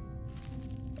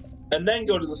 And then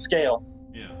go to the scale.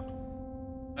 Yeah.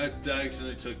 I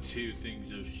accidentally took 2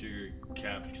 things of sugar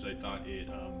caps because I thought it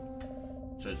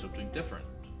said something different.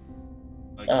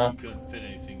 Like you couldn't fit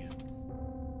anything in.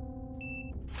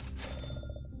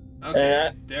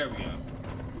 Okay, there we go.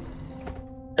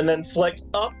 And then select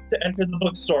up to enter the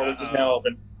bookstore, which is now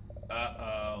open.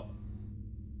 Uh-oh.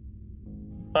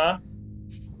 Huh?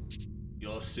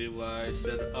 You'll see why I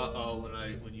said uh-oh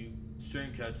when you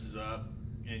stream catches up,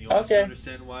 and you'll also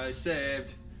understand why I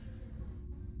saved.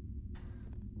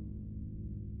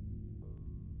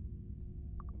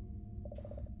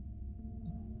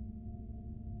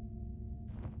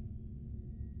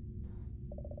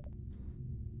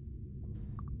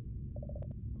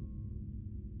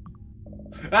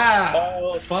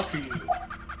 Fuck you.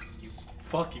 You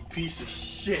fucking piece of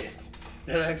shit.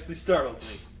 That actually startled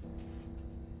me.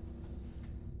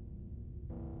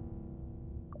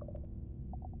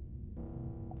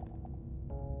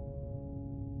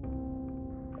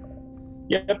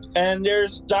 Yep, and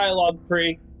there's dialogue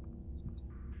tree.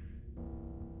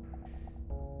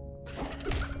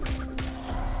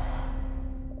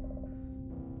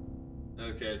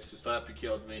 Okay, so Slappy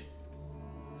killed me.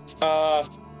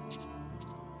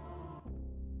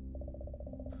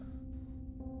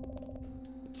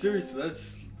 Seriously,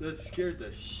 that scared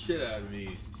the shit out of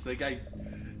me. It's like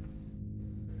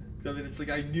it's like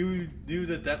I knew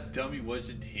that dummy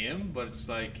wasn't him, but it's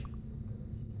like.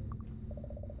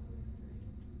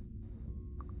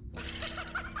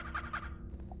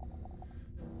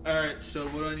 Alright, so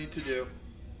what do I need to do?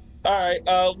 Alright,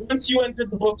 once you enter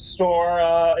the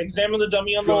bookstore, examine the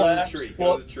dummy on the left.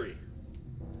 Go to the tree.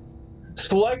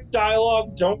 Select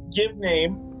dialogue, don't give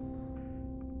name.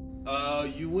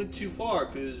 You went too far,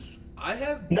 because I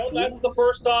have... No, that's the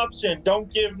first option.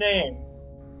 Don't give name.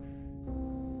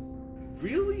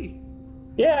 Really?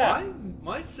 Yeah.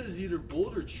 Mine says either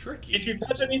bold or tricky. Did you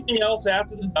touch anything else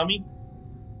after the dummy?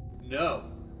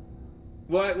 No.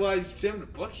 Well, I examined the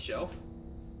bookshelf.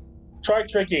 Try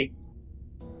tricky.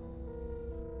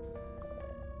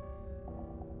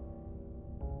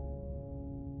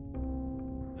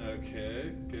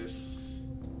 Okay, guess...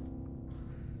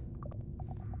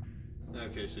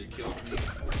 Okay, so you killed me.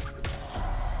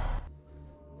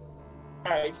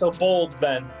 Alright, so bold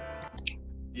then.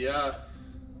 Yeah.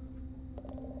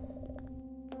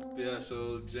 Yeah,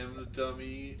 so examine the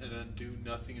dummy and then do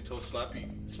nothing until Slappy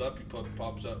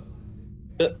pops up.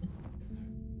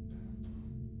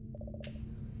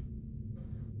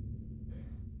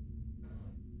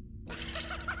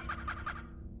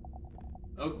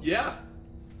 Oh, yeah.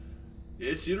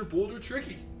 It's either bold or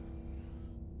tricky.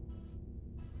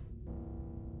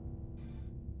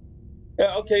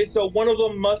 Yeah, okay, so one of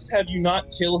them must have you not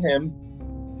kill him.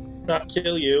 Not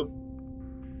kill you.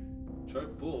 Try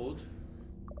bold.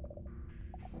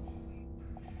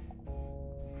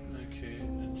 Okay,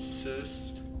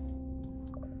 insist.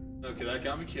 Okay, that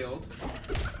got me killed.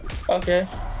 Okay.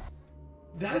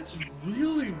 That's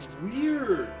really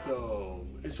weird, though.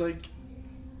 It's like...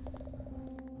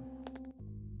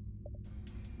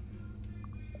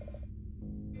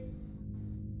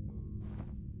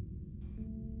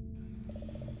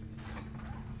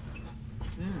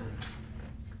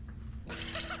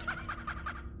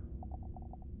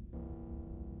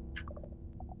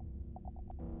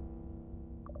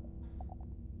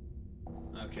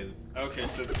 Okay,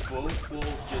 so both will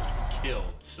get me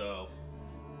killed, so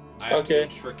I have to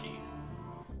be tricky.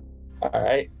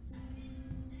 Alright.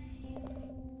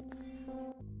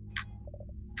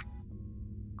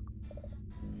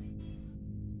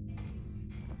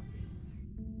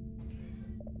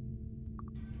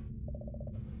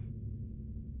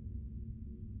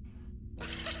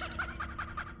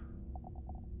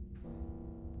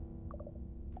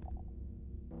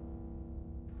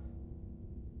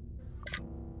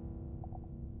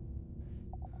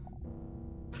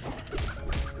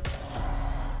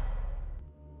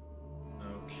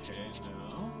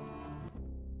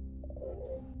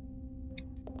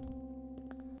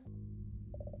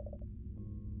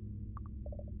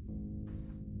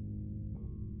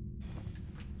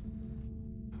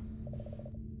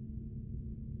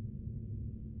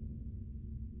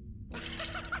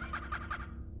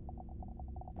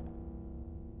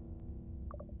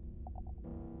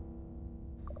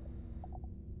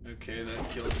 Okay, that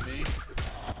killed me.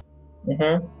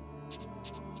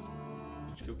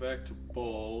 go back to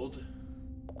bold.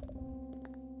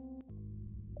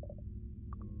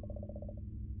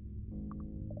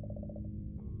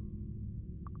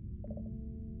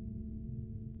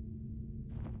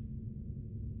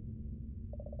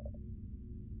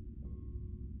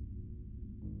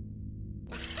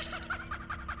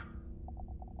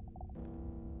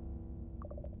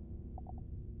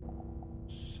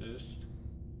 Assist.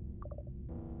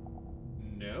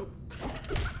 Nope.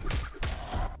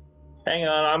 Hang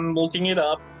on, I'm looking it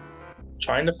up.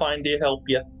 Trying to find it, help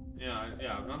you. Yeah,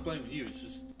 I'm not blaming you. It's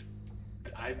just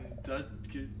I'm not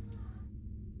good.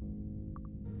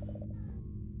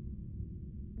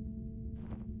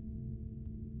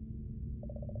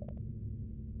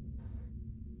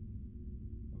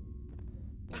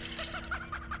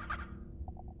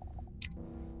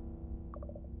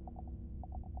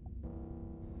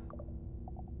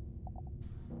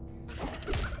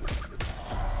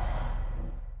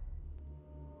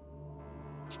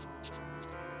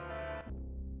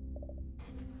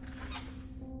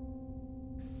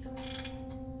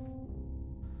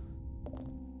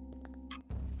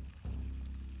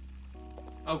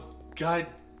 Oh, god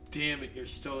damn it, you're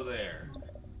still there.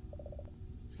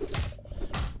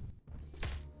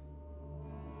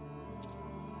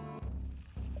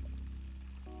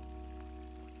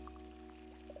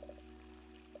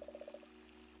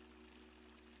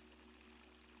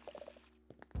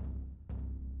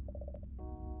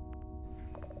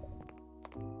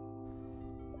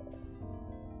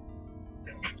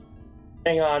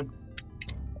 Hang on.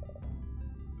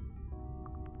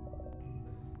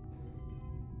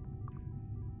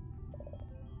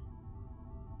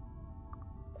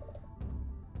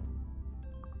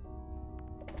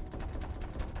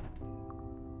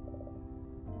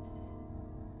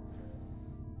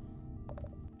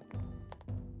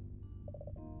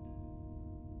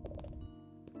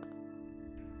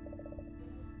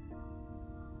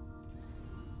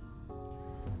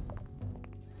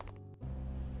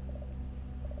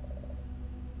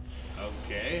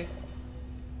 Okay.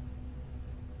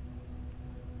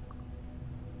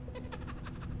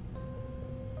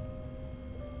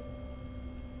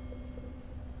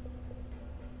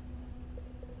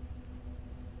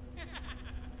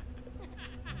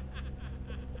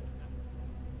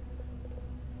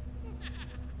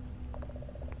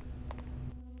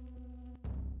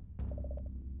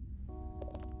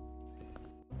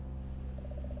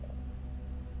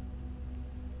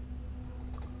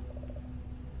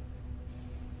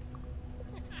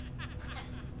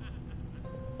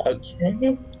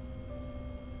 Okay.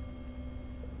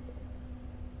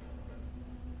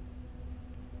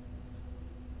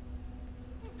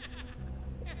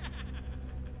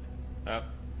 Up.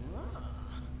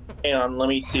 Hang on, let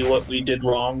me see what we did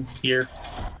wrong here.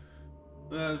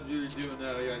 As you're doing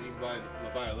that, I got eaten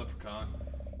by a leprechaun.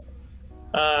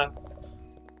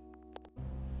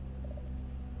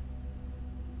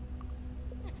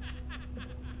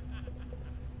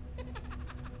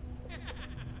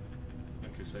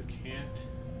 Because I can't.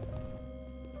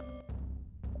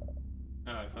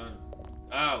 Oh, I found.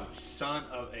 Oh, son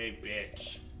of a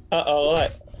bitch. Uh-oh,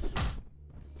 what?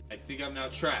 I think I'm now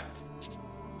trapped.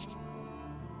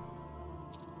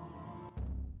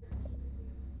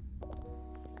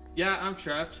 Yeah, I'm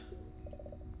trapped.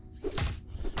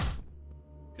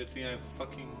 Good thing I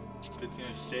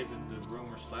saved in the room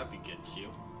where Slappy gets you.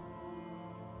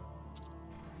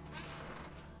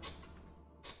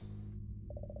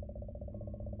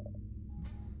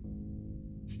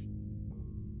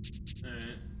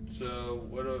 Alright, so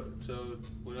what do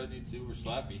I need to do for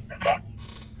Slappy?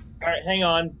 Alright, hang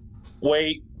on.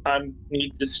 Wait, I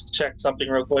need to check something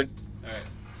real quick. Alright.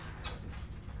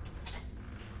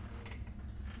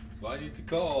 So I need to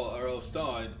call R.L.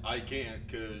 Stein. I can't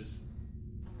because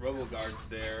RoboGuard's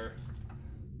there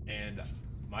and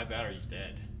my battery's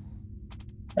dead.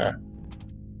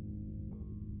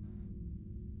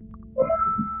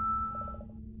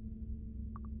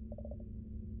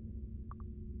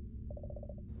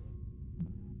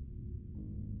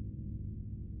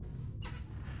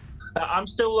 I'm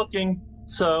still looking,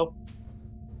 so...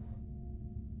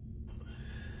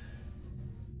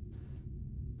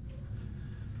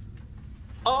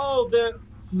 Oh,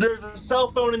 there's a cell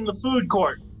phone in the food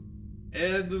court.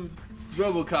 And the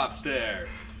RoboCop's there.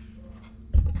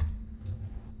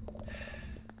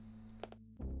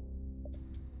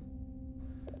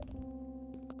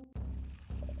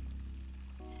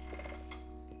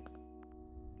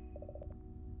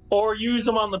 Or use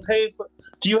them on the pay.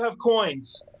 Do you have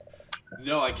coins?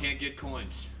 No, I can't get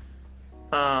coins.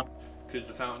 Uh. Because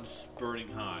the fountain's burning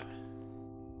hot.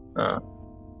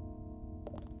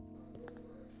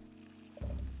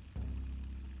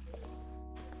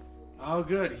 Oh,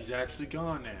 good. He's actually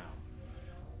gone now.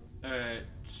 Alright,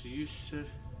 so you said...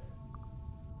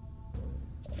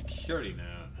 security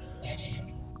note.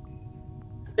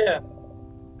 Yeah.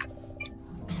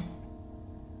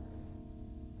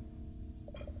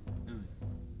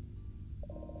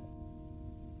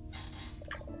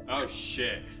 Oh,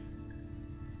 shit.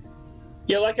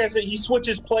 Yeah, like I said, he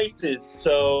switches places,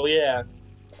 so yeah.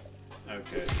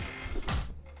 Okay.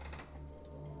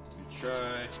 You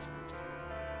try.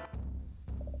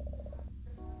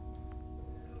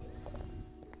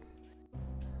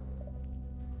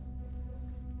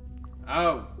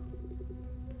 Oh!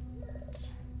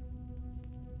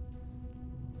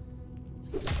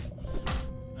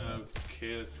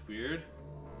 Okay, that's weird.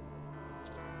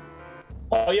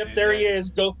 Oh, yep, And there he that- is.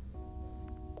 Go.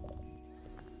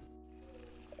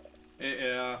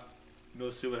 Yeah.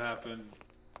 We'll see what happened.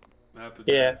 Yeah.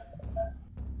 There.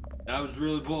 That was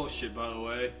really bullshit, by the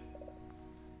way.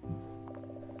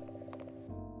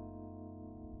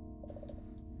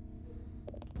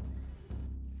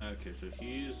 Okay, so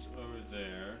he's over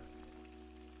there.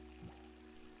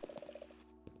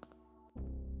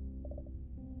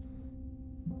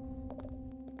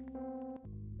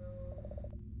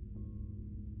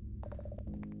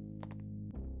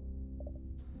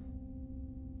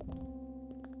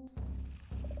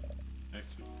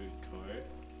 Next to food court.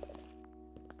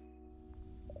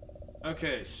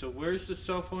 Okay, so where's the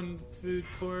cell phone food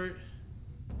court?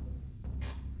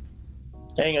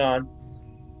 Hang on.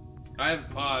 I have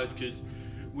paused because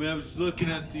when I was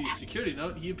looking at the security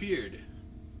note, he appeared.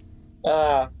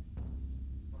 Oh!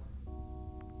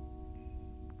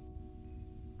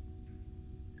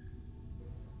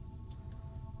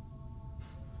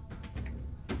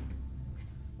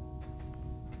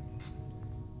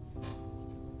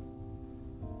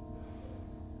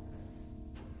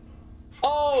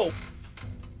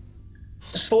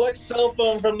 Select cell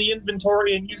phone from the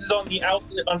inventory and use it on the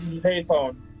outlet on the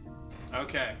payphone.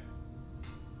 Okay.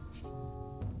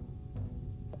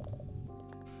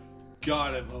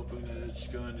 God, I'm hoping that it's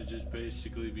going to just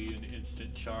basically be an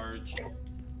instant charge.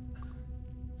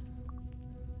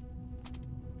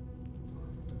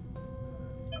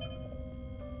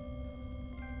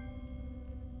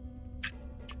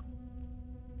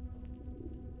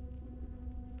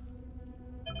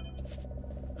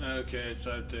 Okay,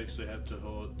 so I have to actually have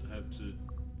to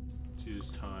choose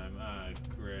time. Ah,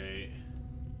 great.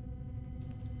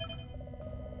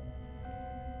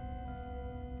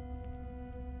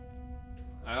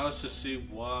 I also see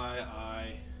why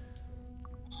I...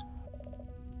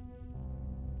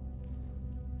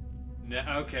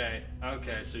 Okay,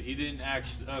 so he didn't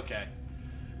actually... Okay.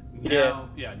 Now,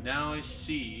 yeah, now I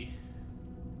see...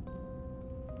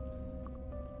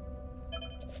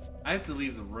 I have to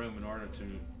leave the room in order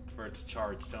for it to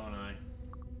charge, don't I?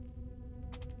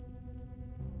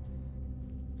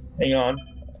 Hang on.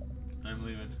 I'm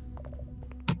leaving.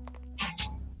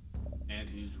 And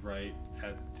he's right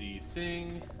at the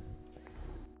thing.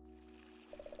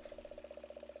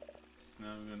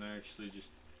 Now I'm gonna actually just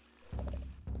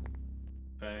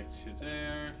back to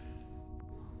there.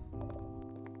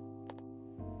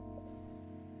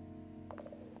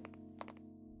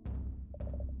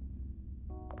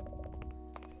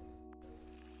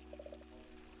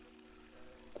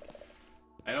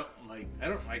 I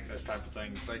don't like this type of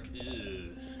thing. It's like,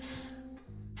 ugh.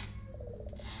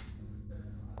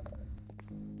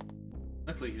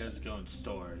 Luckily he doesn't go in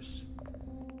stores.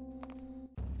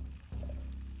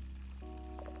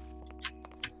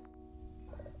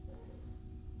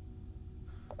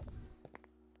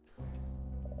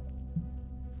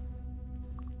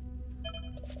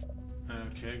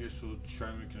 Okay, I guess we'll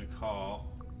try making a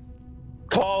call.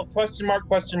 Call, question mark,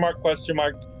 question mark, question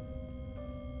mark.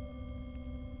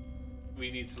 We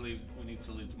need to leave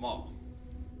the mall.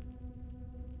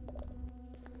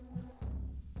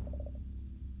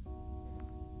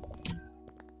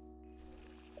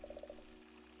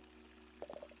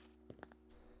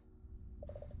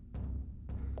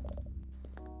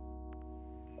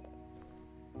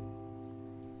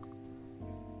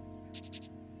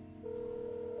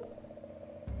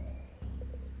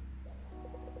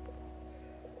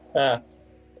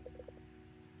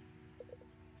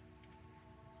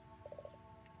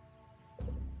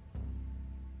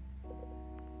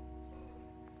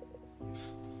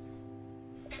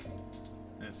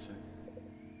 Let's see.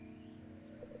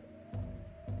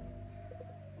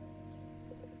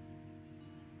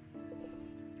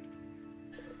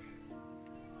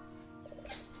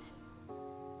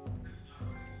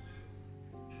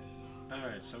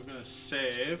 Alright, so I'm gonna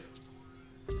save.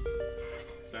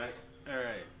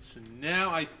 Alright, so now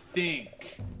I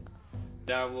think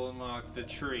That will unlock the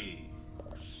tree.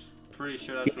 Pretty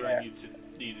sure that's what I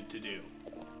needed to do.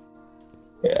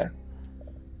 Yeah.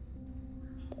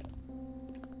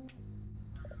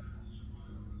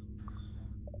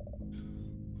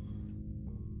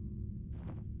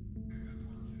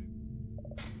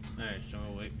 Alright, so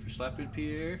we'll wait for Slap to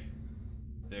appear.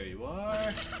 There you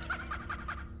are.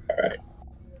 Alright.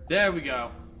 There we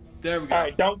go. There we go.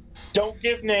 Alright, don't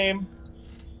give name.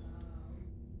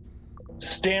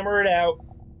 Stammer it out.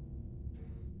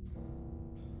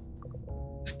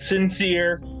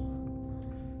 Sincere.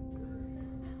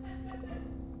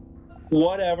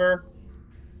 Whatever.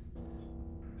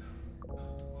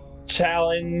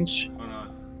 Challenge. Hold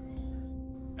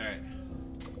on. Alright.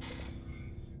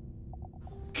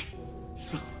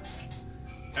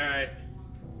 Alright.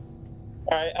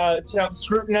 Alright,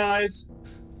 scrutinize.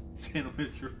 Stand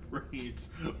with your brains.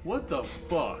 What the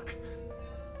fuck?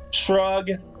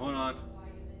 Shrug. Hold on.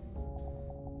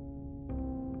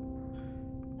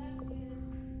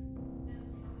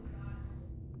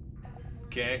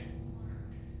 Okay.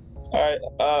 Alright,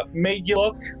 made you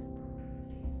look.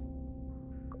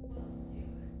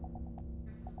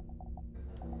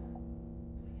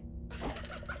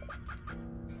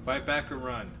 Fight back or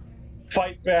run?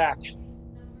 Fight back.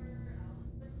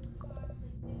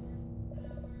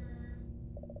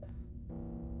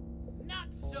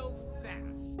 Not so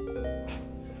fast.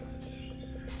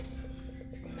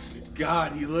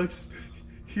 God, he looks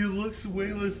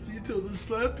way less detailed than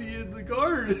Slappy in the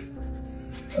guard.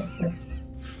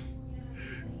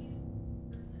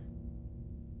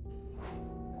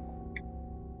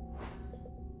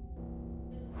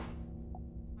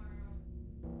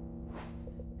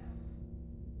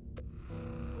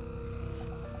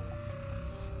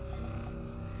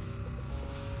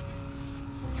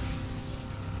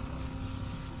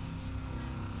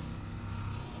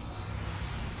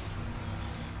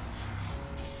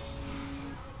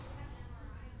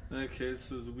 Okay,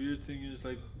 so the weird thing is,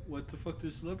 like, what the fuck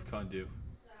does Leprechaun do?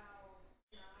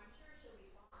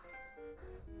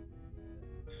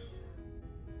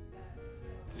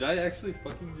 Did I actually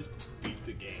fucking just beat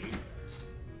the game?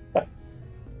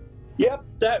 Yep,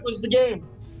 that was the game.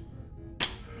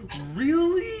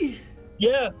 Really?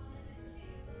 Yeah.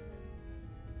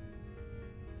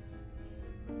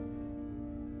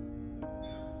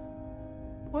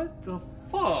 What the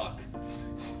fuck?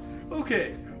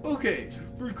 Okay.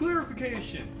 For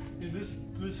clarification, and this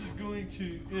is going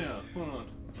to hold on.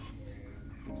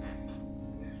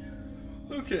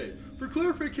 Okay, for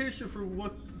clarification for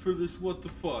this what the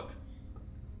fuck.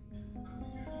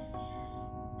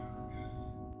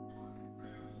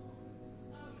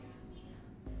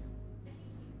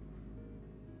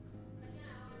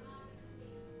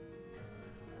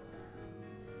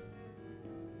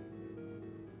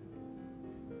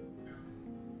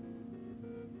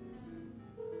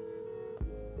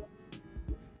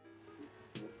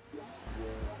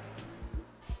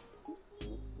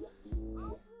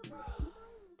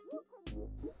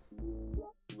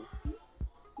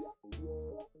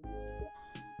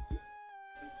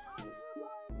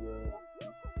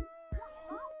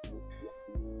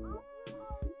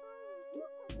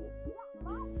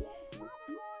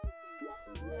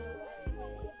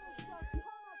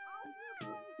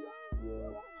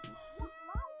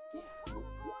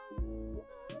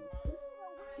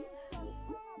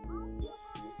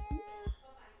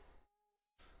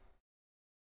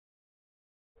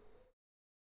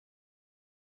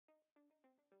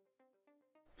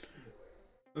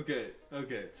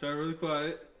 Okay, sorry, really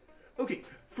quiet. Okay,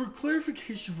 for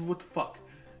clarification for what the fuck,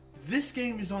 this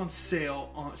game is on sale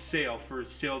for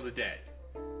Sale of the Dead.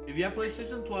 If you have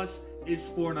PlayStation Plus, it's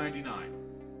 $4.99.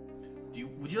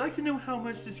 Would you like to know how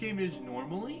much this game is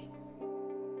normally?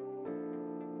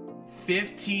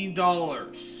 $15.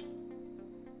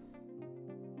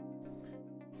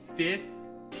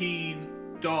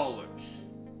 $15.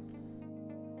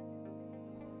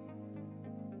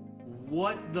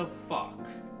 What the fuck?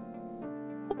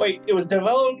 Wait, it was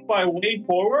developed by Way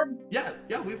Forward? Yeah,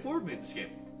 Way Forward made this game.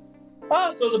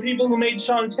 Ah, so the people who made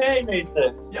Shantae made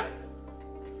this. Yeah,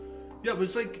 but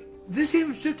it's like, this game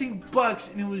was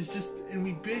 $15 and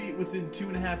we beat it within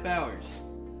 2.5 hours.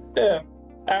 Yeah,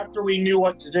 after we knew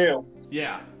what to do.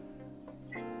 Yeah.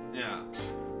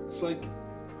 It's like,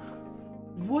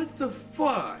 what the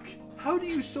fuck? How do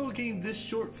you sell a game this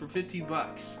short for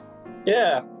 $15?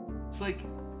 Yeah. It's like,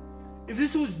 if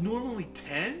this was normally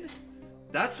 10,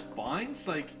 that's fine. It's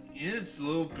like, yeah, it's a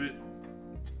little bit,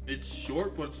 it's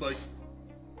short, but it's like,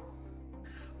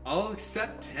 I'll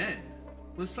accept 10.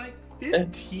 But it's like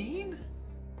 15?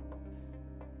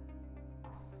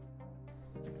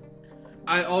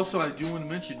 I do want to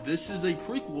mention this is a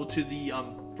prequel to the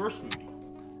first movie.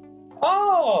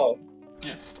 Oh.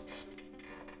 Yeah.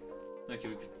 Okay.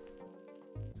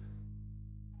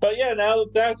 But yeah, now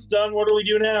that that's done, what do we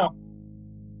do now?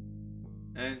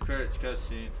 And credits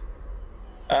cutscene.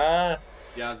 Ah.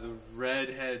 Yeah, the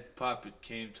redhead puppet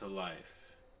came to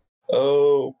life.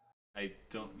 Oh. I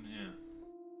don't. Yeah.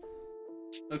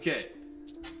 Okay.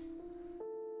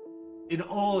 In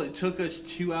all, it took us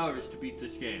 2 hours to beat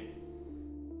this game.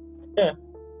 Yeah.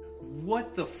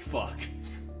 What the fuck?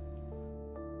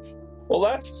 Well,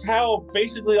 that's how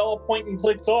basically all point and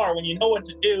clicks are. When you know what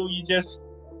to do, you just...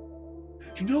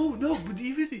 No, but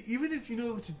even if you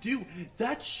know what to do,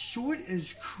 that's short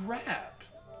as crap.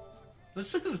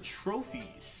 Let's look at the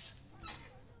trophies.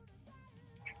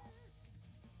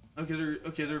 Okay,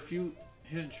 there are a few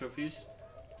hidden trophies.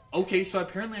 Okay, so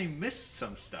apparently I missed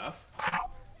some stuff.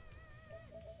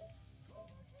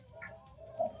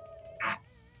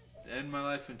 End my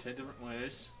life in 10 different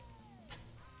ways.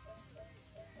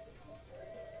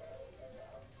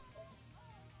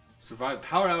 Survive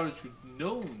power outage with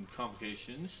known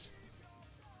complications.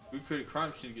 Recreate a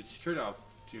crime scene to get secured out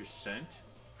to your scent.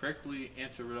 Correctly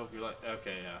answer riddle of your life.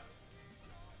 Okay, yeah.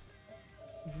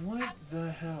 What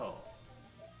the hell?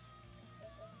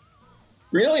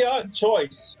 Really odd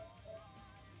choice.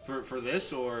 For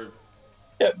this or?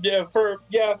 Yeah, for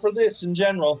this in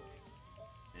general.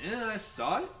 Yeah, I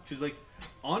saw it. Cause like,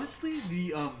 honestly,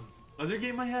 the other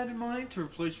game I had in mind to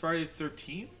replace Friday the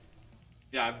 13th.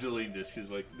 Yeah, I'm deleting this because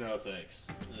like, no thanks.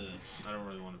 I don't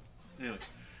really want to. Anyway,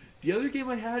 the other game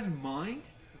I had in mind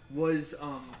was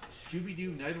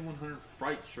Scooby-Doo Night of 100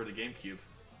 Frights for the GameCube.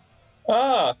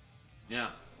 Ah. Yeah.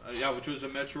 Yeah, which was a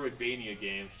Metroidvania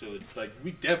game, so it's like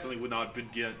we definitely would not have been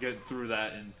getting through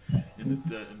that in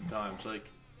time. It's like,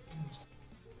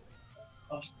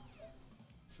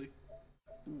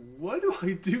 what do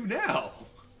I do now?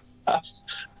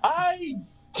 I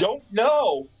don't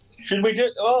know. Should we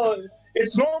just? Oh,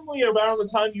 it's normally around the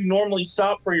time you normally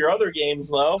stop for your other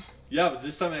games, though. Yeah, but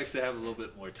this time I actually have a little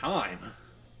bit more time.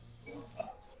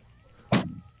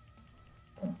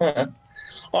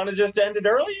 Want to just end it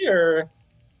early, or?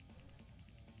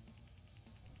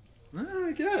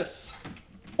 I guess.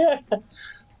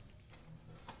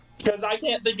 Because I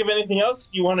can't think of anything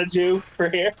else you want to do for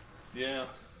here. Yeah.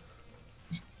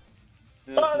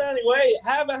 But anyway,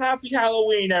 have a happy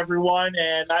Halloween, everyone,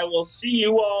 and I will see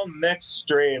you all next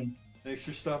stream. Thanks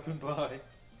for stopping by.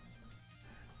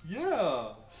 Yeah,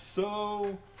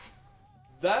 so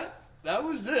that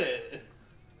was it.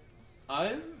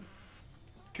 I'm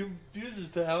confused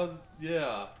as to how.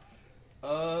 Yeah.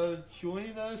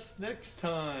 Join us next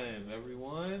time,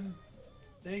 everyone.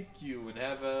 Thank you, and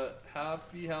have a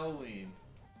happy Halloween.